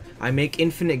emulator, I make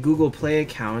infinite Google Play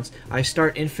accounts, I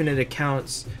start infinite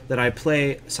accounts that I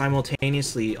play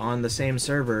simultaneously on the same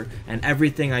server, and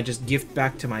everything I just gift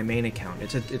back to my main account.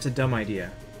 It's a dumb idea.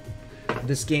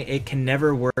 This game, it can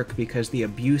never work because the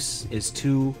abuse is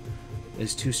too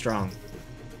strong.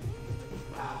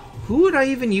 Who would I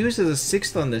even use as a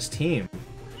 6th on this team?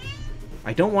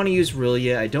 I don't want to use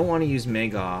Rillia, I don't want to use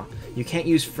Mega. You can't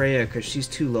use Freya because she's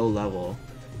too low level.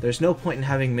 There's no point in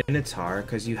having Minotaur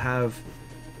because you have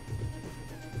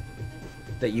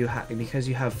because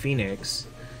you have Phoenix,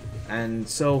 and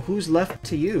so who's left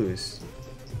to use?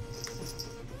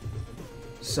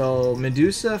 So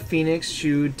Medusa, Phoenix,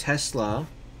 Shude, Tesla,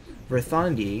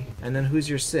 Verthandi, and then who's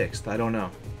your 6th? I don't know.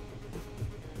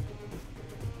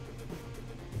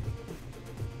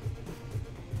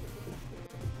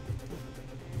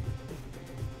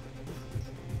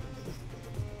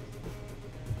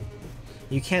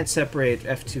 You can't separate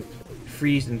F2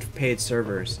 free and paid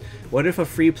servers. What if a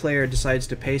free player decides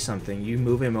to pay something? You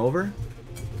move him over?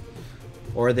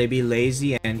 Or they be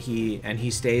lazy and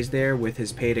he stays there with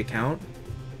his paid account?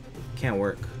 Can't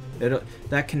work.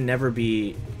 That can never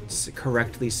be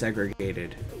correctly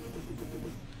segregated.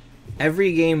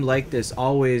 Every game like this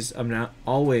always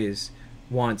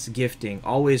wants gifting,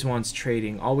 always wants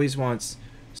trading, always wants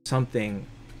something.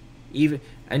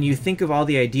 And you think of all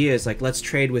the ideas, like let's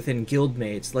trade within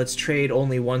guildmates, let's trade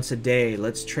only once a day,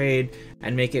 let's trade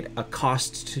and make it a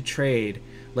cost to trade,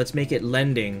 let's make it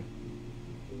lending.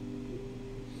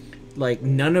 Like,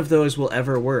 none of those will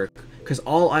ever work, because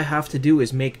all I have to do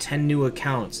is make 10 new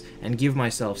accounts and give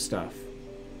myself stuff.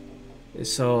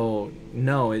 So,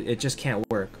 no, it just can't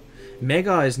work.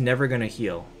 Mega is never gonna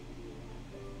heal.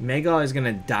 Mega is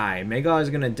gonna die. Mega is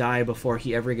gonna die before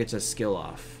he ever gets a skill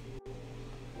off.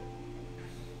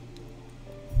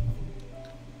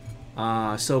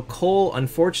 So Cole,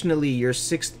 unfortunately, your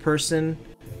 6th person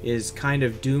is kind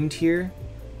of doomed here.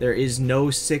 There is no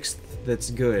 6th that's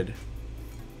good.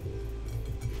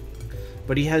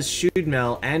 But he has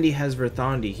Shootmel and he has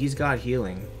Verthandi. He's got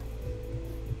healing.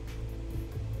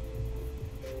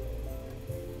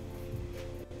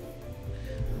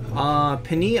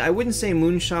 Penny, I wouldn't say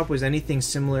Moonshop was anything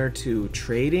similar to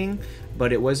trading,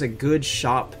 but it was a good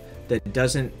shop that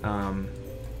doesn't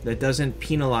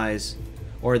penalize,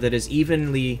 or that is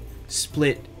evenly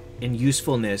split in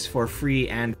usefulness for free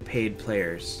and paid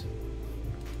players.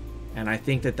 And I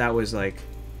think that that was like,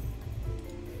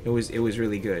 it was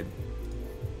really good.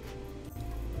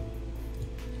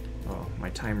 Oh, my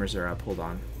timers are up. Hold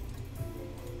on.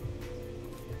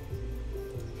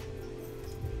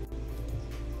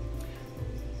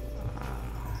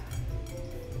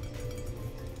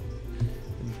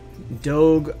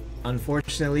 Doge,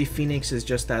 unfortunately, Phoenix is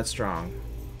just that strong.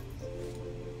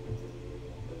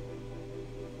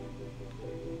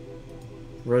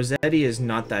 Rossetti is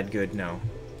not that good, no.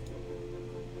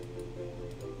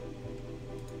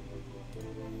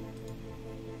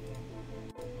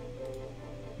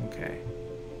 Okay.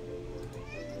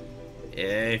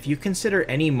 If you consider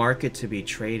any market to be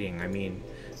trading, I mean,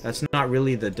 that's not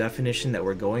really the definition that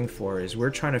we're going for. Is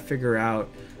we're trying to figure out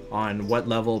on what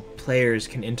level players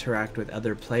can interact with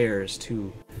other players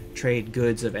to trade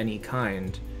goods of any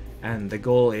kind, and the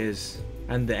goal is,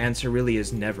 and the answer really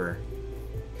is never.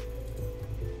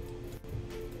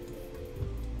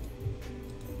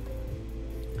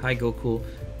 Hi Goku.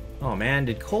 Oh man,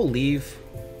 did Cole leave?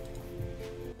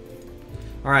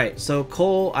 Alright, so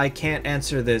Cole, I can't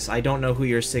answer this. I don't know who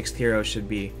your 6th hero should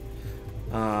be.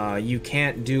 You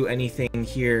can't do anything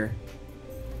here.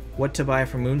 What to buy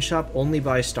from Moonshop? Only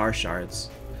buy Star Shards.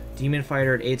 Demon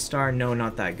Fighter at 8-star? No,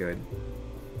 not that good.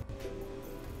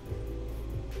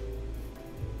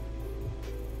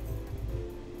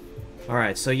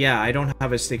 Alright, so yeah, I don't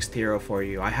have a 6th hero for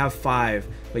you. I have 5,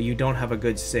 but you don't have a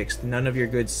good 6th. None of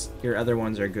your other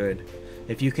ones are good.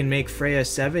 If you can make Freya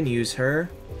 7, use her.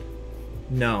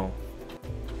 No.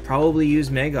 Probably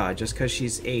use Mega, just because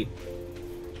she's 8.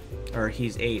 Or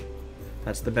he's 8.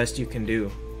 That's the best you can do.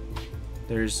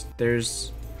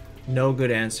 There's no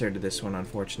good answer to this one,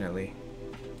 unfortunately.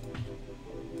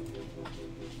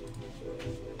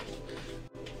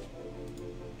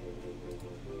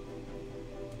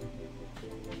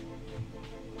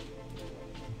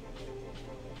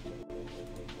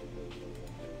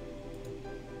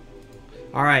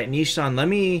 Alright, Nishan, let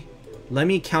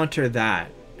me counter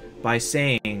that by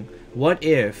saying, what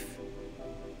if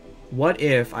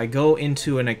I go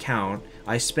into an account,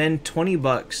 I spend 20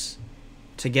 bucks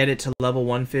to get it to level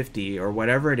 150 or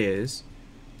whatever it is,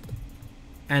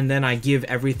 and then I give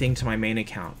everything to my main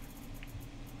account.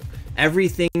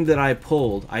 Everything that I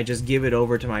pulled, I just give it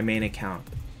over to my main account.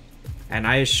 And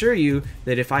I assure you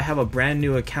that if I have a brand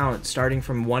new account starting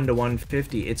from 1 to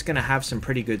 150, it's gonna have some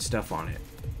pretty good stuff on it.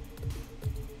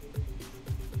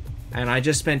 And I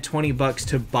just spent 20 bucks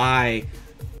to buy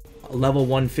level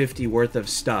 150 worth of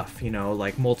stuff, you know,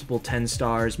 like multiple 10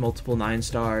 stars, multiple 9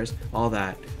 stars, all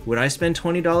that. Would I spend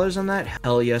 $20 on that?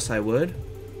 Hell yes, I would.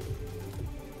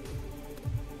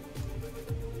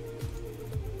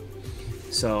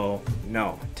 So,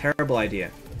 no. Terrible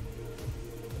idea.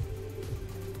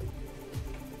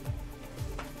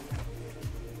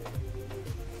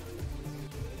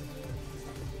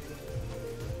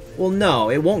 Well, no,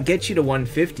 it won't get you to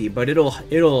 150, but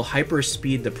it'll hyper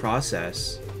speed the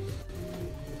process.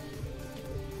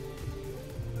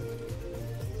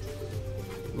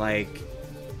 Like,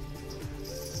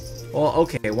 well,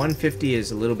 okay, 150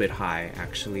 is a little bit high,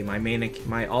 actually.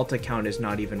 My alt account is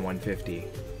not even 150.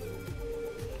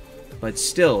 But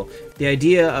still, the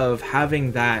idea of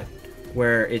having that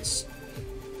where it's...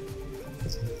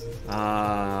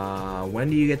 when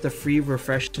do you get the free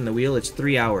refresh in the wheel? It's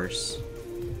 3 hours.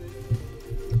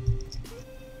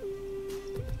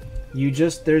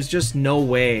 There's just no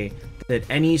way that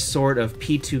any sort of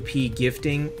P2P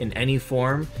gifting in any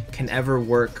form can ever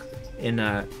work in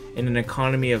an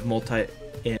economy of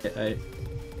in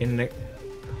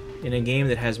a game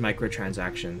that has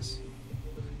microtransactions.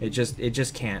 It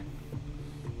just can't.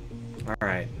 All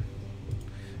right.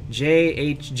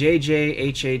 JJHHBG,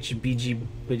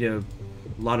 a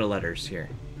lot of letters here.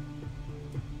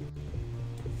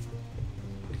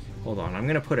 Hold on, I'm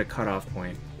gonna put a cutoff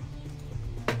point.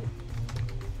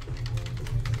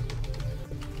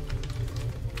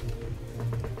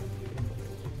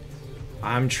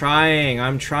 I'm trying.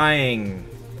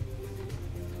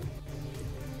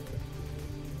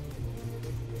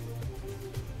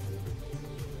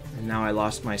 And now I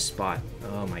lost my spot.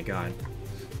 Oh my god.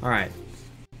 Alright.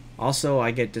 Also,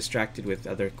 I get distracted with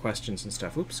other questions and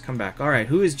stuff. Oops, come back. Alright,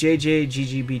 who is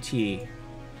JJGGBT?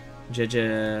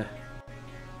 JJ...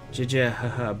 Jija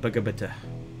haha bugabata.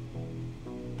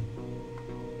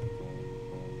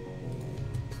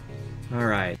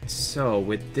 Alright, so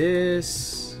with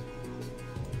this...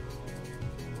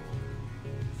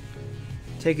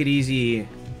 Take it easy,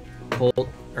 Colt,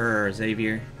 or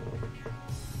Xavier.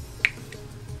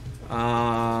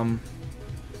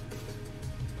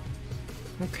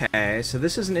 Okay, so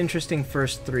this is an interesting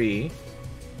first three.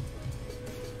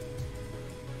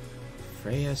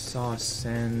 Freya saw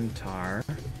Centaur.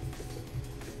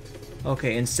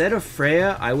 Okay, instead of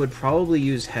Freya, I would probably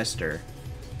use Hester.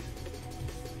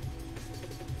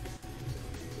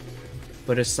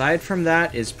 But aside from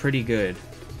that, is pretty good.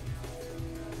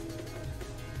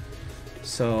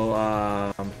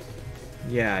 So,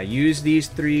 yeah, use these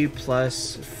three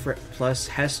plus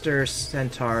Hester,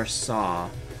 Centaur, Saw.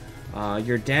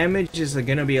 Your damage is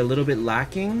gonna be a little bit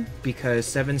lacking because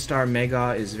 7-star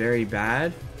Mega is very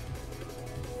bad.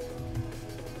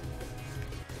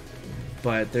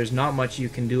 But there's not much you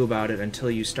can do about it until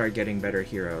you start getting better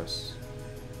heroes.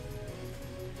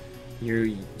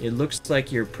 It looks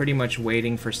like you're pretty much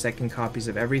waiting for second copies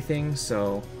of everything,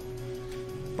 so...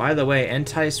 By the way,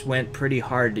 Entice went pretty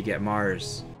hard to get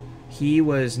Mars. He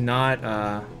was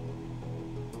not,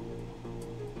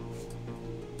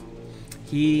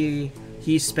 He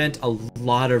spent a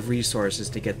lot of resources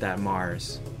to get that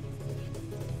Mars.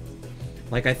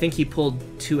 Like, I think he pulled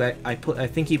I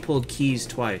think he pulled keys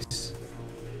twice.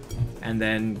 And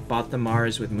then bought the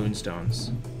Mars with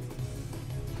Moonstones.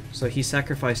 So he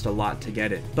sacrificed a lot to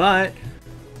get it. But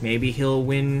maybe he'll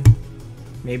win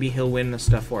the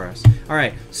stuff for us.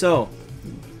 Alright, so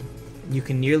you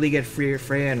can nearly get Freya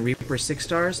and Reaper 6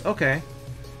 stars. Okay.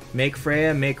 Make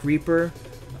Freya, make Reaper,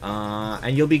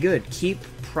 and you'll be good. Keep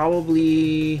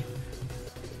probably...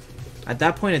 At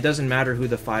that point, it doesn't matter who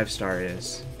the 5-star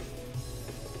is.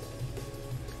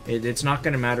 It's not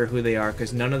going to matter who they are,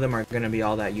 because none of them are going to be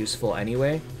all that useful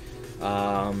anyway.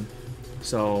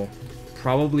 So,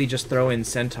 probably just throw in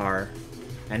Centaur,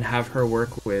 and have him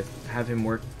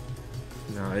work...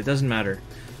 No, it doesn't matter.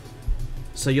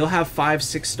 So you'll have 5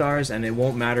 6 stars, and it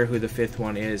won't matter who the 5th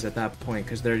one is at that point,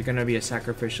 because they're going to be a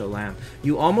sacrificial lamb.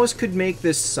 You almost could make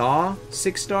this Saw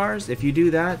 6 stars. If you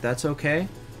do that, that's okay.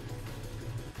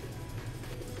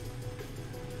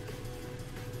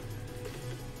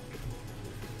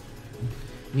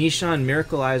 Nisha and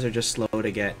Miracle Eyes are just slow to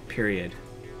get, period.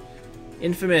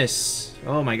 Infamous!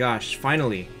 Oh my gosh,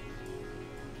 finally.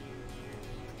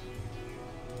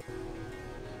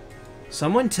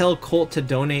 Someone tell Colt to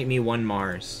donate me 1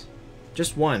 Mars.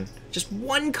 Just one. Just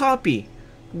 1 copy!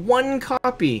 1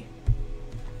 copy!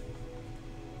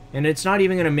 And it's not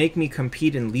even going to make me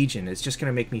compete in Legion, it's just going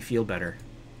to make me feel better.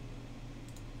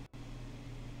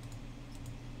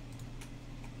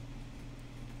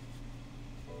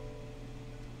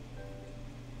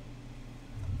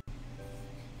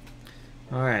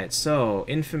 Alright, so,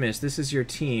 Infamous, this is your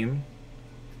team.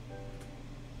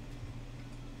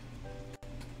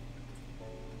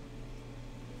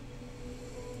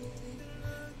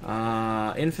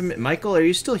 Infamous... Michael, are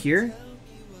you still here?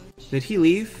 Did he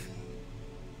leave?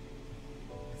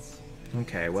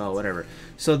 Okay, well, whatever.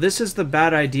 So this is the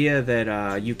bad idea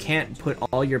that you can't put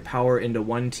all your power into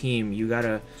one team. You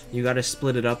gotta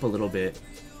split it up a little bit.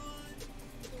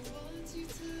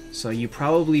 So you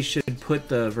probably should put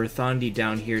the Verthandi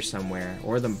down here somewhere,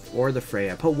 or the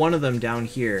Freya. Put one of them down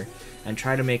here, and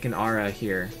try to make an Ara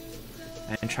here,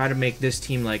 and try to make this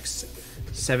team like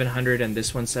 700 and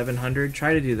this one 700.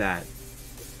 Try to do that.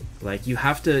 Like you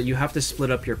have to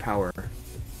split up your power.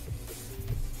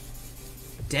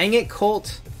 Dang it,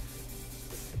 Colt!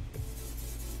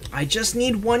 I just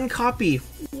need 1 copy.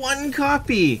 1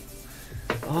 copy.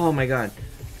 Oh my god.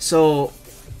 So.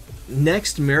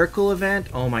 Next Miracle event,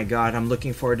 oh my god, I'm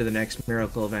looking forward to the next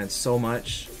Miracle event so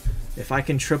much. If I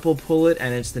can triple pull it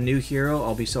and it's the new hero,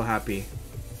 I'll be so happy.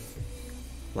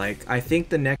 Like, I think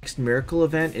the next Miracle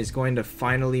event is going to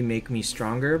finally make me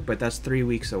stronger, but that's 3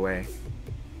 weeks away.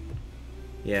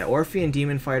 Yeah, Orphe and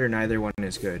Demon Fighter, neither one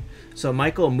is good. So,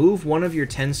 Michael, move one of your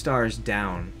 10 stars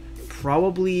down.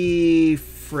 Probably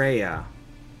Freya.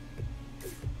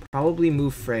 Probably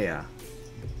move Freya.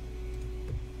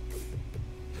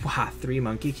 Wow, 3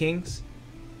 Monkey Kings?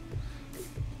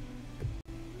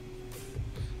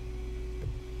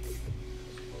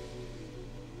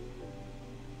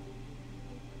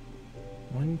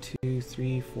 One, two,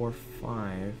 three, four,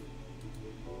 5.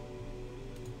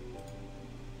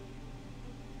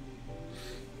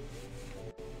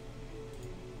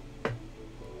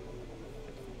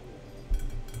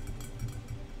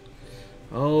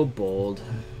 Oh, bold.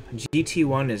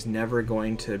 GT1 is never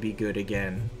going to be good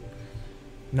again.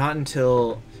 Not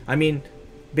until... I mean,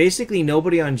 Basically,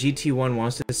 nobody on GT1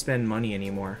 wants to spend money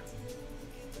anymore.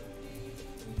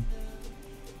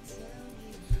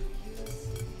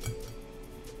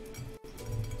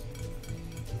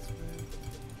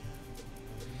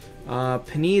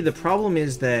 Penny, the problem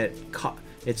is that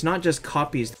it's not just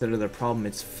copies that are the problem,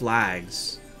 it's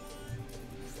flags.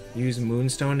 Use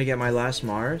Moonstone to get my last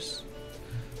Mars?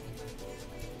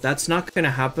 That's not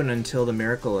gonna happen until the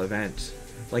Miracle event.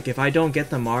 Like, if I don't get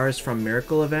the Mars from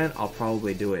Miracle event, I'll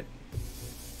probably do it.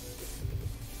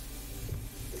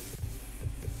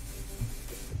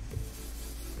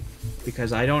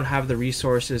 Because I don't have the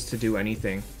resources to do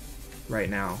anything right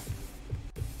now.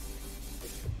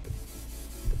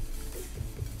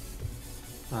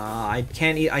 I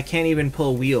can't even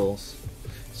pull wheels.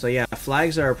 So yeah,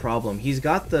 flags are a problem. He's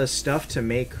got the stuff to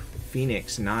make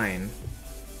Phoenix 9.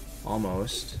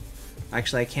 Almost.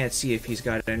 Actually, I can't see if he's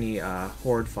got any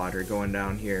horde fodder going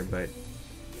down here, but...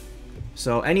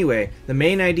 So anyway, the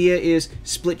main idea is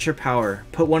split your power.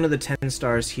 Put one of the 10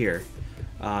 stars here.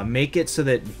 Make it so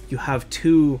that you have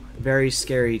 2 very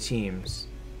scary teams.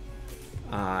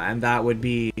 And that would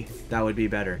be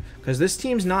better. Because this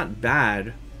team's not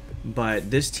bad, but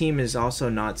this team is also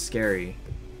not scary.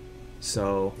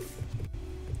 So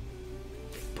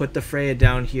put the Freya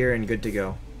down here and good to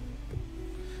go.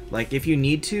 Like, if you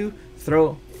need to,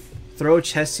 throw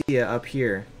Chesia up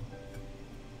here.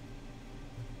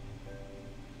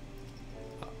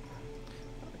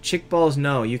 Chick balls,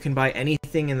 no. You can buy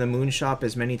anything in the Moon Shop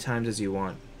as many times as you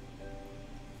want.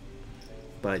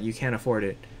 But you can't afford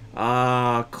it.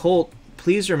 Colt,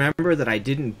 please remember that I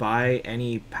didn't buy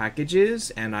any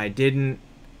packages, and I did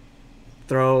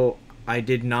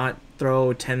not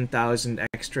throw 10,000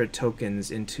 extra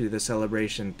tokens into the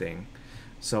celebration thing.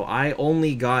 So I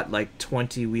only got like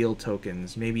 20 wheel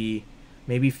tokens, maybe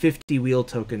 50 wheel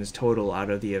tokens total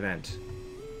out of the event.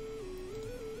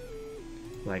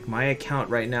 Like, my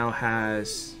account right now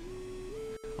has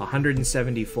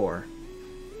 174.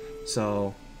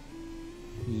 So,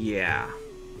 yeah.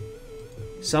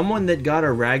 Someone that got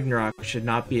a Ragnarok should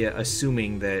not be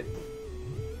assuming that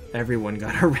everyone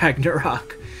got a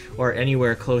Ragnarok or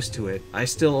anywhere close to it. I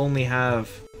still only have,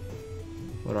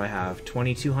 what do I have,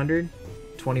 2200?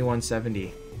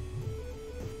 2170.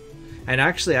 And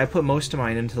actually, I put most of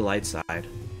mine into the light side.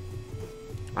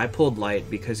 I pulled light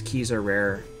because keys are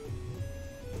rare.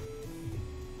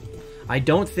 I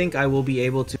don't think I will be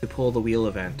able to pull the wheel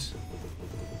event.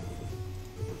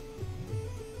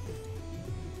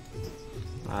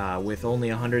 With only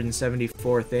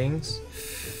 174 things.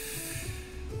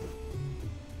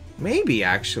 Maybe,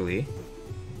 actually.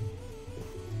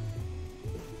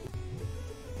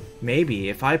 Maybe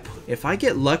if I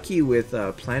get lucky with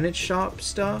Planet Shop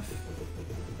stuff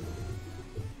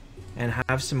and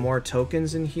have some more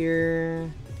tokens in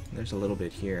here. There's a little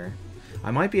bit here. I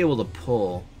might be able to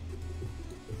pull.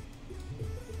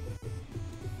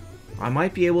 I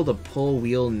might be able to pull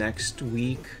wheel next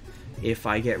week if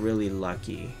I get really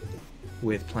lucky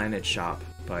with Planet Shop,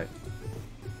 but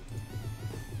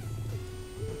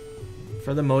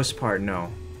for the most part,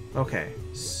 no. Okay,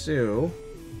 so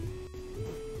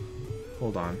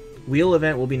hold on. Wheel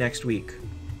event will be next week.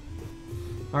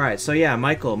 Alright, so yeah,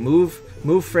 Michael, move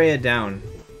Freya down.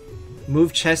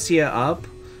 Move Chesia up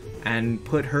and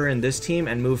put her in this team,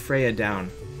 and move Freya down.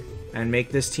 And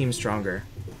make this team stronger.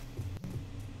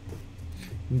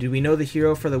 Do we know the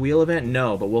hero for the wheel event?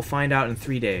 No, but we'll find out in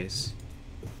 3 days.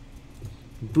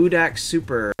 Budak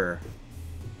Super.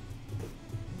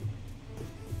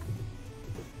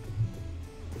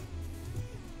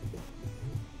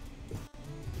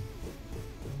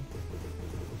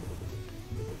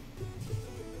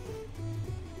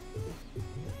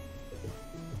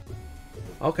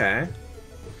 Okay.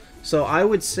 So I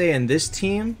would say in this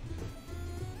team,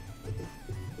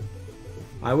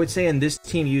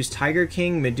 use Tiger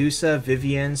King, Medusa,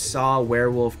 Vivienne, Saw,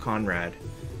 Werewolf, Conrad.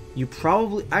 You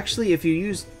probably... Actually, if you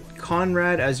use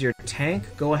Conrad as your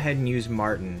tank, go ahead and use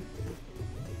Martin.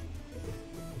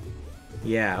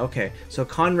 Yeah, okay. So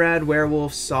Conrad,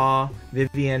 Werewolf, Saw,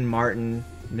 Vivienne, Martin,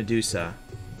 Medusa.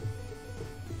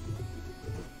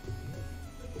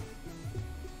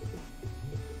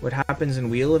 What happens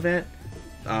in wheel event?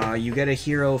 You get a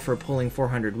hero for pulling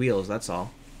 400 wheels, that's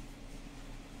all.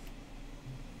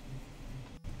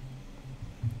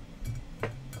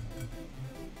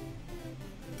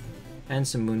 And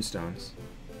some moonstones.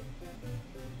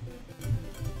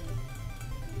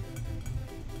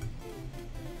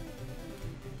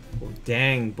 Well,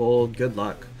 dang, bold, good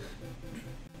luck.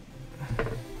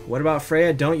 What about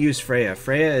Freya? Don't use Freya.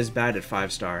 Freya is bad at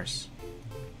 5 stars.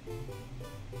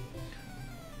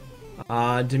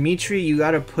 Dimitri, you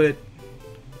gotta put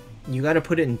You gotta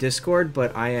put it in Discord,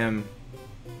 but I'm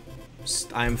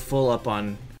full up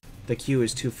on... The queue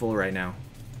is too full right now.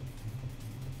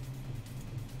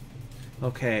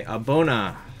 Okay,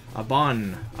 Abona.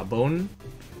 Abon?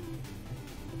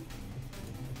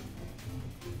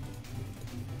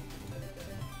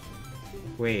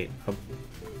 Wait.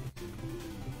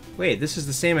 Wait, this is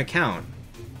the same account.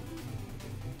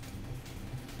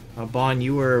 Abon,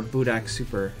 you were Budak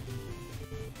Super.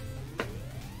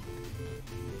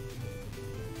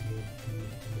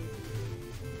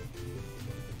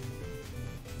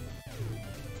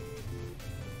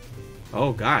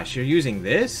 Oh gosh, you're using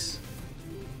this?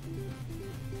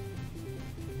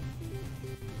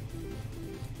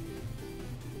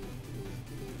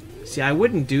 See, I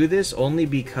wouldn't do this only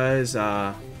because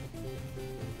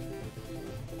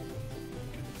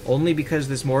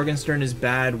this Morgenstern is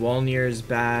bad, Walnir is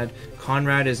bad,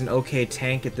 Conrad is an okay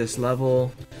tank at this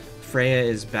level, Freya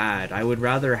is bad. I would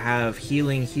rather have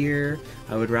healing here,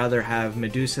 I would rather have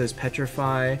Medusa's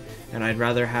Petrify, and I'd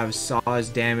rather have Saw's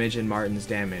damage and Martin's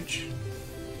damage.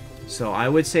 So I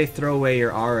would say throw away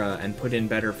your Aura and put in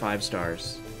better 5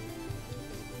 stars.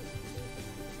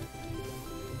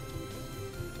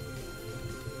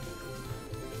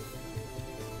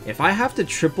 If I have to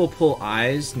triple pull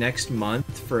eyes next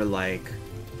month for like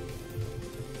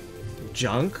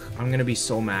junk, I'm gonna be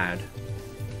so mad.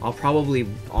 I'll probably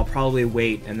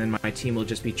wait, and then my team will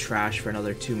just be trash for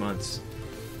another 2 months.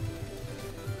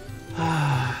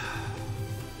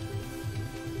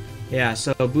 Yeah,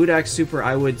 so Budak Super,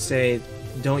 I would say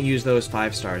don't use those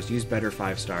 5 stars. Use better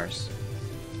 5 stars.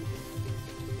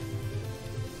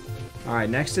 Alright,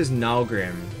 next is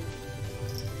Nalgrim.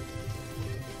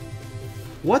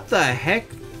 What the heck?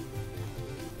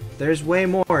 There's way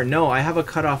more. No, I have a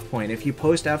cutoff point. If you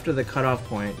post after the cutoff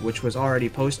point, which was already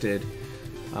posted,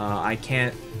 I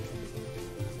can't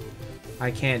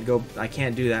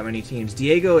do that many teams.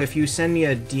 Diego, if you send me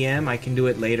a DM, I can do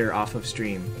it later off of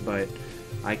stream, but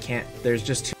I can't. There's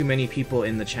just too many people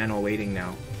in the channel waiting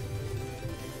now.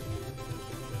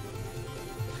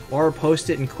 Or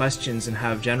post it in questions and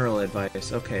have general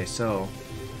advice. Okay, so...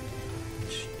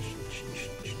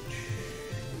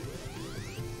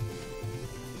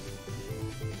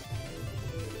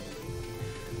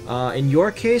 in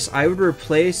your case, I would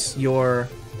replace your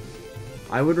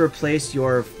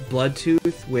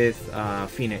Bloodtooth with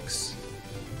Phoenix.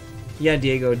 Yeah,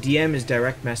 Diego, DM is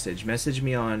direct message. Message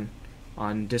me on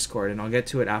Discord, and I'll get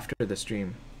to it after the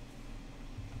stream.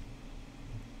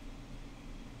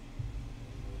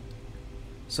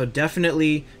 So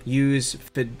definitely use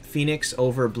Phoenix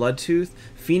over Bloodtooth.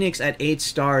 Phoenix at 8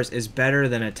 stars is better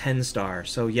than a 10 star.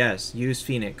 So yes, use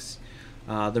Phoenix.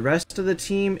 The rest of the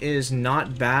team is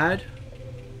not bad.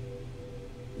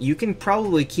 You can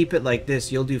probably keep it like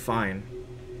this. You'll do fine.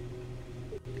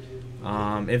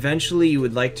 Eventually you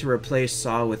would like to replace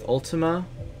Saw with Ultima.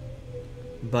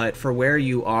 But for where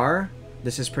you are,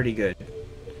 this is pretty good.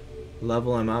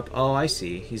 Level him up. Oh, I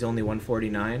see. He's only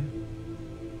 149.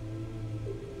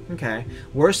 Okay.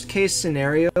 Worst case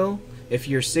scenario, if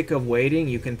you're sick of waiting,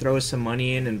 you can throw some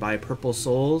money in and buy purple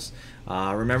souls.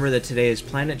 Remember that today is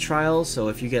Planet Trials, so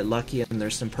if you get lucky and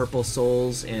there's some purple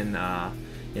souls in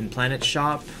Planet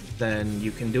Shop, then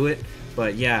you can do it.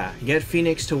 But yeah, get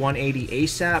Phoenix to 180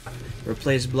 ASAP,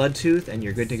 replace Bloodtooth, and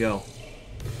you're good to go.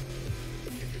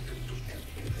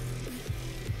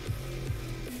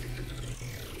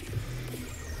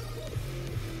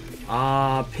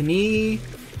 Penny,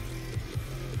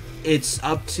 it's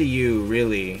up to you,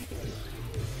 really.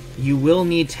 You will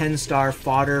need 10-star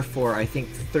fodder for, I think,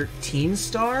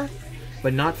 13-star,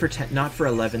 but not for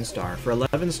 11-star. For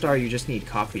 11-star, you just need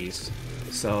copies.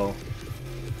 So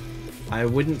I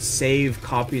wouldn't save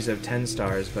copies of 10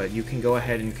 stars, but you can go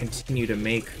ahead and continue to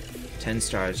make 10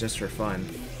 stars just for fun.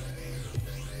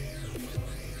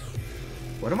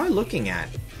 What am I looking at?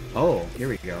 Oh, here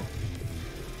we go.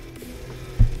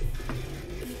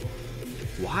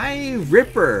 Why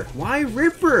Ripper? Why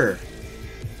Ripper?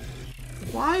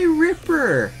 Why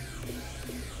Ripper?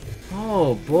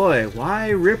 Oh boy, why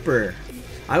Ripper?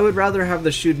 I would rather have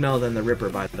the Shootmel than the Ripper,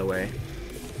 by the way.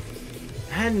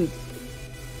 And...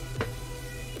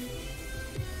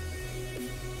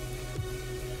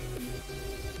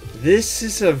 this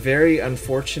is a very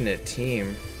unfortunate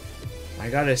team. I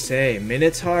gotta say,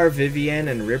 Minotaur, Vivienne,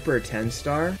 and Ripper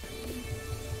 10-star?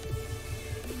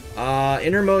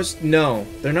 Innermost, no.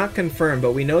 They're not confirmed,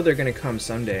 but we know they're gonna come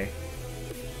someday.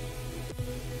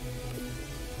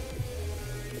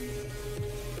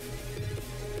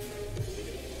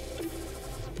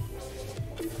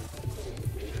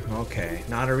 Okay,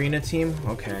 not arena team?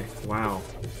 Okay, wow.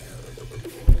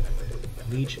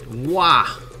 Legion.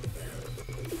 Wow!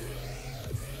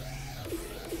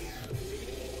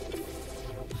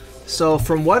 So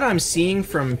from what I'm seeing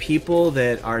from people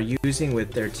that are using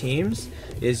with their teams,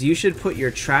 is you should put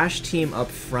your trash team up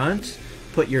front,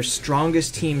 put your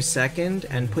strongest team second,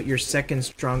 and put your second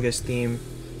strongest team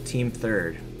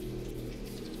third.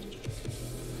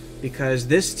 Because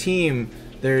this team,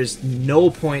 there's no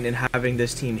point in having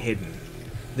this team hidden.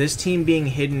 This team being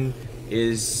hidden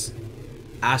is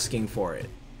asking for it.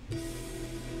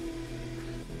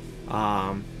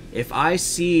 If I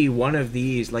see one of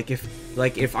these, like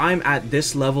if I'm at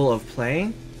this level of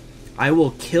playing, I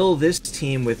will kill this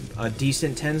team with a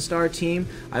decent 10-star team.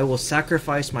 I will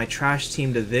sacrifice my trash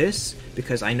team to this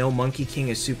because I know Monkey King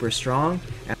is super strong,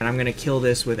 and I'm gonna kill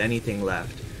this with anything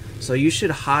left. So you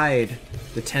should hide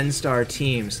the 10-star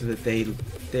team so that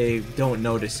they don't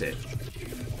notice it.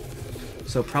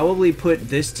 So probably put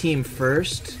this team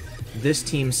first, this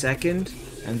team second,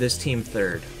 and this team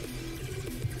third.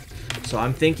 So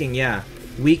I'm thinking, yeah,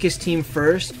 weakest team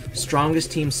first,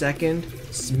 strongest team second,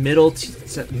 middle team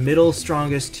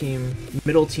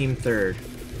third.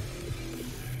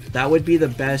 That would be the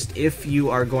best if you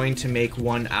are going to make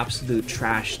one absolute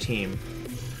trash team.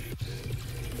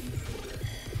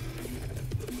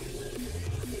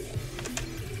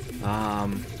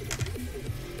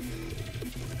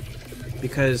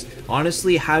 Because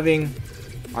honestly,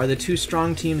 are the two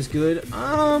strong teams good?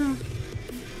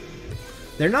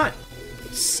 They're not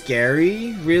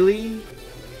scary, really.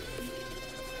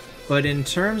 But in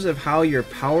terms of how your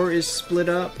power is split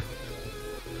up,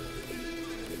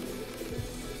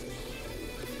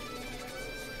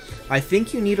 I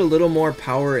think you need a little more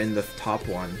power in the top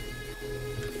one.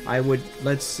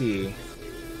 Let's see.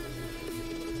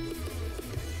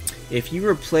 If you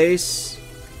replace...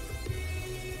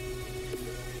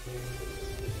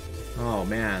 Oh,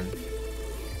 man.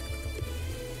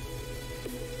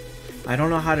 I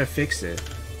don't know how to fix it.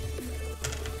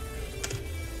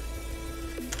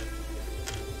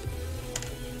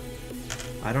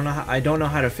 I don't know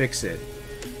how to fix it.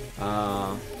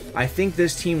 I think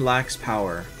this team lacks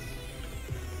power.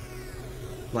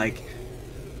 Like,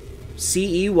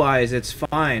 CE-wise, it's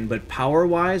fine, but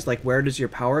power-wise, like, where does your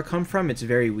power come from? It's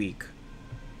very weak.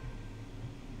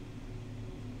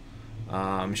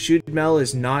 Shoot Mel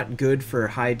is not good for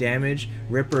high damage.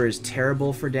 Ripper is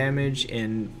terrible for damage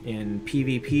in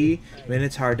PvP.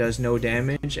 Minotaur does no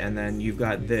damage, and then you've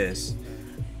got this.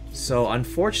 So,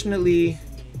 unfortunately,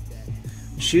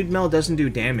 Shoot Mel doesn't do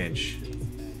damage.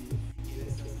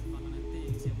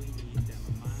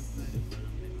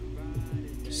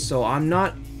 So I'm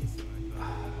not...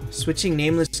 Switching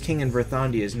Nameless King and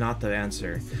Verthandi is not the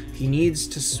answer. He needs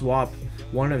to swap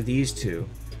one of these two.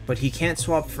 But he can't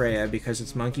swap Freya because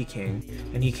it's Monkey King.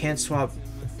 And he can't swap...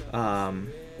 How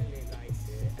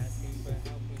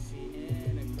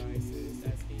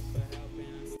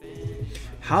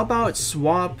about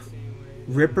swap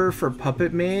Ripper for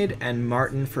Puppet Maid and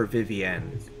Martin for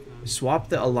Vivienne? Swap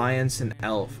the Alliance and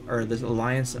Elf, or the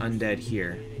Alliance Undead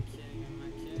here.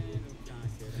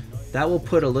 That will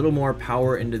put a little more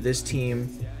power into this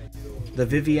team. The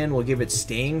Vivienne will give it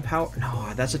staying power.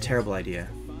 No, that's a terrible idea.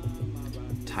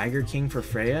 Tiger King for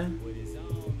Freya?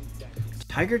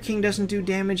 Tiger King doesn't do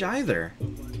damage either.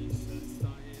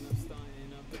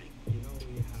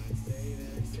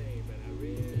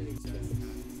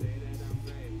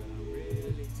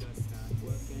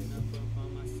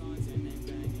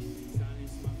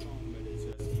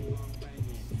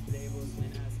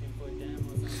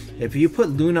 If you put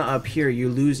Luna up here, you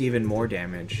lose even more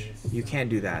damage. You can't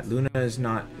do that.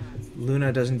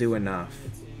 Luna doesn't do enough.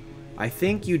 I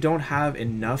think you don't have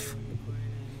enough.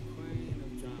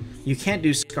 You can't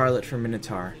do Scarlet for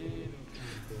Minotaur.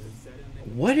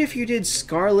 What if you did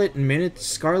Scarlet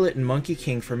and Monkey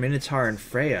King for Minotaur and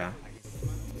Freya?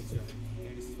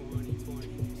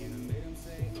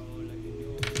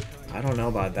 I don't know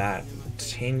about that.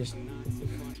 Change.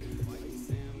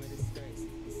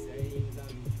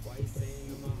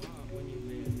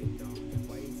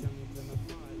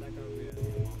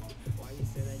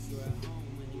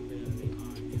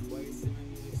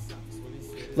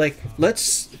 Like,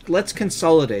 let's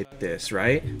consolidate this,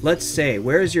 right? Let's say,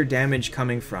 where is your damage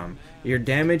coming from? Your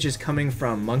damage is coming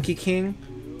from Monkey King,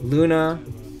 Luna,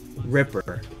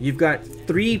 Ripper. You've got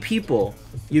three people.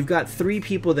 You've got three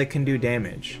people that can do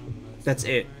damage. That's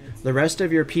it. The rest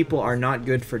of your people are not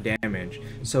good for damage.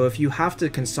 So if you have to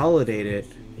consolidate it,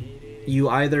 you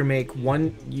either make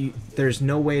one... there's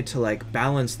no way to, like,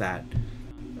 balance that.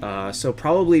 So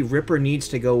probably Ripper needs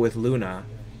to go with Luna.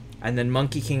 And then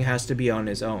Monkey King has to be on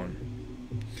his own.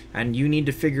 And you need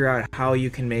to figure out how you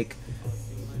can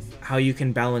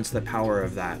balance the power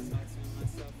of that.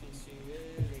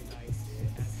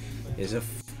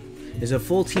 Is a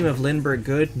full team of Lindbergh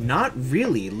good? Not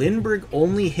really. Lindbergh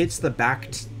only hits the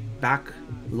back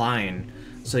line,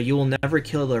 so you will never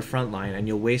kill their front line, and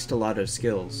you'll waste a lot of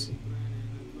skills.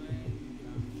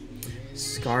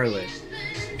 Scarlet.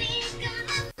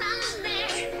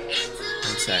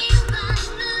 One sec.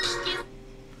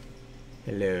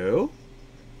 Hello?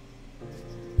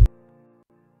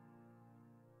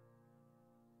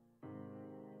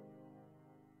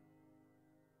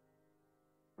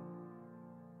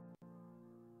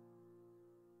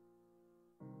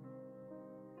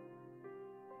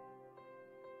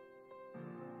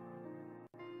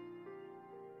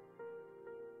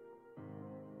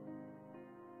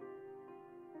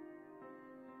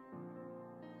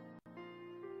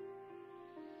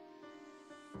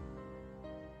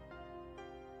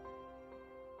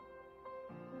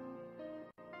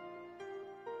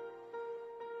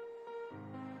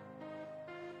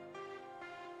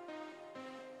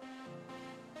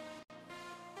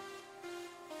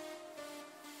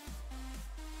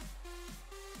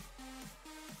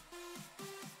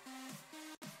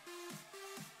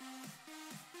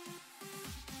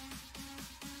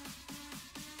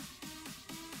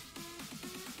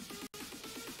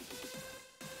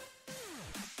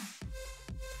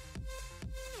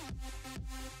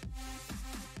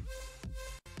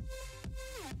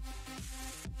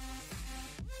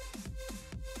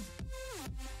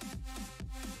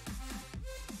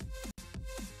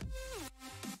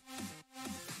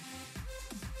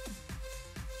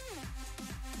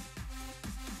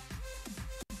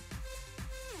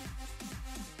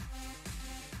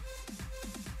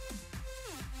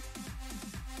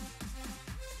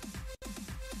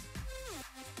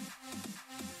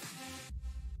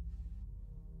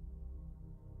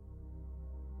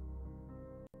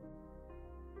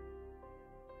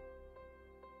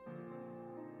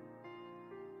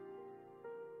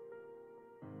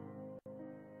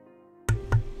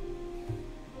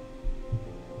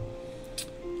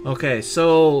 Okay,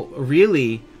 so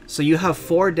really, so you have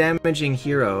 4 damaging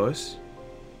heroes.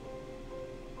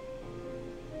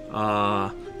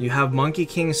 You have Monkey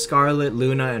King, Scarlet,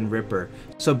 Luna, and Ripper.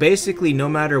 So basically, no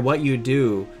matter what you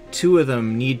do, 2 of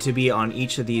them need to be on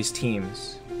each of these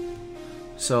teams.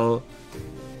 So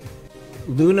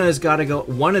Luna's got to go.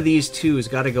 One of these 2 has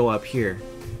got to go up here.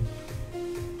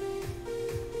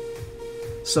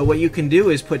 So what you can do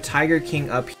is put Tiger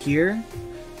King up here.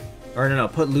 Or no,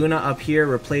 put Luna up here,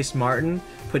 replace Martin,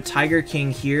 put Tiger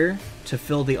King here to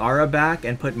fill the aura back,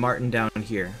 and put Martin down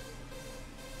here.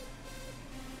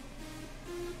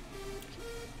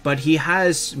 But he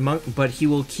has, but he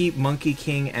will keep Monkey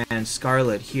King and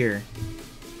Scarlet here.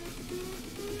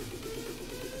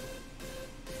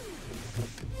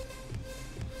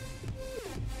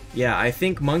 Yeah, I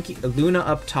think Luna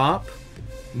up top,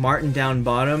 Martin down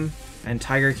bottom, and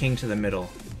Tiger King to the middle.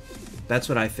 That's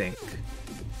what I think.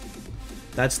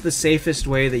 That's the safest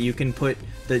way that you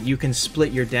can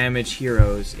split your damage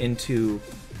heroes into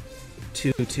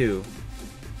 2-2.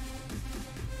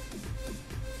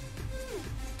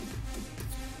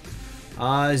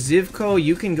 Zivko,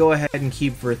 you can go ahead and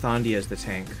keep Verthandi as the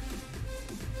tank.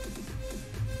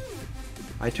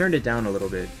 I turned it down a little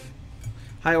bit.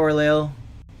 Hi, Orlail.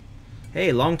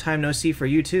 Hey, long time no see for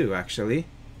you too, actually.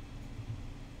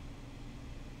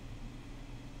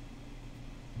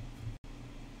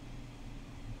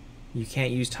 You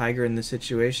can't use Tiger in this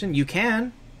situation? You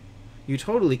can. You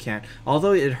totally can.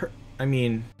 Although it hurt. I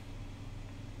mean...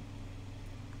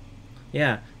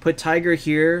 Yeah. Put Tiger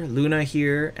here, Luna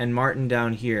here, and Martin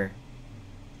down here.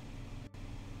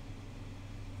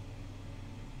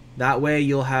 That way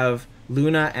you'll have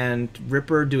Luna and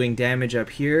Ripper doing damage up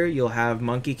here. You'll have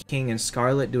Monkey King and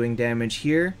Scarlet doing damage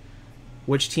here.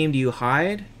 Which team do you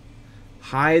hide?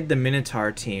 Hide the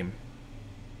Minotaur team.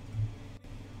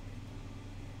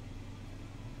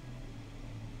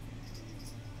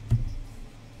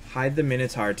 Hide the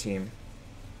Minotaur team.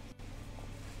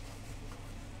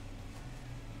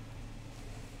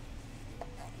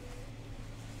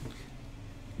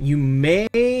 You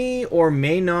may or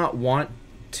may not want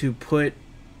to put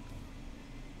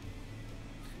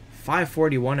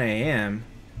 5:41 a.m.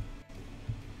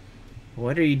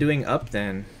 What are you doing up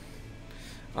then?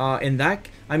 In that,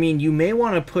 I mean, you may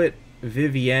want to put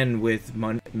Vivienne with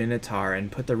Minotaur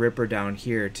and put the Ripper down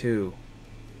here too.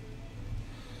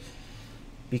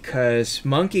 Because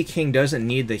Monkey King doesn't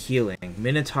need the healing.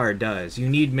 Minotaur does. You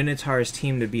need Minotaur's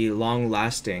team to be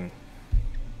long-lasting.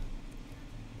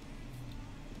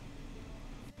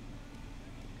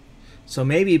 So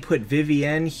maybe put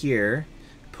Vivienne here,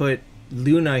 put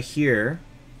Luna here,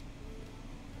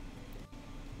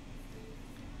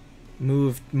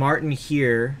 move Martin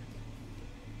here,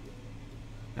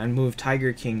 and move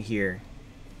Tiger King here.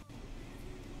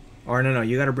 Or no,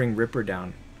 you gotta bring Ripper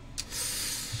down.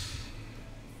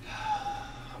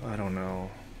 I don't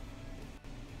know.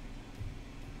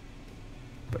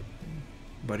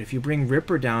 But if you bring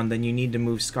Ripper down, then you need to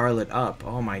move Scarlet up.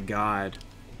 Oh my god.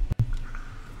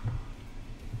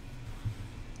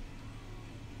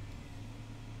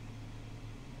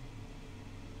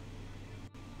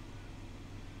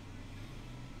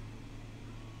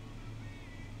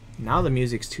 Now the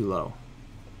music's too low.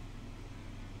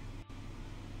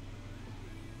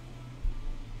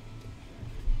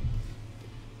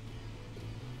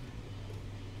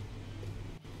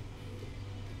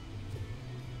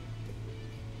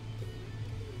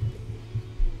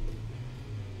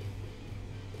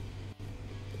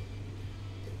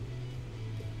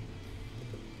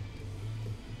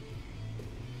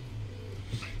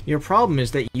 Your problem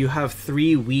is that you have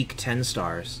 3 weak 10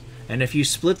 stars, and if you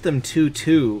split them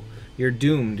 2-2, you're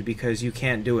doomed because you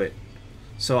can't do it.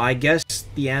 So I guess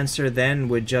the answer then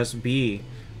would just be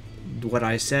what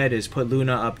I said, is put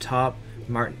Luna up top,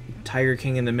 Tiger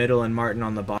King in the middle, and Martin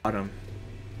on the bottom.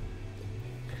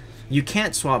 You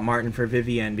can't swap Martin for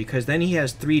Vivienne because then he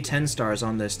has 3 10 stars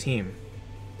on this team.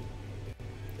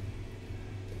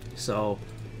 So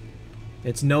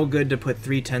it's no good to put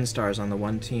 3 10 stars on the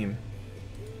one team.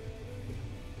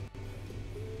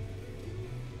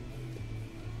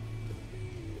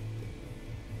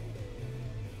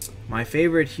 My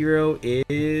favorite hero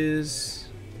is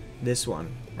this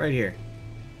one, right here.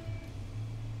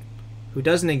 Who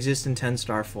doesn't exist in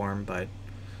 10-star form, but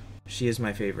she is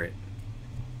my favorite.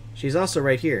 She's also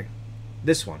right here.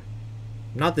 This one.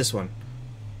 Not this one.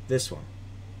 This one.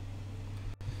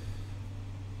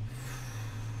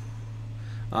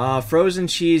 Frozen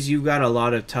Cheese, you've got a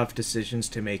lot of tough decisions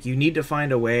to make. You need to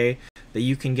find a way that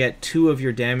you can get 2 of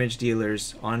your damage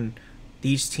dealers on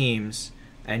these teams,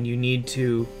 and you need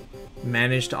to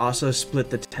manage to also split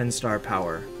the 10-star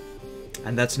power,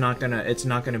 and it's not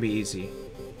gonna be easy.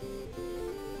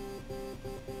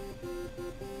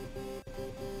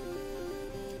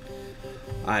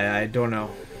 I don't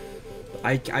know.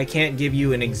 I can't give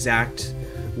you an exact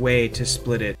way to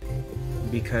split it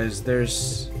because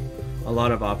there's a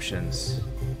lot of options.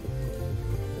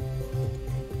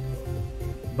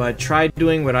 But try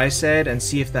doing what I said and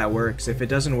see if that works. If it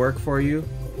doesn't work for you,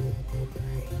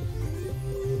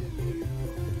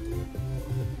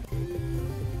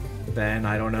 then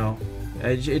I don't know.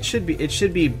 It should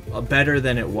be better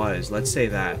than it was. Let's say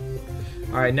that.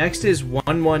 All right, next is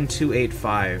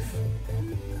 11285.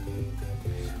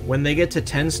 When they get to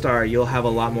 10-star, you'll have a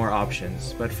lot more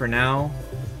options. But for now,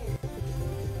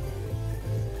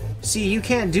 see, you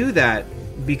can't do that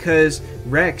because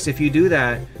Rex, if you do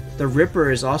that, the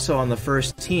Ripper is also on the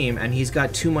first team and he's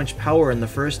got too much power in the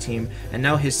first team, and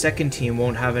now his second team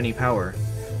won't have any power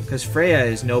because Freya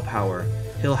is no power.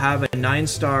 He'll have a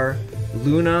 9-star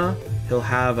Luna. He'll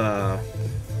have an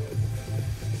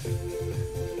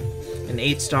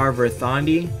 8-star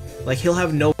Verthandi. Like, he'll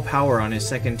have no power on his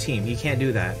second team. He can't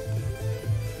do that.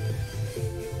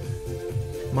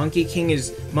 Monkey King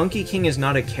is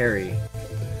not a carry.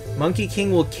 Monkey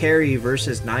King will carry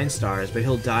versus 9 stars, but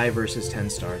he'll die versus 10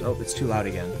 stars. Oh, it's too loud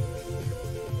again.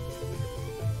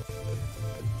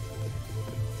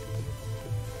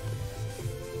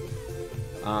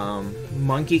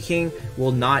 Monkey King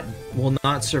will not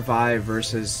survive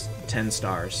versus 10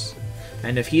 stars.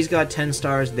 And if he's got 10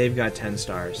 stars, they've got 10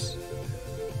 stars.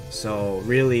 So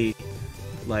really,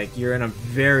 like, you're in a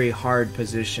very hard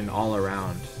position all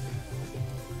around.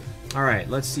 Alright,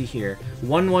 let's see here.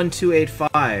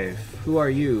 11285. Who are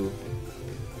you?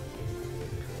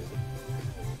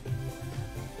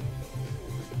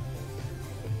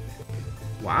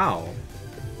 Wow.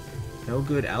 No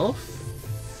good elf?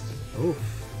 Oof,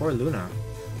 poor Luna.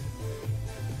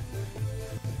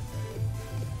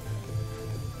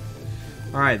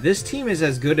 Alright, this team is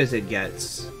as good as it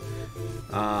gets.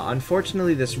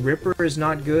 Unfortunately, this Ripper is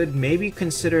not good. Maybe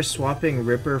consider swapping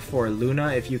Ripper for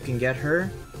Luna if you can get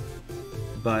her.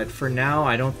 But for now,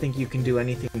 I don't think you can do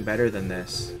anything better than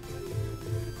this.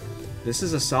 This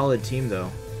is a solid team,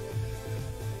 though.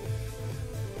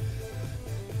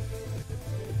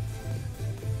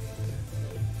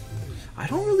 I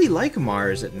don't really like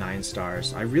Mars at 9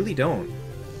 stars. I really don't.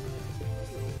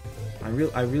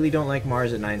 I really don't like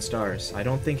Mars at 9 stars. I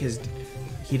don't think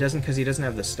he doesn't, because he doesn't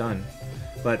have the stun.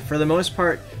 But for the most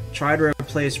part, try to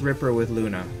replace Ripper with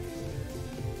Luna.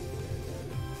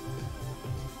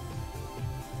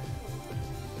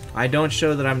 I don't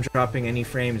show that I'm dropping any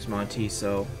frames, Monty,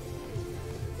 so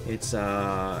it's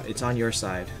on your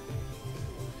side.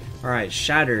 All right,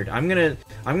 Shattered. I'm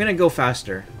I'm gonna go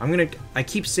faster. I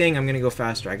keep saying I'm gonna go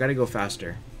faster. I gotta go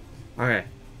faster. Okay.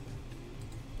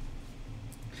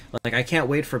 Like, I can't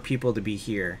wait for people to be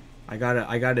here. I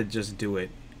gotta just do it.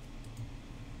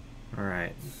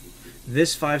 Alright.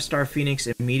 This 5-star Phoenix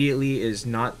immediately is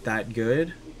not that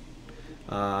good.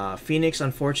 Phoenix,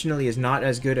 unfortunately, is not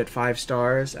as good at 5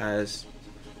 stars as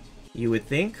you would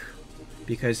think,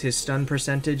 because his stun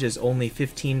percentage is only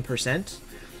 15%.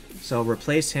 So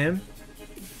replace him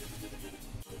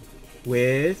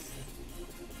with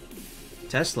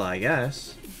Tesla, I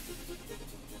guess.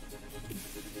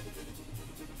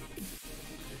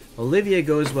 Olivia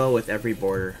goes well with every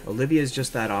border. Olivia is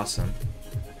just that awesome.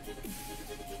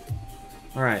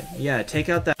 Alright, yeah, take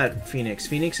out that Phoenix.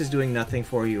 Phoenix is doing nothing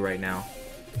for you right now.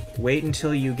 Wait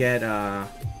until you get a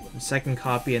second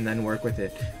copy and then work with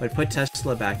it. But put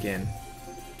Tesla back in.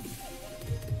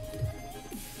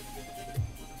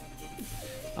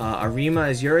 Arima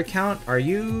is your account? Are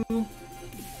you...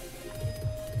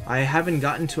 I haven't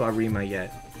gotten to Arima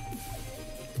yet.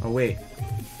 Oh, wait.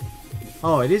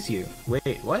 Oh, it is you.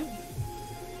 Wait, what?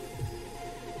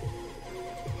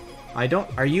 I don't...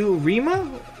 Are you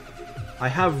Rima? I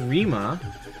have Rima.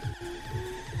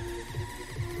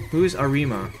 Who's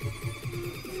Arima?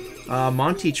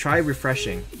 Monty, try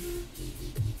refreshing.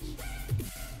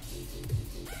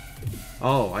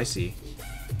 Oh, I see.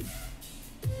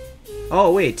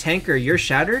 Oh, wait, Tanker, you're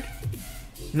shattered?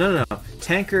 No, no, no.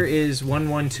 Tanker is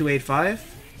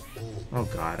 11285? Oh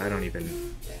god, I don't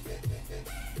even...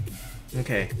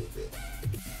 Okay.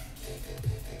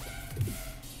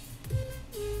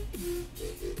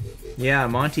 Yeah,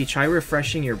 Monty, try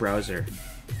refreshing your browser.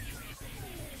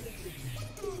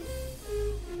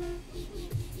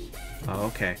 Oh,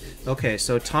 okay. Okay,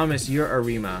 so Thomas, you're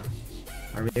Arima.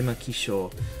 Arima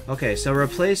Kisho. Okay, so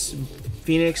replace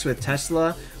Phoenix with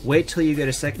Tesla. Wait till you get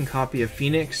a second copy of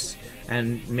Phoenix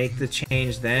and make the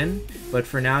change then. But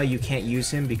for now, you can't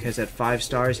use him because at 5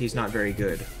 stars, he's not very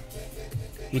good.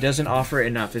 He doesn't offer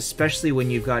enough, especially when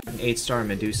you've got an 8-star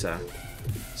Medusa.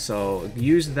 So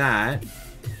use that.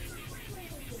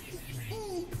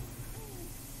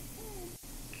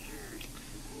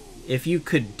 If you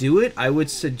could do it, I would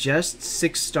suggest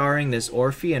 6-starring this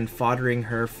Orphe and foddering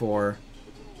her for...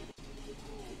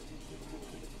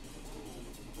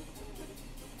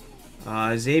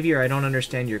 Xavier, I don't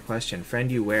understand your question.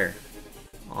 Friend you where?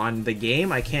 On the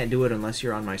game? I can't do it unless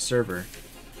you're on my server.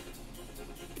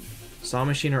 Saw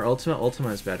Machine or Ultima? Ultima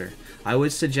is better. I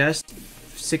would suggest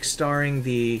 6-starring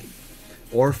the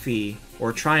Orphe,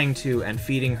 or trying to, and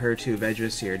feeding her to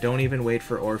Vegdrasir. Don't even wait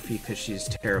for Orphe because she's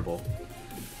terrible.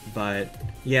 But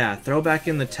yeah, throw back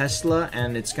in the Tesla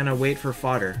and it's gonna wait for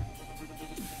fodder.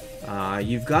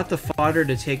 You've got the fodder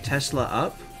to take Tesla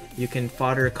up. You can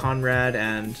fodder Conrad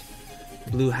and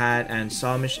Blue Hat and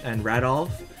Sawmish and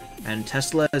Radolf. And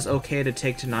Tesla is okay to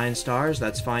take to 9 stars,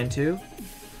 that's fine too.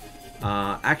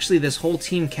 Actually, this whole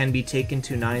team can be taken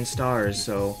to 9 stars,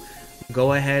 so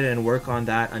go ahead and work on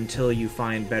that until you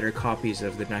find better copies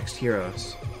of the next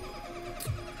heroes.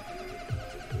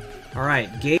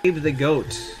 Alright, Gabe the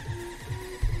Goat.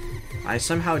 I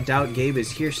somehow doubt Gabe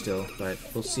is here still, but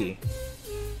we'll see.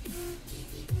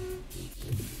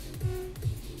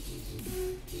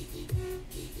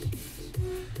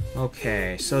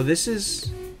 Okay, so this is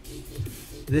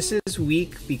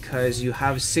weak because you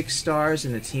have 6 stars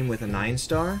in a team with a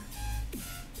 9-star.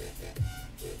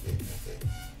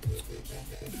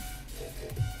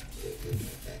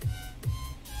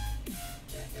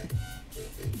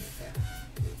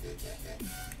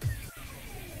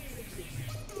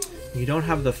 You don't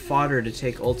have the fodder to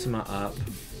take Ultima up.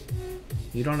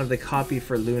 You don't have the copy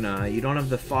for Luna. You don't have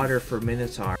the fodder for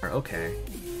Minotaur. Okay.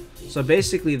 So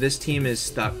basically this team is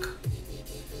stuck.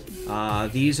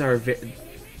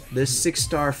 This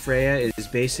 6-star Freya is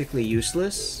basically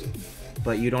useless,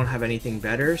 but you don't have anything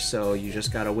better, so you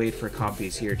just gotta wait for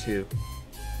copies here too.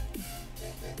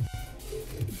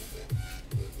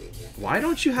 Why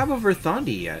don't you have a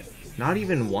Verthandi yet? Not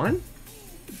even one?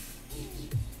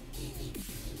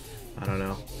 I don't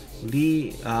know.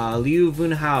 Liu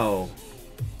Vunhao.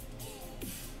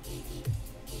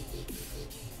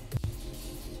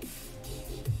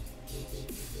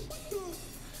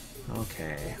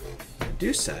 Okay.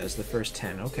 Medusa is the first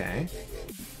 10, okay.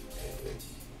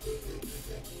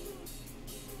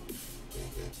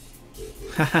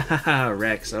 Hahaha,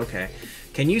 Rex, okay.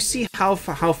 Can you see how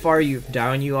far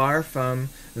down you are from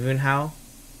Vunhao?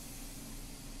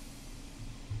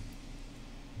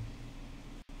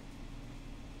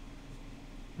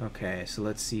 Okay, so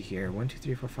let's see here. 1, 2,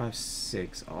 3, 4, 5,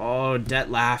 6. Oh,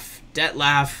 Detlaf!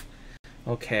 Detlaf!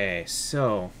 Okay,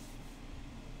 so...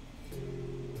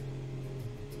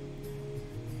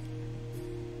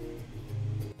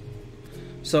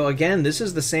 So again, this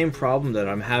is the same problem that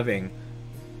I'm having.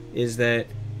 Is that,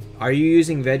 are you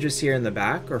using Vedraseer in the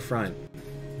back or front?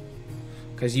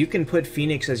 Because you can put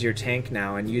Phoenix as your tank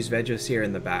now and use Vedraseer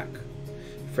in the back.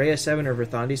 Freya 7 or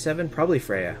Verthandi 7? Probably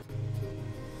Freya.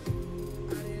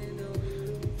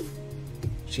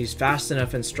 She's fast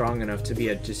enough and strong enough to be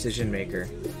a decision maker.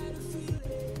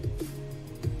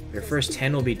 Your first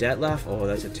 10 will be Detlef? Oh,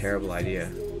 that's a terrible idea.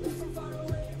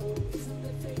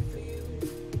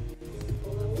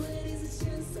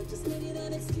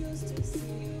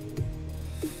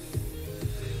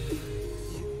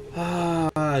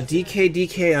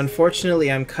 DK,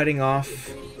 unfortunately I'm cutting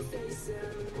off.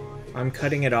 I'm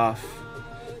cutting it off.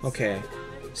 Okay.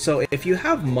 So if you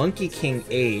have Monkey King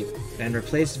 8 and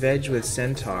replace Veg with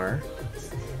Centaur,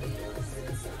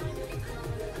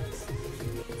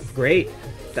 great.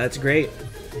 That's great.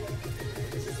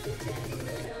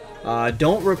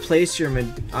 Don't replace your...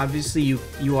 Obviously,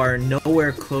 you are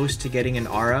nowhere close to getting an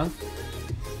Aura.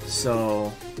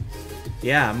 So,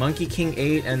 yeah, Monkey King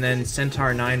 8 and then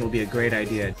Centaur 9 will be a great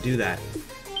idea. Do that.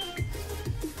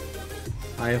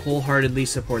 I wholeheartedly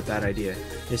support that idea.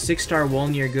 Is 6-star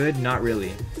Wolnir good? Not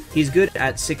really. He's good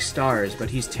at 6 stars, but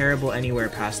he's terrible anywhere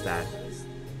past that.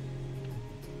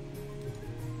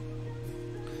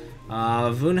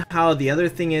 Vunhao, the other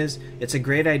thing is, it's a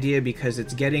great idea because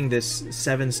it's getting this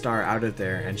 7-star out of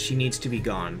there, and she needs to be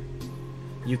gone.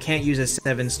 You can't use a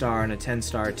 7-star on a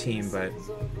 10-star team, but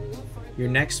your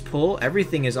next pull,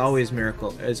 everything is always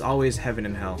miracle, is always heaven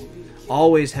and hell.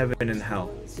 Always heaven and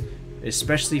hell.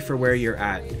 Especially for where you're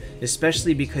at.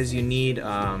 Especially because you need,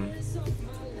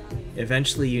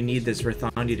 eventually you need this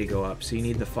Verthandi to go up, so you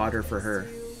need the fodder for her.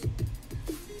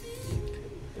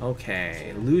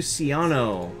 Okay,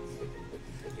 Luciano.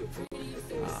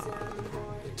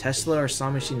 Tesla or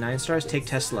Samashi 9 stars? Take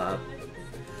Tesla up.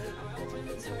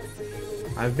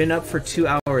 I've been up for 2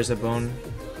 hours, Abone.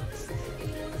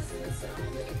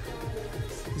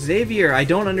 Xavier, I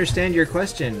don't understand your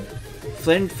question.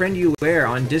 Friend you where?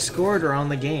 On Discord or on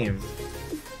the game?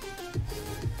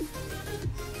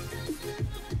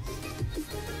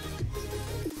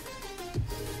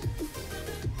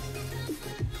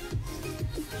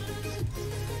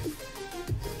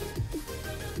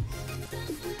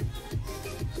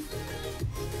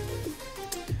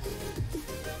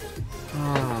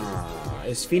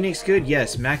 Is Phoenix good?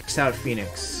 Yes, max out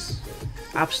Phoenix.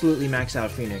 Absolutely max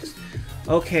out Phoenix.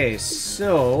 Okay,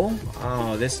 so...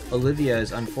 Oh, this Olivia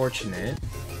is unfortunate,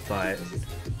 but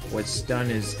what's done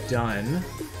is done.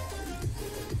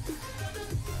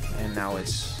 And now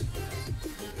it's...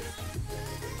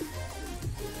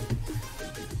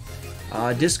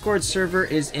 Discord server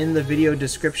is in the video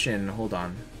description. Hold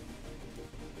on.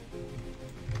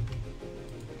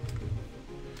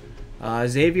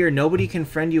 Xavier, nobody can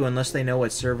friend you unless they know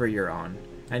what server you're on.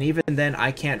 And even then,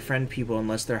 I can't friend people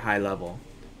unless they're high level.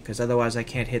 Because otherwise I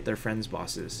can't hit their friends'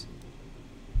 bosses.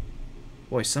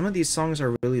 Boy, some of these songs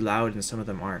are really loud and some of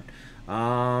them aren't.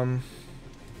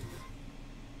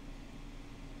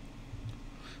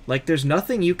 Like, there's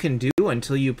nothing you can do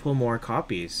until you pull more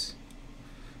copies.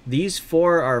 These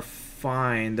 4 are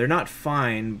fine. They're not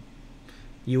fine.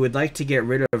 You would like to get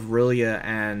rid of Rilia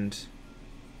and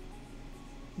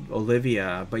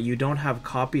Olivia, but you don't have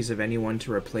copies of anyone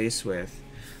to replace with.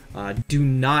 Do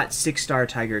not 6-star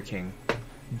Tiger King.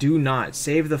 Do not.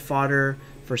 Save the fodder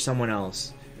for someone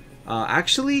else.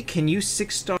 Actually, can you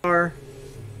 6-star...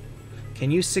 Can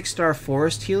you 6-star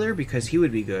Forest Healer? Because he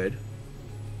would be good.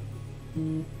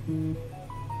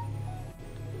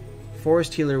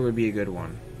 Forest Healer would be a good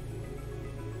one.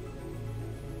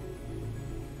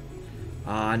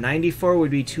 94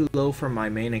 would be too low for my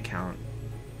main account.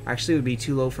 Actually, it would be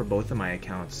too low for both of my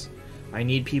accounts. I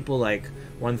need people like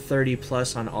 130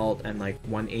 plus on alt and like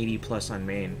 180 plus on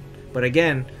main. But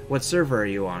again, what server are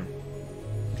you on?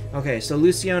 Okay, so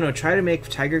Luciano, try to make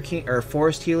Tiger King or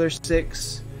Forest Healer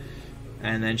 6,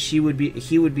 and then he would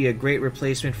be a great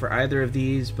replacement for either of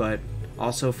these, but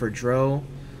also for Dro.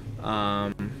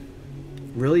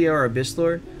 Rilia or Abyss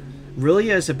Lord?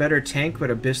 Rilia is a better tank, but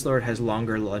Abyss Lord has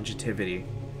longer longevity.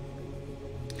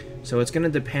 So it's gonna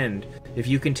depend. If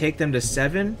you can take them to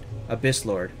 7, Abyss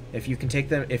Lord. If you can take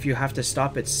them, if you have to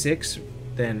stop at 6,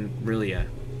 then Rilia.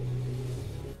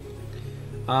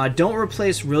 Don't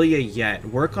replace Rilia yet.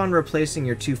 Work on replacing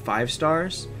your 2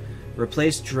 5-stars.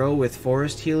 Replace Dro with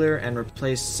Forest Healer and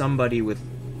replace somebody with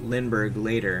Lindbergh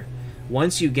later.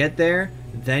 Once you get there,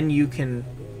 then you can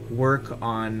work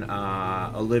on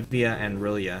Olivia and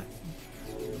Rilia.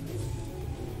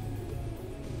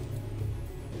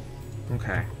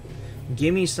 Okay.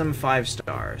 Give me some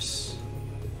 5-stars.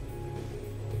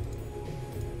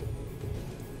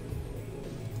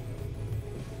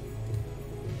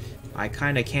 I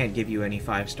kind of can't give you any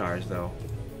 5 stars though.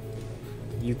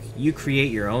 You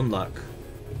create your own luck.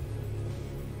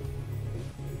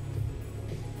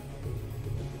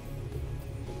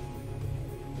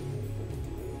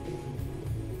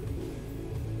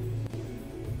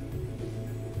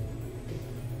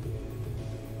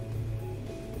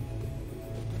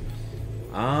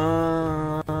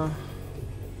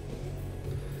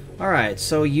 Alright,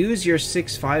 so use your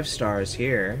 6 5-stars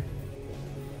here.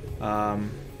 How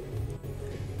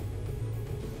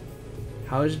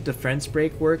does defense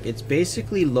break work? It's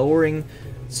basically lowering...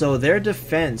 So their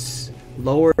defense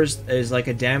is like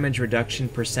a damage reduction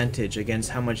percentage against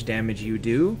how much damage you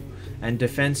do. And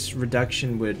defense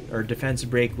reduction would... Or defense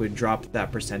break would drop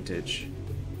that percentage.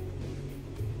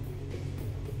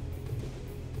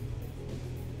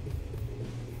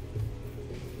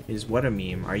 Is what a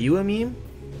meme? Are you a meme?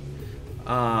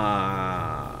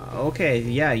 Okay,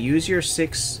 yeah, use your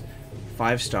 6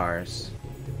 5-stars.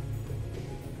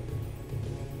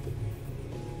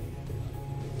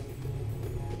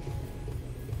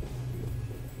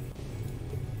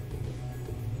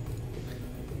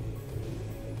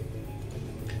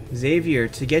 Xavier,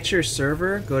 to get your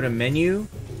server, go to menu,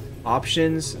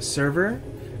 options, server,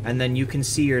 and then you can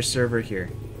see your server here.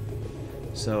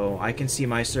 So I can see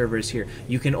my servers here.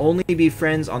 You can only be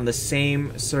friends on the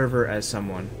same server as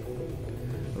someone.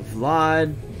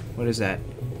 Vlad, what is that?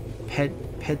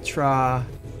 Petrashin?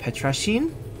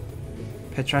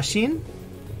 Petrashin?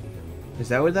 Is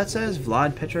that what that says?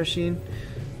 Vlad Petrashin?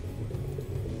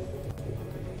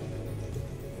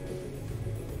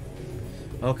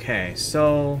 Okay,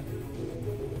 so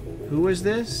who was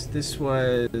this? This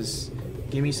was...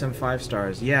 Give me some 5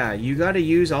 stars. Yeah, you gotta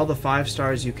use all the 5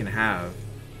 stars you can have.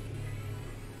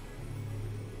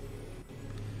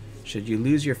 Should you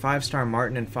lose your 5-star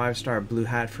Martin and 5-star Blue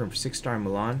Hat for 6-star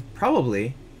Mulan?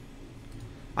 Probably.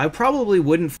 I probably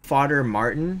wouldn't fodder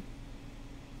Martin.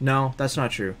 No, that's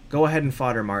not true. Go ahead and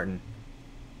fodder Martin.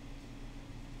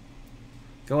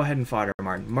 Go ahead and fodder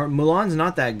Martin. Mulan's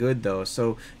not that good though,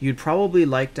 so you'd probably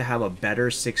like to have a better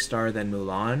 6-star than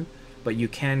Mulan, but you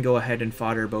can go ahead and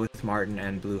fodder both Martin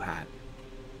and Blue Hat.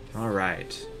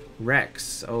 Alright.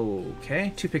 Rex.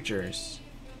 Okay, 2 pictures.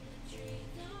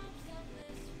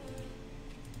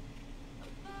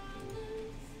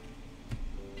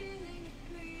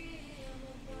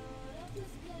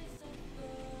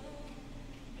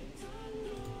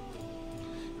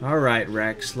 Alright,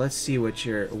 Rex, let's see what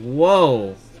you're...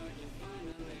 Whoa!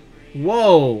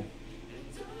 Whoa!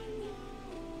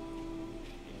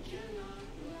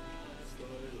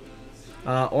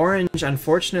 Orange,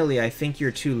 unfortunately, I think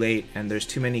you're too late, and there's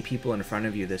too many people in front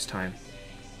of you this time.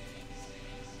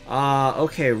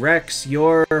 Okay, Rex,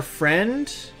 your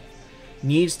friend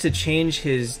needs to change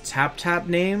his Taptap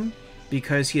name,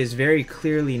 because he is very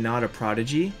clearly not a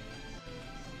prodigy.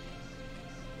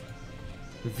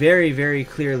 Very, very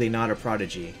clearly not a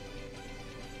prodigy.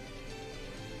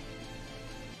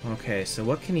 Okay, so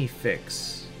what can he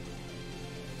fix?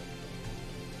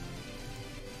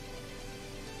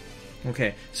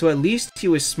 Okay, so at least he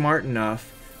was smart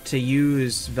enough to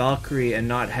use Valkyrie and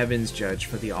not Heaven's Judge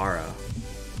for the aura.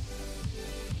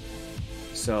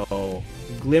 So,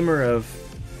 glimmer of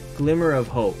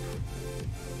hope.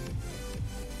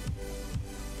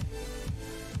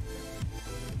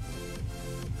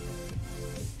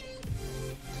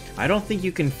 I don't think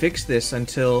you can fix this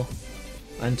until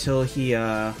he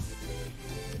I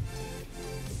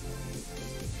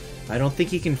don't think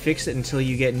he can fix it until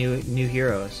you get new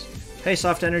heroes. Hey,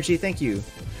 Soft Energy, thank you.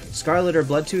 Scarlet or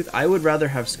Bloodtooth? I would rather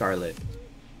have Scarlet.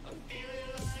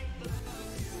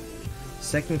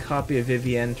 Second copy of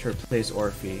Vivienne to replace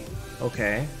Orphe.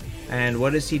 Okay. And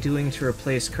what is he doing to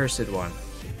replace Cursed One?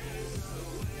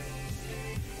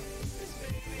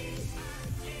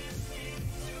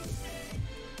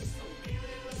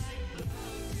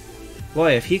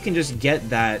 Boy, if he can just get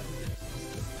that...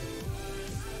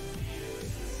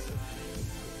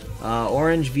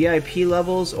 orange VIP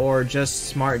levels or just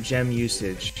smart gem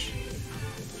usage?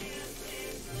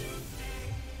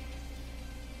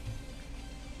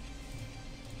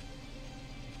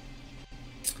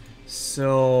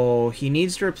 So, he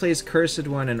needs to replace Cursed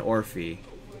One and Orphe.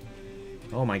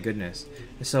 Oh my goodness.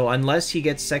 So, unless he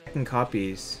gets second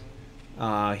copies,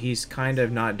 he's kind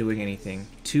of not doing anything.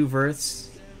 2 Verths.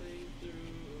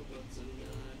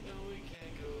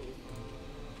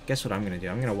 Guess what I'm gonna do?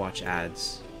 I'm gonna watch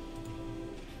ads.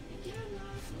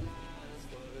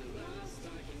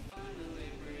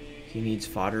 He needs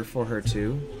fodder for her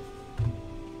too.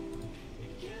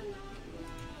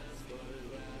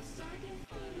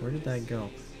 Where did that go?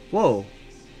 Whoa!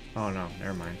 Oh no,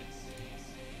 never mind.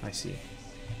 I see.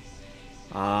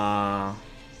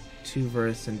 Two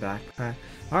verse and backpack.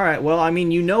 Alright, well, I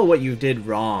mean, you know what you did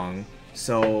wrong.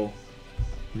 So,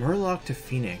 Murloc to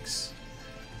Phoenix.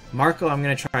 Marco, I'm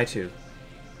gonna try to.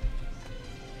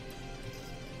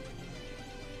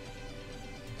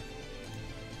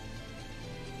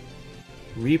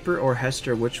 Reaper or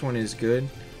Hester, which one is good?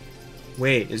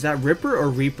 Wait, is that Ripper or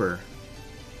Reaper?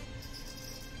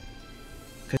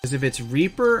 Because if it's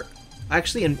Reaper,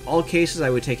 actually in all cases I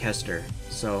would take Hester.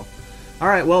 So,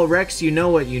 alright, well Rex, you know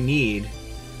what you need.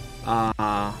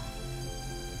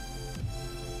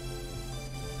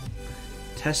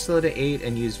 Tesla to 8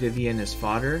 and use Vivian as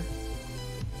fodder.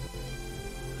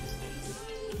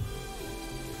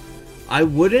 I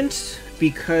wouldn't,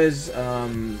 because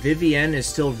Vivienne is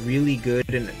still really good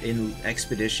in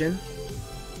Expedition.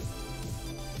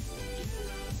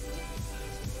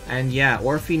 And yeah,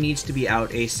 Orphe needs to be out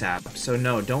ASAP, so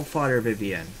no, don't fodder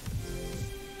Vivienne.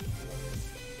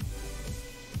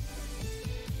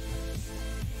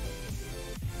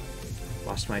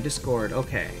 Lost my Discord,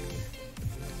 okay.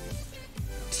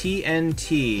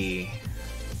 TNT.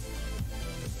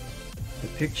 The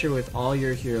picture with all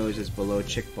your heroes is below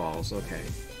chick balls, okay.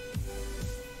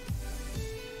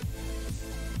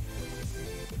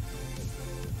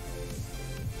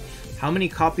 How many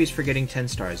copies for getting 10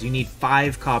 stars? You need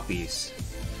 5 copies.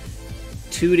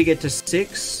 2 to get to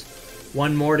 6,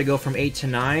 1 more to go from 8 to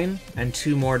 9, and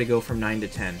 2 more to go from 9 to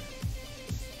 10.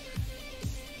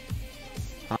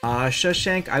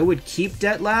 Shushank, I would keep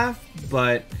Detlef,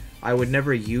 but I would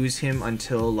never use him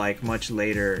until like much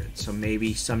later, so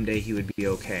maybe someday he would be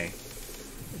okay.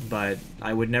 But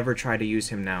I would never try to use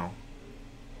him now.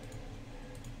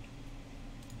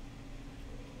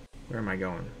 Where am I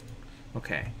going?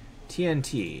 Okay.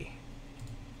 TNT.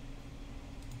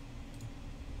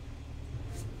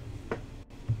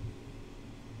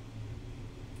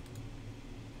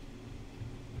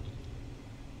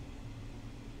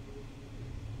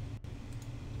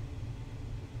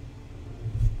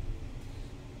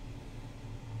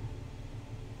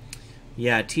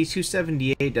 Yeah,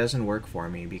 T278 doesn't work for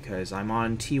me because I'm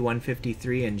on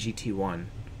T153 and GT1.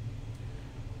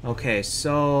 Okay,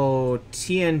 so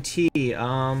TNT,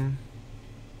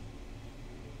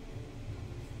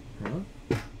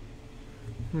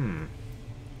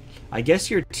 I guess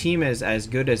your team is as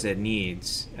good as it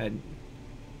needs.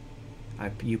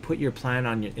 You put your plan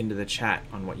on into the chat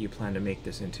on what you plan to make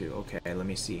this into. Okay, let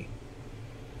me see.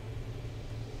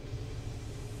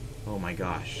 Oh my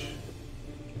gosh.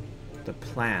 The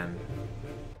plan.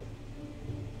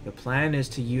 The plan is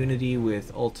to unity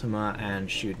with Ultima and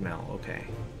Shootmel. Okay.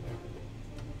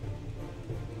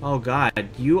 Oh god,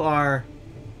 you are...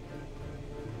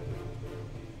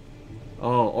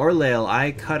 Oh, Orlail,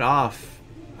 I cut off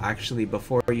actually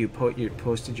before you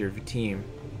posted your team.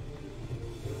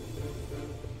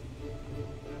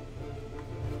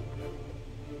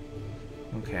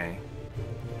 Okay.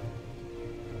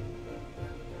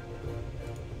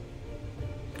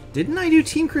 Didn't I do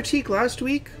team critique last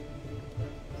week?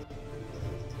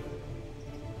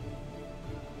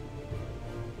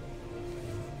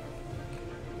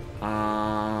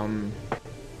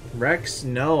 Rex,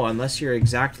 no, unless you're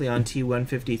exactly on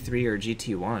T153 or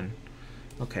GT1.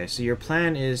 Okay, so your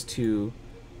plan is to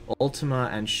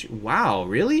Ultima and wow,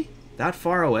 really? That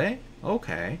far away?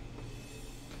 Okay.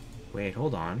 Wait,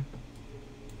 hold on.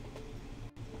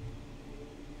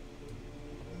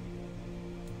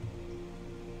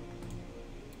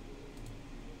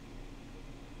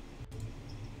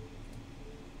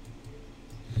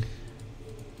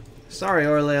 Sorry,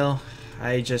 Orlail.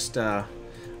 I just,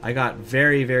 I got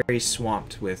very, very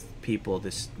swamped with people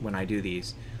when I do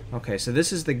these. Okay, so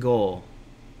this is the goal.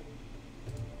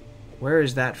 Where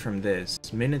is that from this?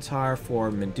 Minotaur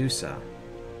for Medusa.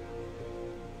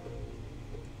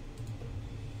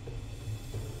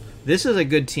 This is a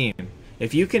good team.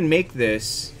 If you can make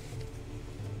this...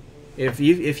 If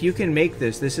you can make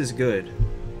this, this is good.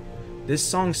 This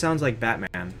song sounds like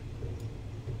Batman.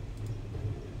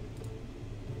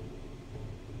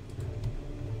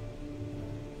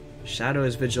 Shadow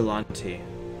is Vigilante.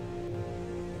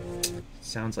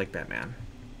 Sounds like Batman.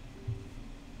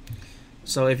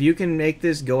 So if you can make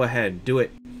this, go ahead. Do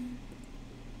it.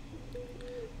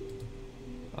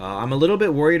 I'm a little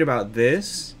bit worried about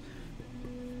this.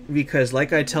 Because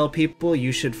like I tell people,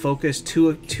 you should focus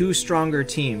two stronger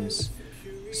teams.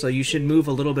 So you should move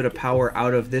a little bit of power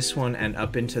out of this one and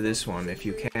up into this one if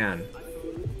you can.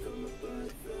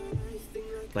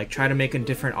 Like try to make a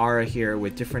different aura here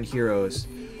with different heroes.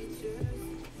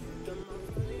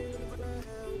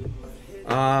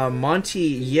 Monty,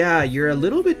 yeah, you're a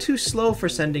little bit too slow for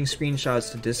sending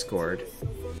screenshots to Discord.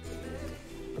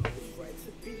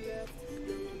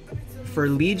 for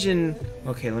Legion...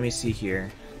 Okay, let me see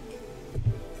here.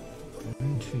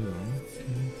 1, 2...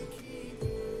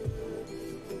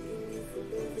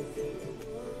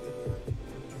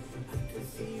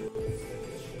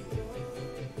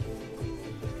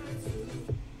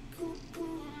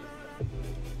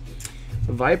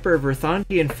 Viper,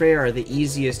 Verthandi, and Freya are the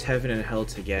easiest heaven and hell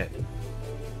to get.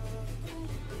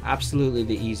 Absolutely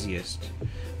the easiest.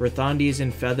 Verthandi is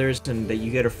in feathers, and that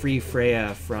you get a free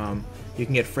Freya from... You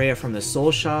can get Freya from the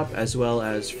Soul Shop, as well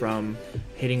as from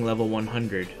hitting level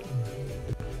 100.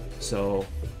 So,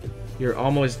 you're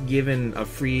almost given a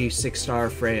free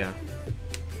 6-star Freya.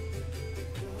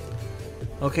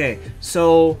 Okay,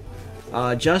 so...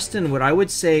 Justin, what I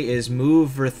would say is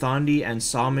move Verthandi and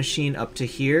Saw Machine up to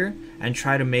here and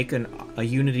try to make a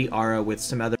Unity Aura with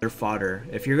some other fodder.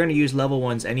 If you're going to use level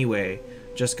 1s anyway,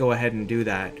 just go ahead and do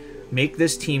that. Make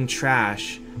this team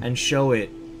trash and show it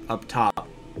up top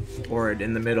or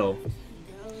in the middle.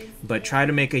 But try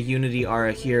to make a Unity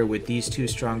Aura here with these 2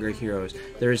 stronger heroes.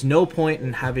 There is no point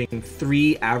in having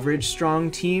 3 average strong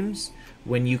teams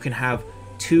when you can have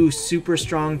 2 super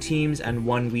strong teams and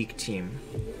 1 weak team.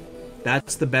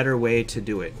 That's the better way to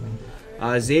do it.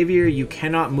 Xavier, you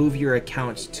cannot move your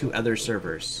account to other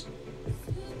servers.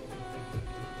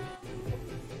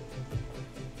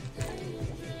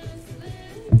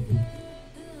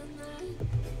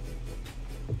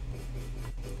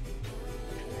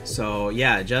 So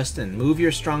yeah, Justin, move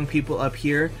your strong people up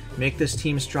here, make this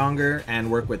team stronger, and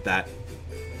work with that.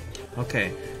 Okay.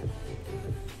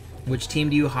 Which team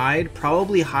do you hide?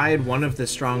 Probably hide one of the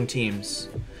strong teams.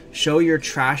 Show your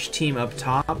trash team up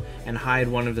top and hide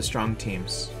one of the strong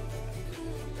teams.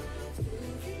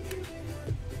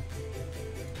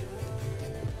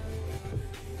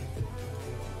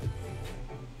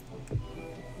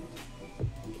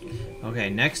 Okay,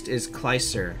 next is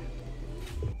Kleiser.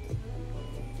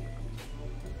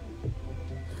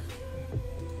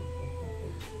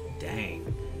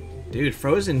 Dang. Dude,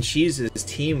 Frozen Cheese's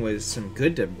team was some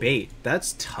good debate.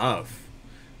 That's tough.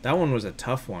 That one was a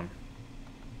tough one.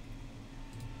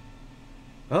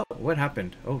 Oh, what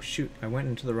happened? Oh, shoot. I went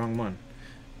into the wrong one.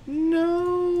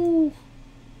 No!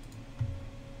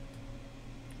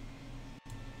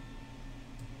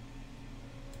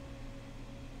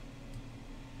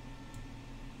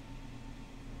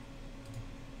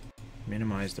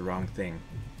 Minimize the wrong thing.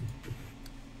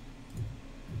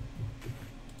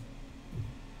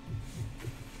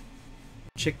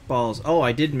 Chick balls. Oh,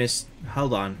 I did miss...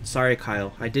 Hold on. Sorry,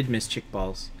 Kyle. I did miss chick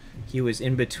balls. He was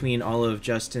in between all of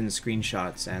Justin's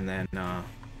screenshots, and then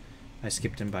I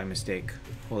skipped him by mistake.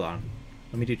 Hold on.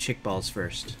 Let me do chick balls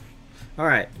first.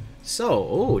 Alright. So,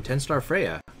 oh, 10-star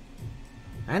Freya.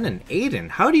 And an Aiden.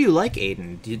 How do you like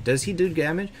Aiden? Does he do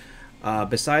damage?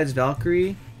 Besides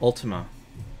Valkyrie, Ultima.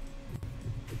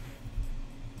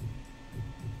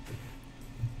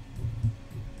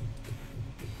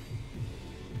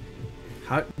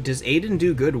 How does Aiden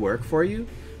do good work for you?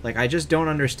 Like, I just don't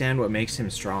understand what makes him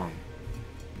strong.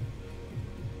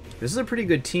 This is a pretty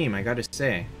good team, I gotta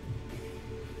say.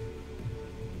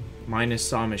 Minus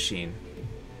Saw Machine.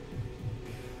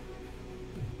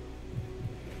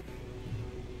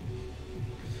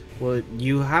 Well,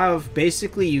 you have...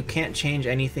 Basically, you can't change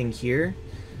anything here.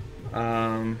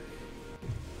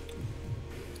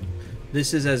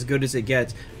 This is as good as it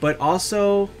gets. But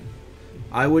also,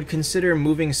 I would consider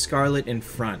moving Scarlet in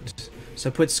front. So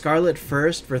put Scarlet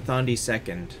first, Verthandi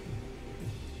second.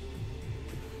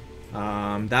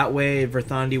 That way,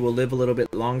 Verthandi will live a little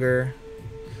bit longer.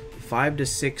 5 to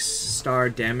 6 star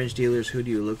damage dealers, who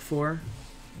do you look for?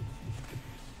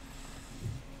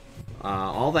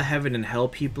 All the Heaven and Hell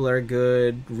people are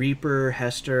good. Reaper,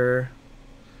 Hester,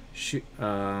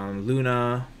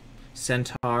 Luna,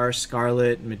 Centaur,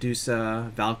 Scarlet,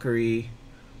 Medusa, Valkyrie.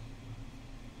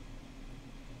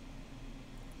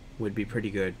 Would be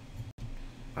pretty good.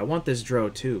 I want this Dro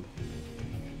too.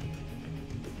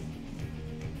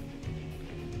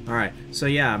 Alright, so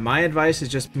yeah, my advice is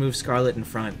just move Scarlet in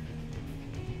front.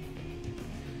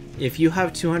 If you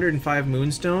have 205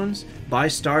 Moonstones, buy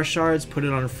Star Shards, put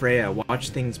it on Freya. Watch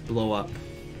things blow up.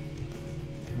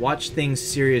 Watch things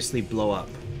seriously blow up.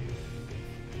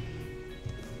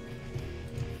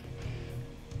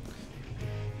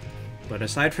 But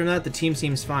aside from that, the team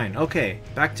seems fine. Okay,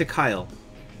 back to Kyle.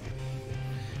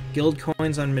 Guild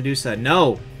coins on Medusa.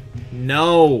 No!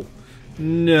 No!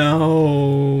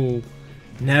 No!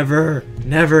 Never,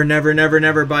 never, never, never,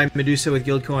 never buy Medusa with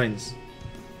guild coins.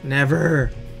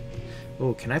 Never!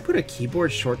 Oh, can I put a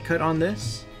keyboard shortcut on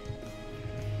this?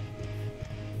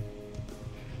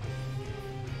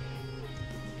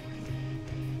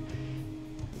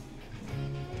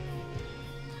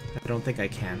 I don't think I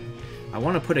can. I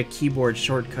want to put a keyboard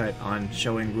shortcut on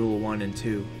showing Rule 1 and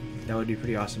 2. That would be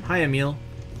pretty awesome. Hi, Emil.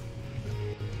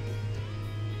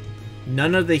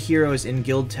 None of the heroes in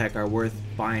Guild Tech are worth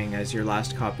buying as your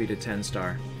last copy to 10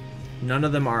 star. None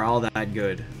of them are all that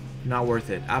good. Not worth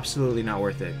it. Absolutely not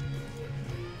worth it.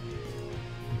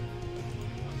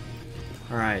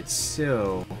 Alright,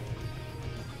 so...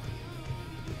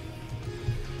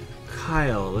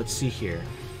 Kyle, let's see here.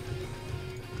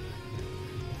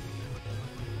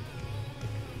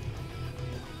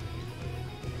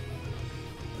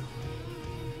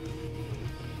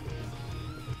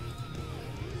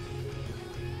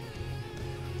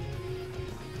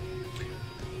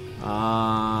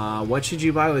 What should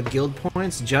you buy with guild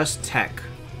points? Just tech.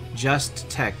 Just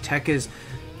tech. Tech is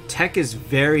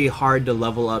very hard to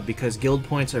level up because guild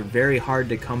points are very hard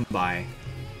to come by.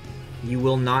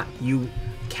 You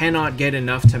cannot get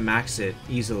enough to max it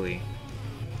easily.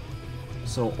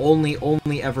 So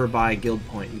only ever buy guild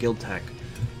tech.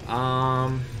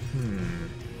 Alright,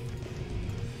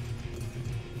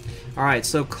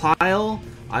 so Kyle,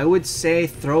 I would say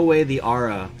throw away the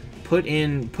aura. Put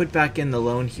back in the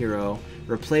lone hero.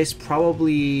 Replace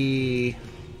probably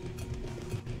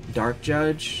Dark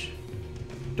Judge.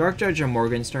 Dark Judge or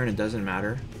Morgenstern, it doesn't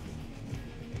matter.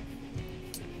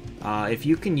 If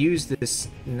you can use this...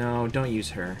 No, don't use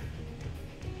her.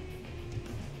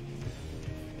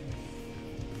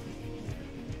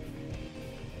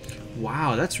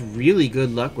 Wow, that's really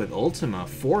good luck with Ultima.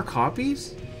 4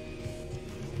 copies?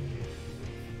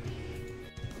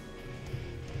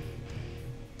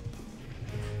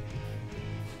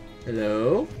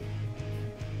 Hello?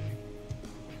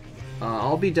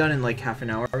 I'll be done in like half an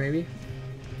hour, maybe.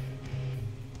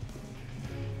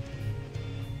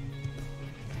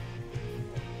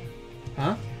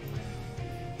 Huh?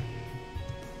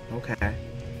 Okay.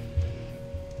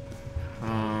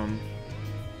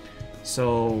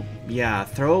 So, yeah,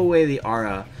 throw away the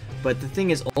aura. But the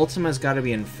thing is, Ultima's gotta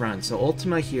be in front. So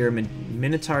Ultima here,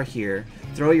 Minotaur here,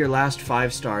 throw your last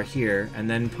 5-star here, and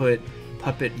then put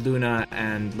Puppet, Luna,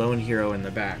 and Lone Hero in the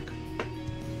back.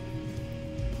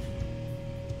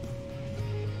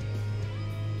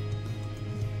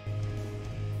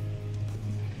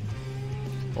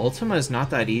 Ultima is not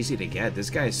that easy to get. This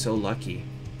guy is so lucky.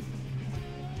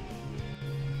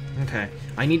 Okay,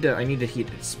 I need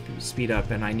to speed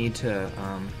up, and I need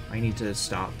to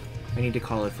stop. I need to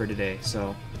call it for today.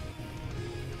 So,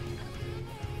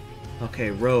 okay,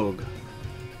 Rogue.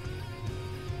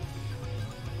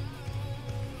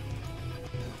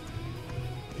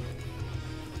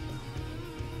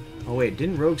 Oh wait,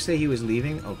 didn't Rogue say he was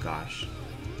leaving? Oh gosh.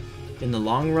 In the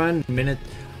long run,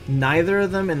 neither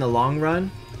of them in the long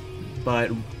run,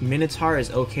 but Minotaur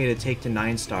is okay to take to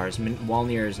 9 stars.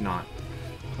 Walnir is not.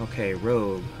 Okay,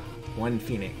 Rogue. 1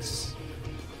 Phoenix.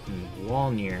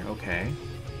 Walnir, okay.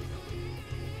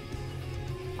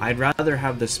 I'd rather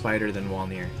have the Spider than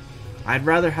Walnir. I'd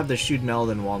rather have the Shudmel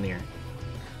than Walnir.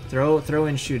 Throw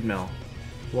in Shudmel.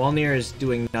 Walnir is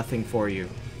doing nothing for you.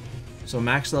 So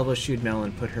max level Shudmel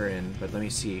and put her in, but let me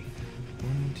see.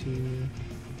 1, 2,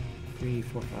 3,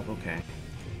 4, 5, okay.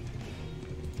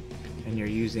 And you're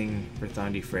using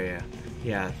Berthandi Freya.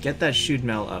 Yeah, get that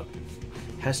Shudmel up.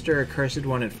 Hester, Accursed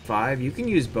One at 5. You can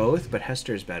use both, but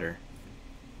Hester's better.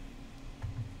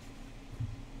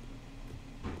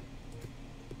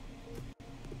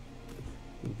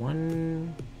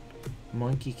 One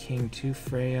Monkey King, 2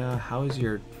 Freya. How's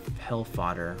your Hell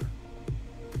Fodder?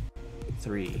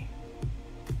 3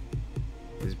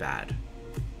 is bad.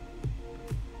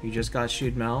 You just got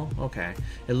Shudmel? Okay.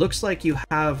 It looks like you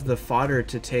have the fodder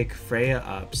to take Freya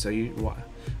up, so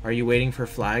are you waiting for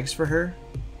flags for her?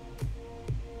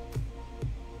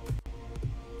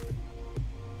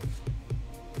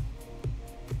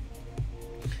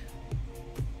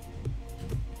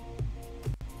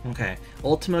 Okay.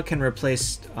 Ultima can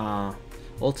replace Saw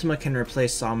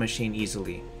Machine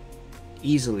easily.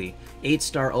 Easily.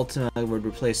 8-star Ultima would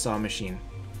replace Saw Machine.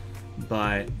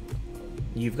 But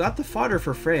you've got the fodder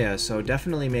for Freya, so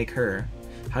definitely make her.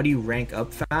 How do you rank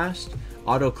up fast?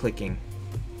 Auto-clicking.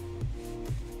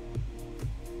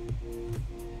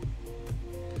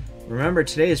 Remember,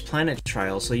 today is Planet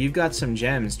Trial, so you've got some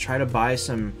gems. Try to buy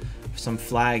some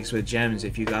flags with gems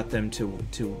if you got them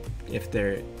if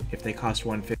they cost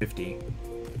 150.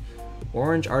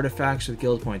 Orange artifacts with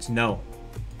guild points. No.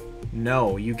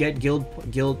 No, you get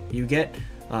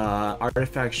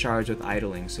artifact shards with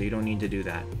idling, so you don't need to do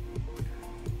that.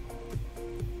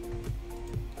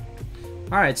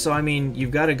 Alright, so I mean,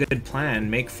 you've got a good plan.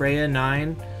 Make Freya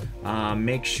 9,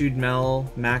 Make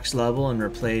Shudmel max level and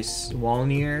replace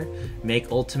Walnir.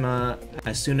 Make Ultima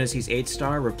as soon as he's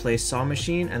 8-star, replace Saw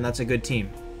Machine, and that's a good team.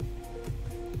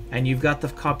 And you've got the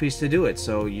copies to do it,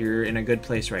 so you're in a good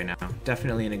place right now.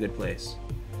 Definitely in a good place.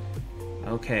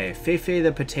 Okay, Feifei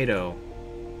the potato.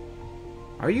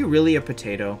 Are you really a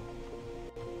potato?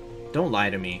 Don't lie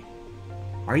to me.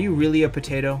 Are you really a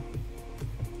potato?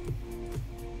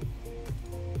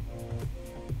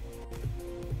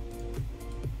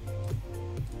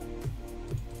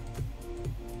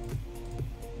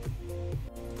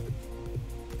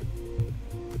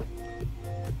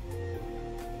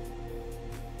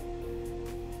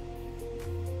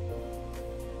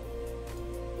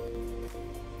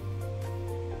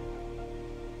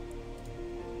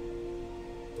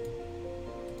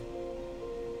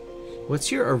 What's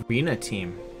your arena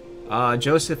team?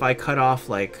 Joseph, I cut off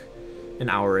like an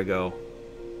hour ago.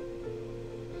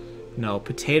 No,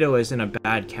 potato is in a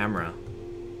bad camera.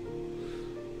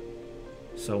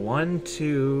 So 1,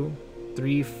 2,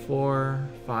 3, 4,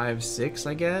 5, 6,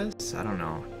 I guess? I don't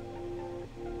know.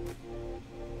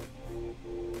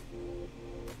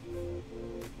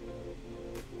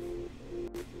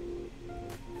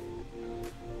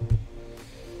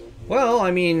 Well,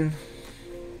 I mean,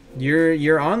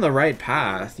 you're on the right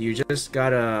path. You just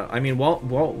gotta. I mean,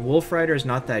 Wolf Rider's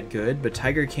not that good, but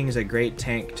Tiger King's a great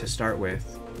tank to start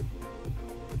with.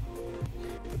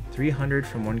 300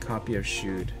 from one copy of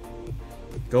Shoot.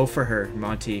 Go for her,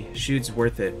 Monty. Shoot's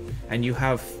worth it, and you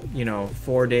have, you know,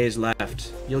 4 days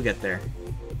left. You'll get there.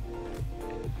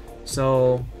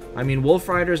 So, I mean, Wolf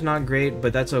Rider's not great,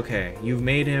 but that's okay. You've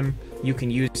made him. You can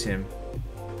use him,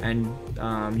 and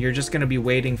you're just gonna be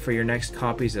waiting for your next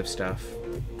copies of stuff.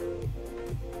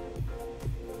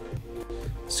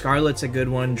 Scarlet's a good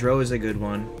one. Dro is a good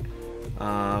one.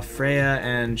 Freya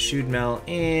and Shudmel,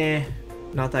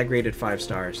 not that great at 5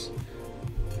 stars.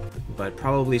 But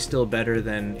probably still better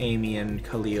than Amy and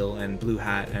Khalil and Blue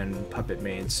Hat and Puppet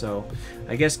Maid. So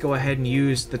I guess go ahead and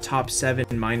use the top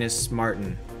 7 minus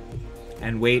Martin.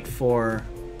 And wait for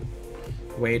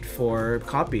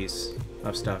copies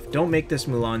of stuff. Don't make this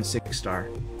Mulan 6-star.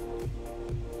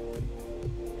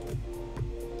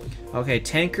 Okay,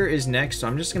 Tanker is next, so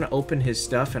I'm just going to open his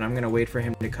stuff and I'm going to wait for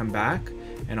him to come back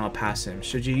and I'll pass him.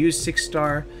 Should you use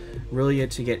 6-star Brillia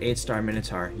to get 8-star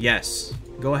Minotaur? Yes.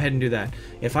 Go ahead and do that.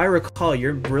 If I recall,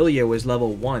 your Brillia was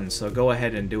level 1, so go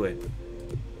ahead and do it.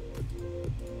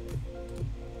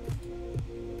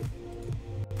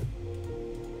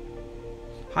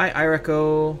 Hi,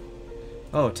 Iriko.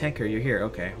 Oh, Tanker, you're here.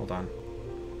 Okay, hold on.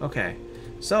 Okay.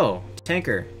 So,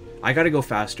 Tanker, I got to go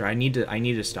faster. I need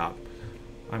to stop.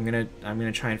 I'm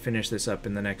gonna try and finish this up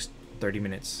in the next 30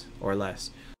 minutes or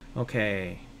less.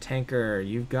 Okay, Tanker,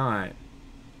 you've got.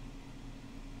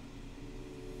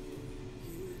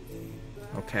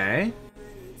 Okay.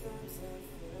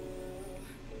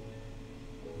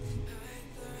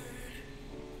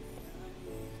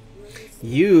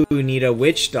 You need a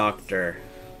witch doctor.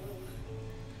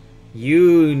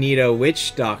 You need a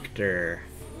witch doctor.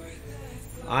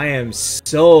 I am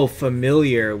so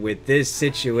familiar with this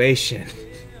situation.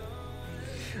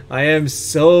 I am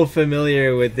so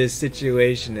familiar with this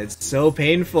situation. It's so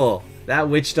painful. That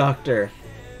witch doctor.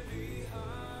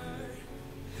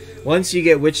 Once you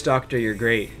get witch doctor, you're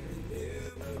great.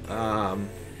 But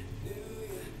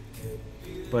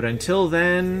until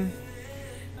then,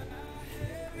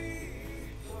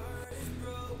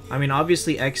 I mean,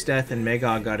 obviously X-Death and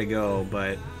Megog gotta go,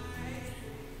 but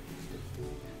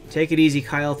take it easy,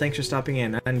 Kyle. Thanks for stopping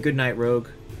in, and good night, Rogue.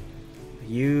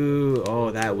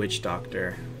 Oh, that witch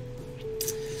doctor.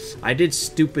 I did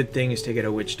stupid things to get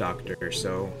a witch doctor,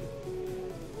 so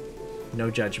no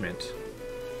judgment.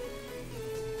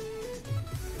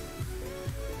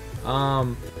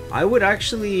 I would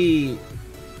actually...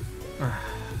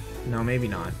 no, maybe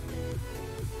not.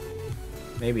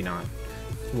 Maybe not.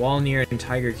 Walnir and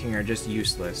Tiger King are just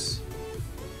useless.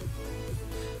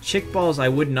 Chick Balls, I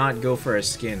would not go for a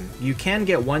skin. You can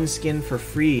get 1 skin for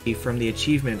free from the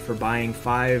achievement for buying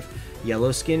 5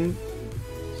 yellow skin.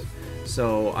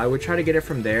 So I would try to get it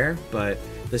from there, but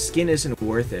the skin isn't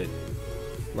worth it.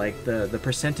 Like, the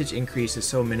percentage increase is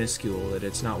so minuscule that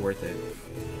it's not worth it.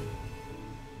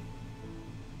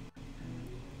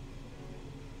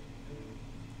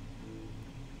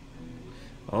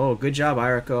 Oh, good job,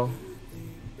 Iriko.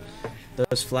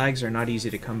 Those flags are not easy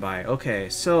to come by. Okay,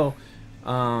 so,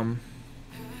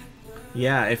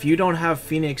 yeah, if you don't have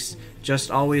Phoenix,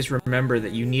 just always remember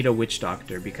that you need a witch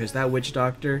doctor, because that witch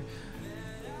doctor,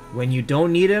 when you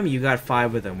don't need him, you got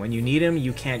 5 of them. When you need him,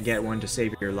 you can't get one to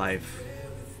save your life.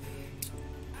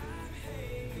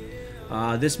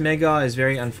 This Mega is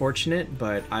very unfortunate,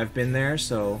 but I've been there,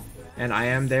 so... And I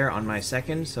am there on my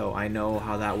second, so I know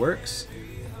how that works.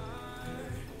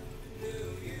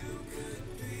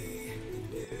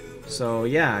 So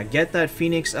yeah, get that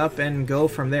Phoenix up and go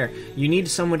from there. You need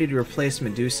somebody to replace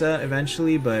Medusa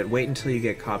eventually, but wait until you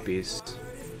get copies.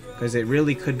 Because it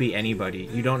really could be anybody.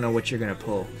 You don't know what you're going to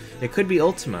pull. It could be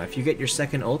Ultima. If you get your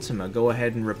second Ultima, go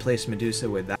ahead and replace Medusa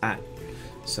with that.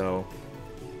 So...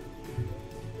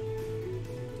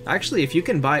 Actually, if you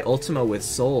can buy Ultima with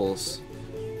souls,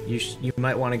 you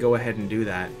might want to go ahead and do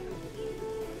that.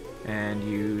 And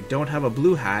you don't have a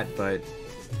blue hat, but...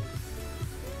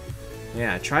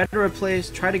 Yeah, try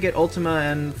to get Ultima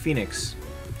and Phoenix.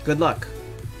 Good luck.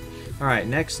 Alright,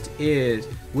 next is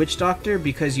Witch Doctor,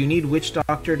 because you need Witch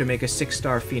Doctor to make a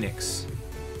 6-star Phoenix.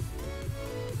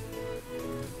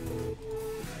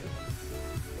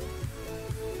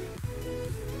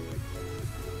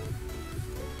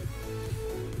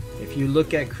 If you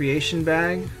look at Creation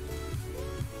Bag,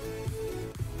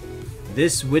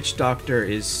 this Witch Doctor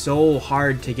is so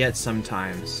hard to get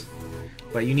sometimes.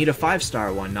 But you need a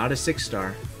 5-star one, not a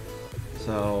 6-star.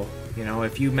 So, you know,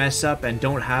 if you mess up and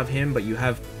don't have him, but you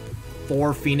have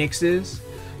 4 Phoenixes,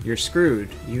 you're screwed.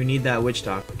 You need that Witch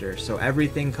Doctor. So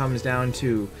everything comes down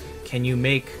to, can you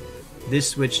make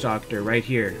this Witch Doctor right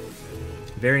here?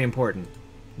 Very important.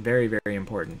 Very, very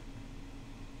important.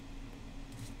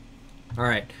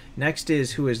 Alright, next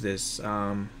is, who is this?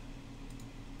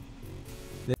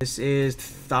 This is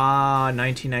Tha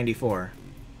 1994.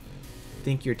 I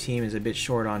think your team is a bit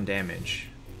short on damage.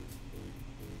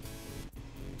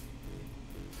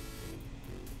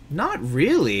 Not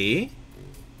really.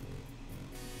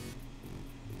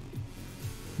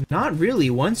 Not really.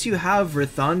 Once you have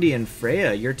Rithandi and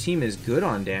Freya, your team is good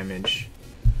on damage.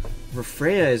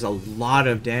 Freya is a lot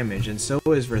of damage, and so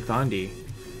is Rithandi.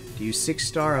 Do you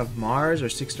 6-star of Mars or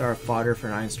 6-star of fodder for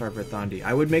 9-star Rithandi?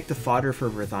 I would make the fodder for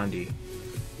Rithandi,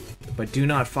 but do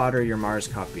not fodder your Mars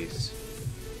copies.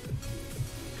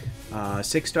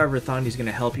 6-star Rithandi is going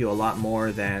to help you a lot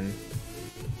more than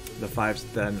a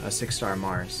 6-star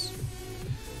Mars.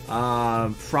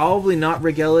 Probably not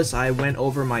Regelis. I went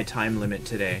over my time limit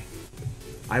today.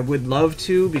 I would love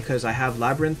to because I have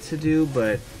Labyrinth to do,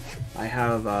 but I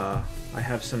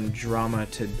have some drama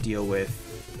to deal with.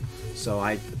 So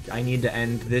I need to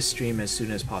end this stream as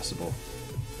soon as possible.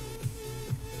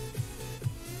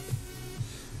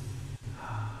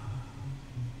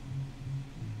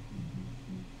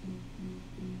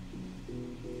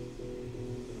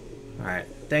 Alright,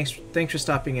 thanks for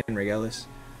stopping in, Regelis.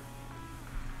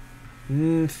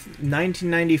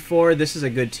 1994, this is a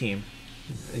good team.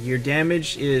 Your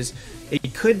damage is...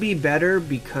 It could be better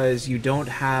because you don't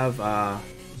have...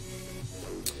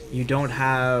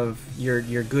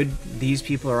 You're good... These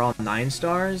people are all 9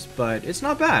 stars, but it's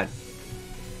not bad.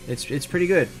 It's pretty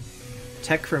good.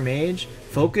 Tech for Mage.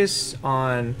 Focus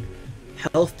on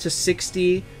health to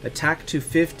 60, attack to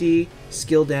 50,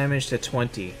 skill damage to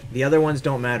 20. The other ones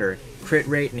don't matter. Crit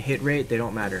rate and hit rate, they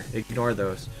don't matter. Ignore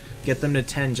those. Get them to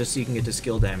 10 just so you can get to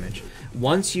skill damage.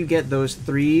 Once you get those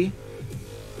 3,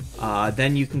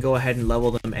 then you can go ahead and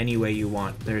level them any way you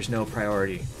want. There's no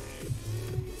priority.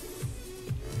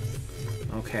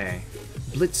 Okay.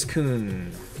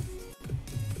 Blitzkun.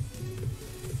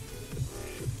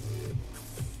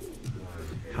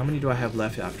 How many do I have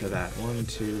left after that? 1,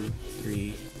 2,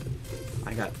 3.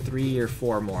 I got 3 or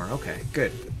 4 more. Okay,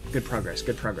 good. Good progress,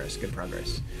 good progress, good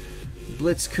progress.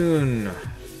 Blitzkun.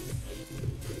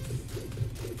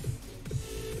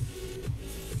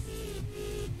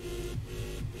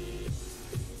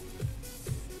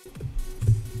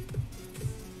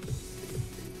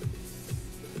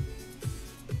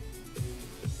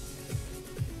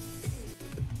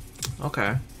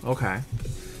 Okay, okay.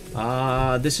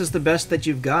 This is the best that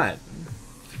you've got.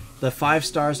 The 5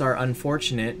 stars are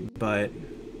unfortunate, but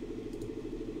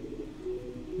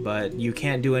you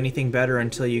can't do anything better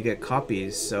until you get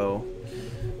copies, so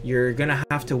you're gonna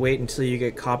have to wait until you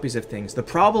get copies of things. The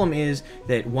problem is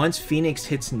that once Phoenix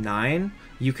hits 9,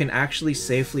 you can actually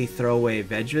safely throw away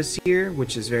Vegvasir,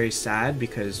 which is very sad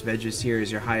because Vegvasir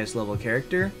is your highest level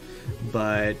character,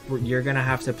 but you're gonna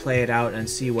have to play it out and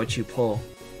see what you pull.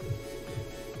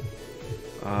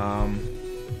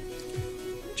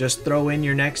 Just throw in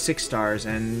your next 6 stars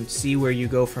and see where you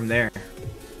go from there.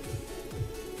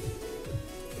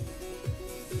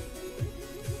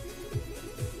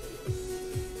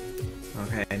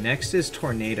 Okay, next is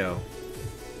Tornado.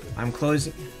 I'm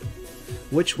closing...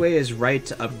 Which way is right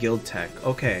to up Guild Tech?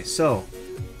 Okay, so...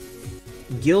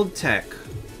 Guild Tech...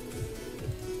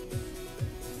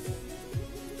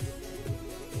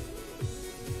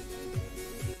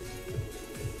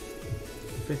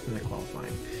 5th in the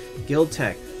qualifying. Guild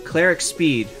Tech. Cleric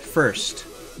Speed first.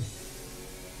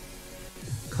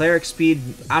 Cleric Speed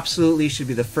absolutely should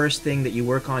be the first thing that you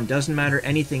work on. Doesn't matter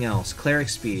anything else. Cleric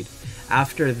Speed.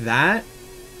 After that,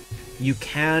 you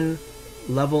can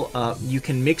level up. You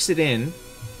can mix it in.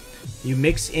 You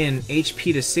mix in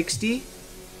HP to 60,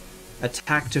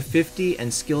 attack to 50,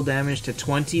 and skill damage to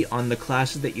 20 on the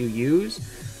classes that you use.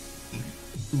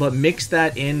 But mix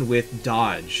that in with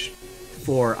dodge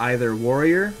for either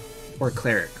warrior or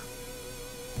cleric.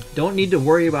 Don't need to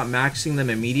worry about maxing them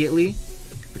immediately.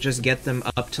 Just get them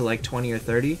up to like 20 or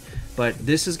 30, but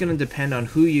this is going to depend on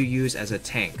who you use as a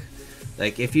tank.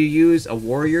 Like if you use a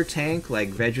warrior tank like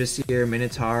Vedrasir,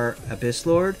 Minotaur, Abyss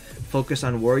Lord, focus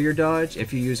on warrior dodge.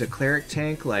 If you use a cleric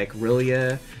tank like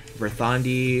Rillia,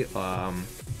 Verthandi,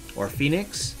 or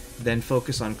Phoenix, then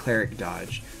focus on cleric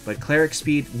dodge. But cleric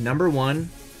speed #1,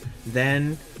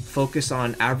 then focus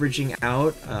on averaging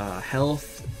out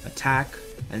health, attack,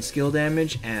 and skill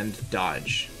damage, and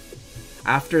dodge.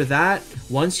 After that,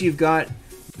 once you've got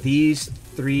these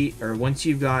three, or once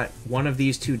you've got one of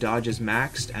these two dodges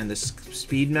maxed and the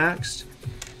speed maxed,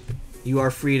 you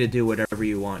are free to do whatever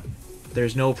you want.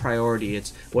 There's no priority.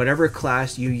 It's whatever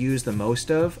class you use the most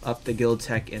of, up the guild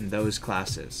tech in those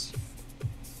classes.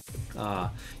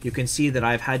 You can see that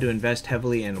I've had to invest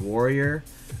heavily in warrior,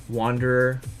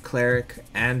 wanderer, cleric,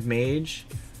 and mage,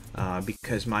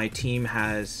 because my team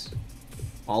has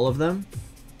all of them.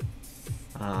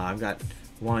 I've got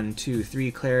 1, 2,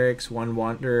 3 clerics, 1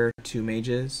 wanderer, 2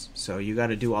 mages, so you got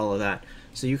to do all of that.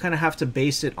 So you kind of have to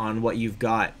base it on what you've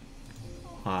got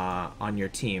on your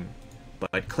team.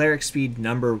 But cleric speed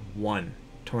 #1.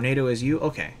 Tornado is you?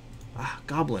 Okay.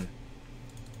 Goblin.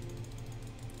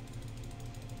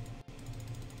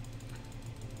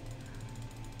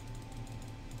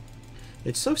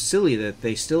 It's so silly that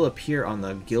they still appear on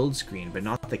the guild screen, but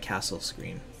not the castle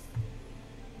screen.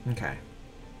 Okay.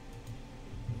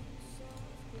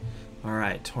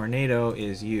 Alright, Tornado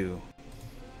is you.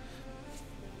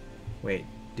 Wait,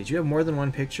 did you have more than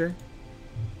one picture?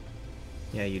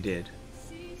 Yeah, you did.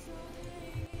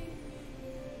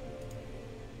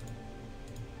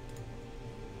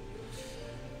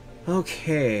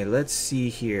 Okay, let's see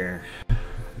here.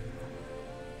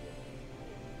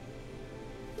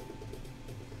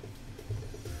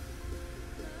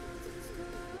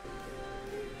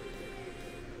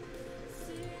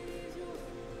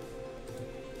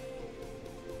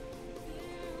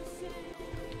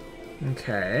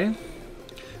 Okay,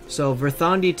 so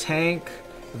Verthandi tank,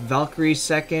 Valkyrie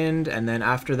second, and then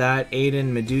after that,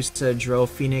 Aiden, Medusa, Dro,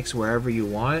 Phoenix, wherever you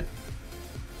want.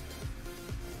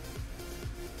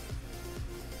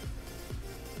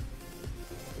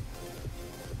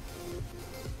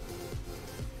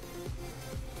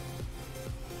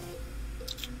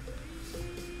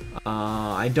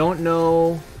 I don't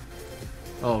know.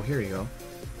 Oh, here you go.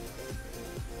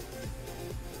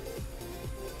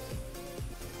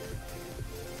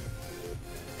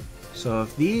 So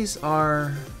if these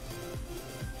are...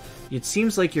 It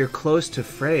seems like you're close to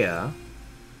Freya.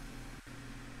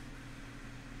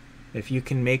 If you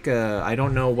can make a... I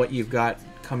don't know what you've got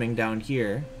coming down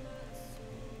here.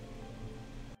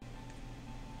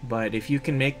 But if you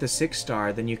can make the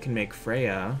 6-star, then you can make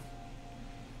Freya.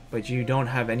 But you don't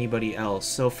have anybody else.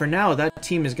 So for now, that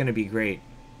team is going to be great.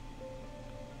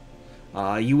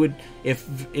 You would,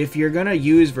 if you're gonna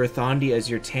use Verthandi as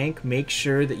your tank, make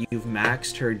sure that you've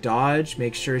maxed her dodge.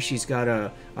 Make sure she's got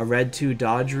a red 2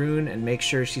 dodge rune, and make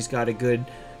sure she's got a good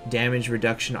damage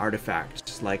reduction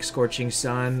artifact like Scorching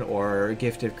Sun or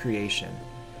Gift of Creation.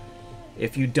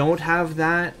 If you don't have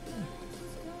that,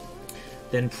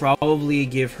 then probably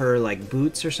give her like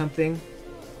boots or something.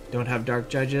 Don't have Dark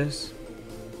Judges.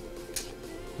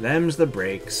 Them's the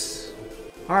breaks.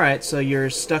 Alright, so you're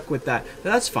stuck with that.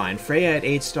 That's fine. Freya at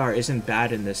 8-star isn't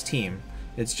bad in this team.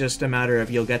 It's just a matter of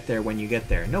you'll get there when you get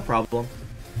there. No problem.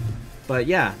 But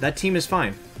yeah, that team is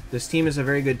fine. This team is a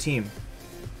very good team.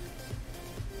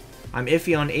 I'm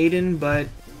iffy on Aiden, but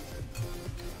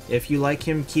if you like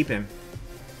him, keep him.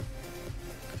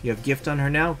 You have Gift on her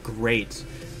now? Great.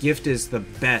 Gift is the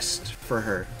best for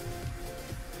her.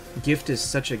 Gift is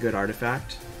such a good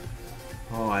artifact.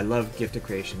 Oh, I love Gift of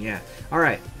Creation, yeah.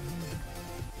 Alright.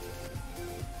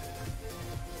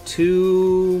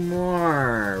 2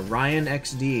 more. Ryan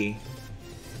XD.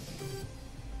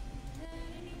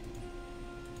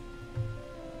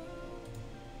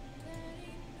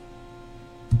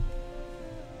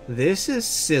 This is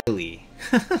silly.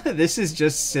 This is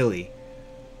just silly.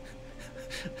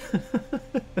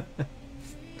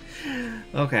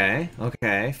 Okay,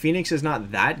 okay. Phoenix is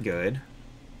not that good.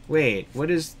 Wait,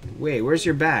 what is... Wait, where's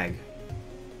your bag?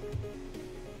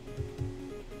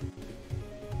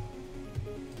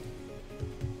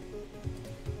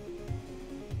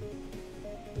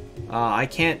 I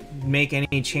can't make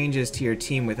any changes to your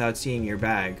team without seeing your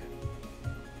bag.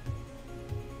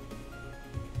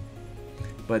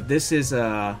 But this is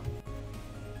an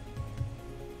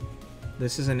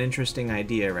interesting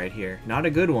idea right here. Not a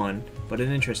good one, but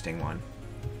an interesting one.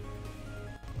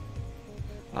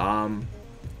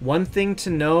 One thing to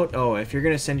note, oh, if you're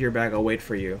gonna send your bag, I'll wait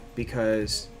for you,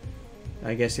 because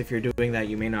I guess if you're doing that,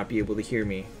 you may not be able to hear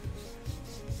me.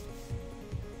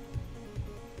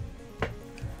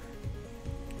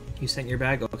 You sent your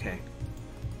bag? Okay.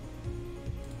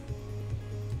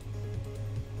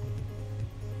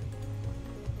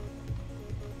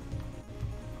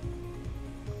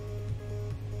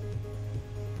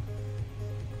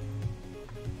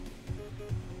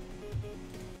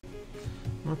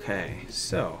 Okay,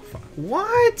 so...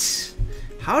 What?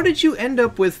 How did you end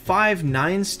up with 5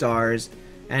 9-stars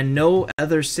and no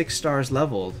other 6 stars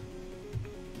leveled?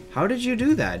 How did you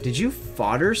do that? Did you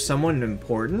fodder someone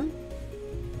important?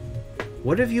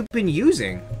 What have you been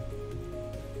using?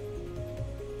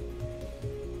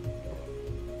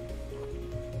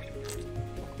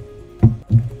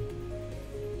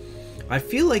 I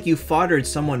feel like you foddered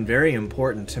someone very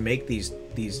important to make these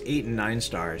 8 and 9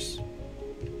 stars.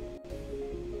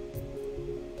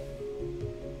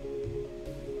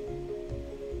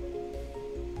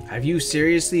 Have you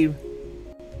seriously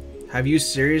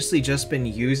just been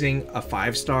using a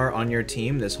 5-star on your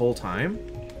team this whole time?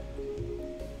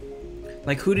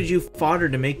 Like, who did you fodder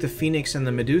to make the Phoenix and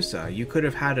the Medusa? You could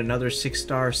have had another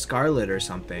 6-star Scarlet or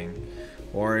something.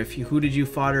 Or who did you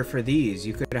fodder for these?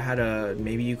 You could have had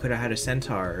maybe you could have had a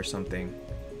Centaur or something.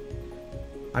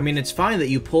 I mean, it's fine that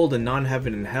you pulled a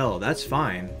non-heaven and hell. That's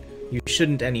fine. You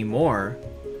shouldn't anymore.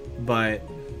 But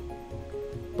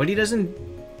he doesn't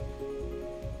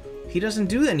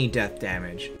do any death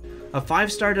damage. A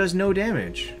 5-star does no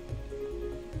damage.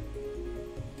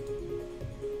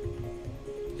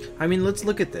 I mean, let's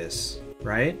look at this,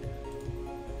 right?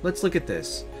 Let's look at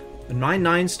this. My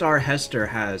 9-star Hester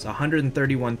has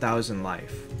 131,000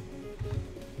 life.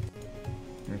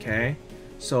 Okay?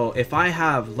 So if I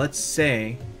have, let's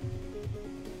say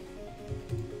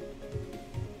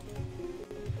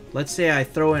I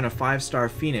throw in a 5-star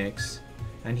Phoenix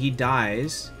and he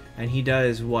dies and he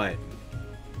does what?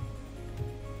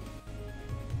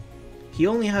 He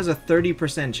only has a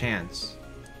 30% chance.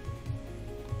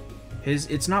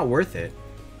 It's not worth it.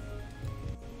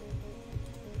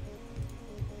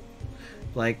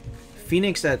 Like,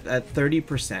 Phoenix at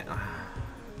 30%.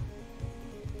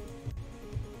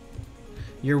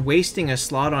 You're wasting a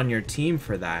slot on your team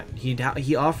for that.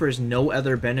 He offers no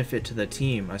other benefit to the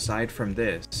team aside from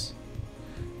this.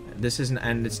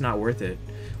 And it's not worth it.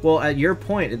 Well, at your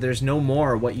point, there's no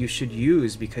more what you should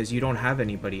use because you don't have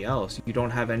anybody else. You don't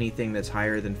have anything that's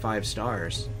higher than 5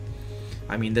 stars.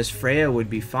 I mean, this Freya would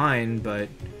be fine, but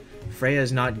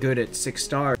Freya's not good at 6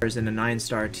 stars in a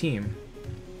 9-star team.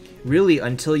 Really,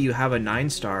 until you have a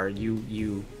 9-star,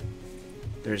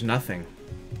 there's nothing.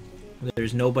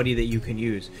 There's nobody that you can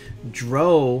use.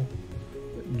 Dro,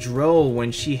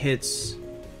 when she hits...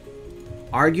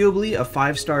 Arguably, a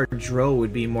 5-star Dro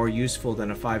would be more useful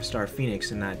than a 5-star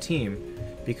Phoenix in that team.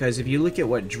 Because if you look at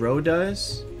what Dro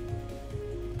does...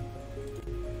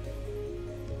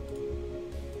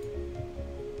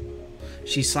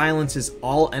 She silences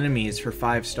all enemies for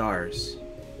 5 stars.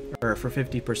 Or for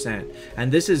 50%.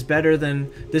 And this is better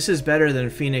than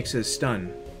Phoenix's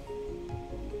stun.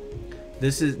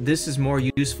 This is more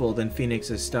useful than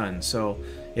Phoenix's stun. So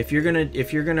if you're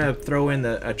gonna throw in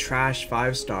a trash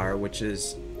 5-star, which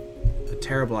is a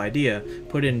terrible idea,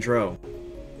 put in Dro.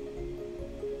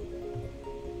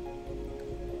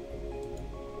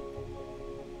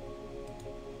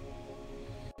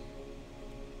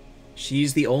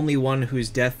 She's the only one whose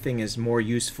death thing is more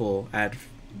useful at,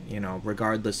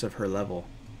 regardless of her level.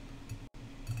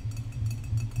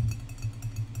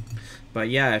 But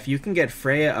yeah, if you can get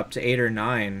Freya up to 8 or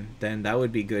 9, then that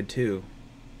would be good too.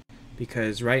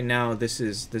 Because right now, this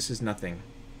is nothing.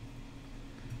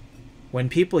 When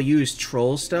people use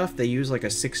troll stuff, they use like a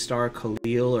 6-star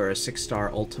Khalil or a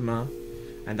 6-star Ultima.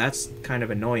 And that's kind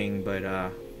of annoying, but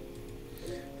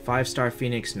 5-star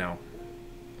Phoenix, no.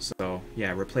 So,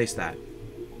 yeah, replace that.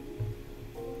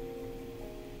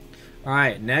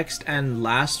 Alright, next and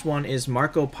last one is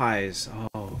Marco Pies.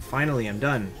 Oh, finally, I'm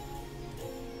done.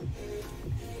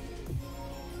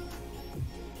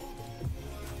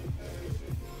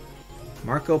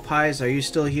 Marco Pies, are you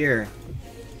still here?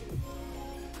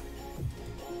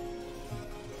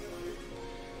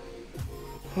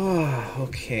 Oh,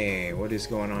 okay, what is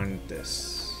going on with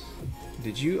this?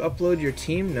 Did you upload your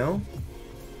team? No?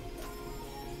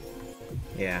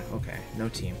 Yeah, okay, no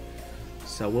team.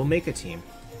 So we'll make a team.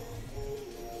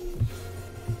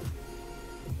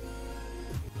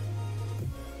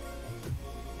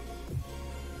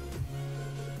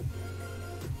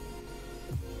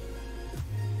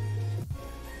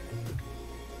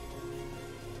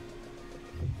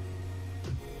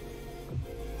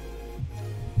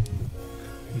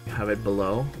 You have it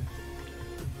below.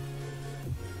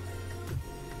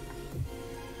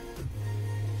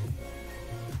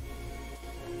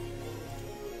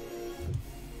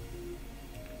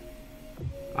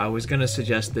 I was gonna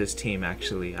suggest this team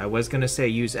actually. I was gonna say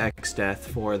use X Death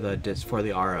for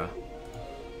the aura,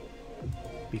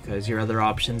 because your other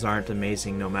options aren't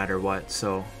amazing no matter what.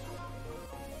 So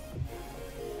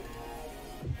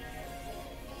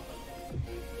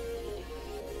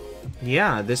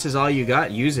yeah, this is all you got.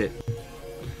 Use it.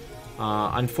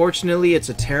 Unfortunately, it's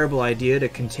a terrible idea to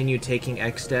continue taking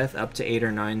X Death up to 8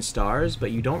 or 9 stars,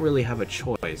 but you don't really have a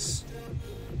choice.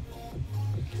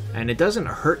 And it doesn't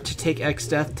hurt to take X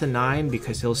Death to 9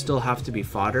 because he'll still have to be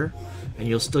fodder, and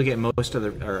you'll still get most of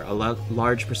the, or a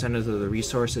large percentage of the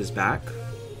resources back.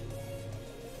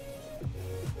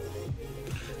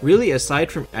 Really,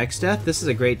 aside from X Death, this is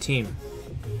a great team.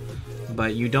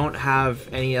 But you don't have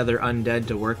any other undead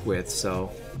to work with, so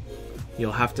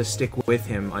you'll have to stick with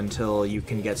him until you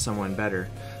can get someone better.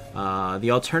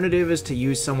 The alternative is to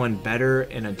use someone better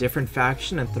in a different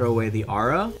faction and throw away the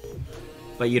aura,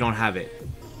 but you don't have it.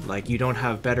 Like, you don't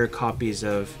have better copies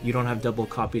of... You don't have double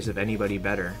copies of anybody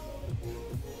better.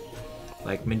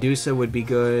 Like, Medusa would be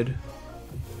good.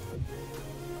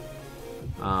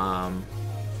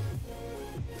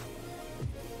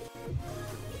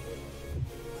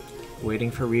 Waiting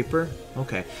for Reaper?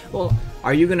 Okay. Well,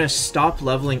 are you gonna stop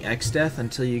leveling X-Death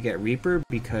until you get Reaper?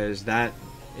 Because that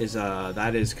is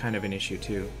kind of an issue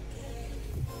too.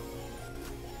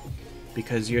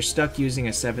 Because you're stuck using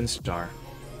a 7-star.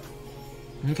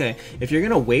 Okay, if you're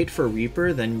gonna wait for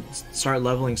Reaper, then start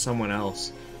leveling someone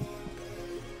else.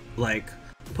 Like,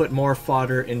 put more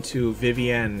fodder into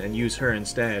Vivienne and use her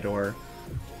instead, or...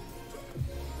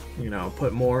 You know,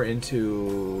 put more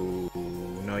into...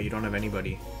 No, you don't have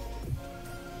anybody.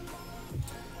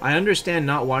 I understand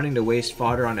not wanting to waste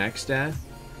fodder on X-Death,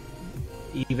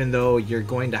 even though you're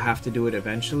going to have to do it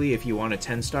eventually if you want to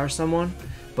 10-star someone,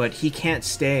 but he can't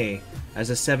stay as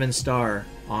a 7-star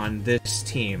on this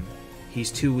team.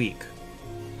 He's too weak.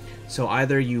 So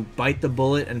either you bite the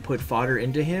bullet and put fodder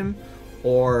into him,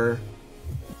 or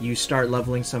you start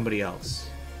leveling somebody else.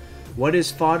 What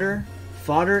is fodder?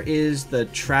 Fodder is the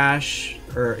trash,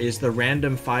 or is the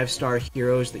random 5-star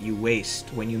heroes that you waste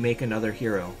when you make another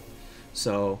hero.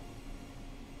 So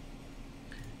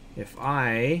if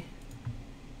I'm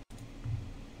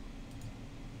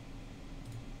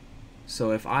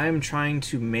trying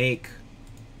to make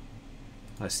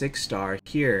a 6-star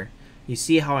here, you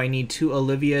see how I need 2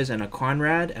 Olivias and a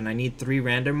Conrad, and I need 3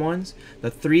 random ones?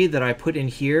 The 3 that I put in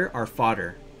here are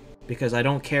fodder, because I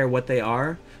don't care what they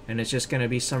are, and it's just going to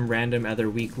be some random other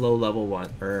weak low level one,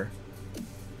 or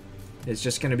it's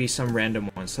just going to be some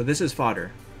random one. So this is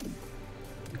fodder.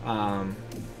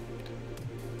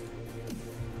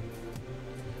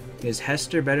 Is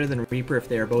Hester better than Reaper if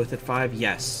they are both at 5?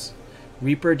 Yes.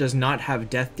 Reaper does not have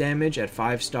death damage at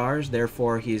 5 stars,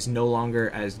 therefore he's not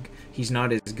as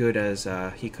good as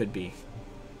he could be.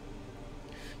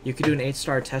 You could do an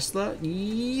 8-star Tesla?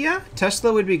 Yeah,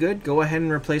 Tesla would be good. Go ahead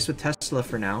and replace with Tesla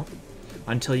for now,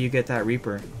 until you get that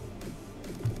Reaper.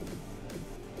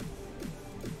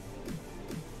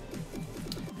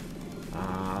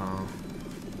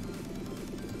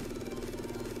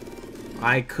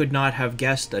 I could not have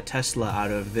guessed a Tesla out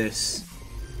of this.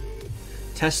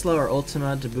 Tesla or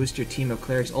Ultima to boost your team of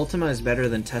clerics. Ultima is better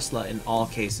than Tesla in all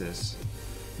cases.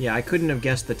 Yeah, I couldn't have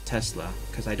guessed the Tesla,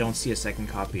 because I don't see a second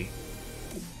copy.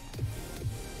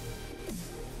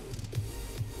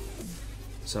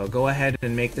 So go ahead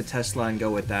and make the Tesla and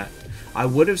go with that. I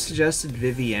would have suggested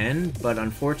Vivienne, but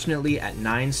unfortunately at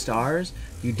 9 stars,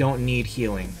 you don't need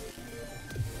healing.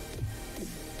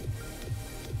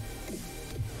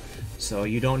 So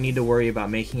you don't need to worry about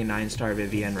making a 9-star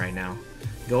Vivienne right now.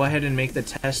 Go ahead and make the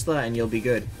Tesla and you'll be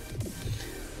good.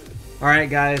 Alright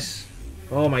guys.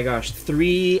 Oh my gosh.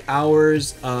 3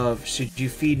 hours of... Should you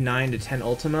feed 9 to 10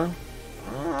 Ultima?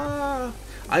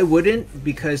 I wouldn't,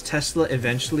 because Tesla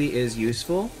eventually is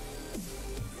useful.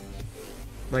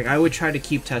 Like, I would try to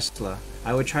keep Tesla.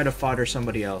 I would try to fodder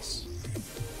somebody else.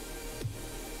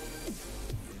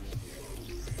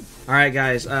 Alright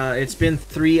guys, it's been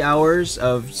 3 hours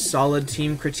of solid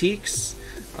team critiques.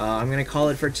 I'm going to call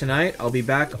it for tonight. I'll be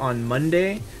back on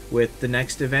Monday with the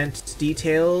next event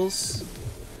details.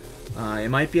 It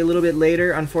might be a little bit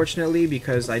later, unfortunately,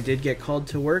 because I did get called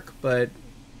to work, but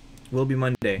will be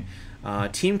Monday.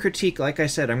 Team critique, like I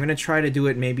said, I'm going to try to do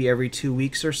it maybe every 2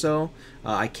 weeks or so.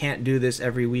 I can't do this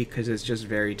every week because it's just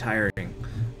very tiring.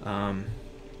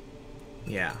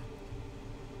 Yeah.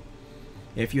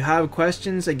 If you have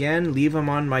questions, again, leave them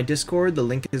on my Discord. The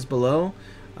link is below.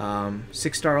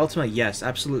 6-star Ultima? Yes,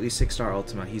 absolutely 6-star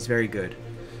Ultima. He's very good.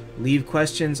 Leave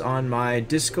questions on my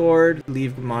Discord.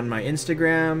 Leave them on my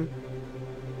Instagram.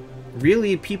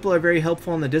 Really, people are very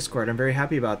helpful on the Discord. I'm very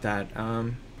happy about that.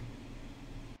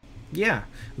 Yeah,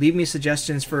 leave me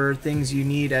suggestions for things you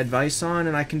need advice on,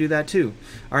 and I can do that too.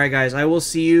 Alright guys, I will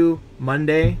see you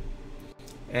Monday,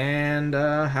 and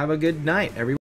have a good night, everyone.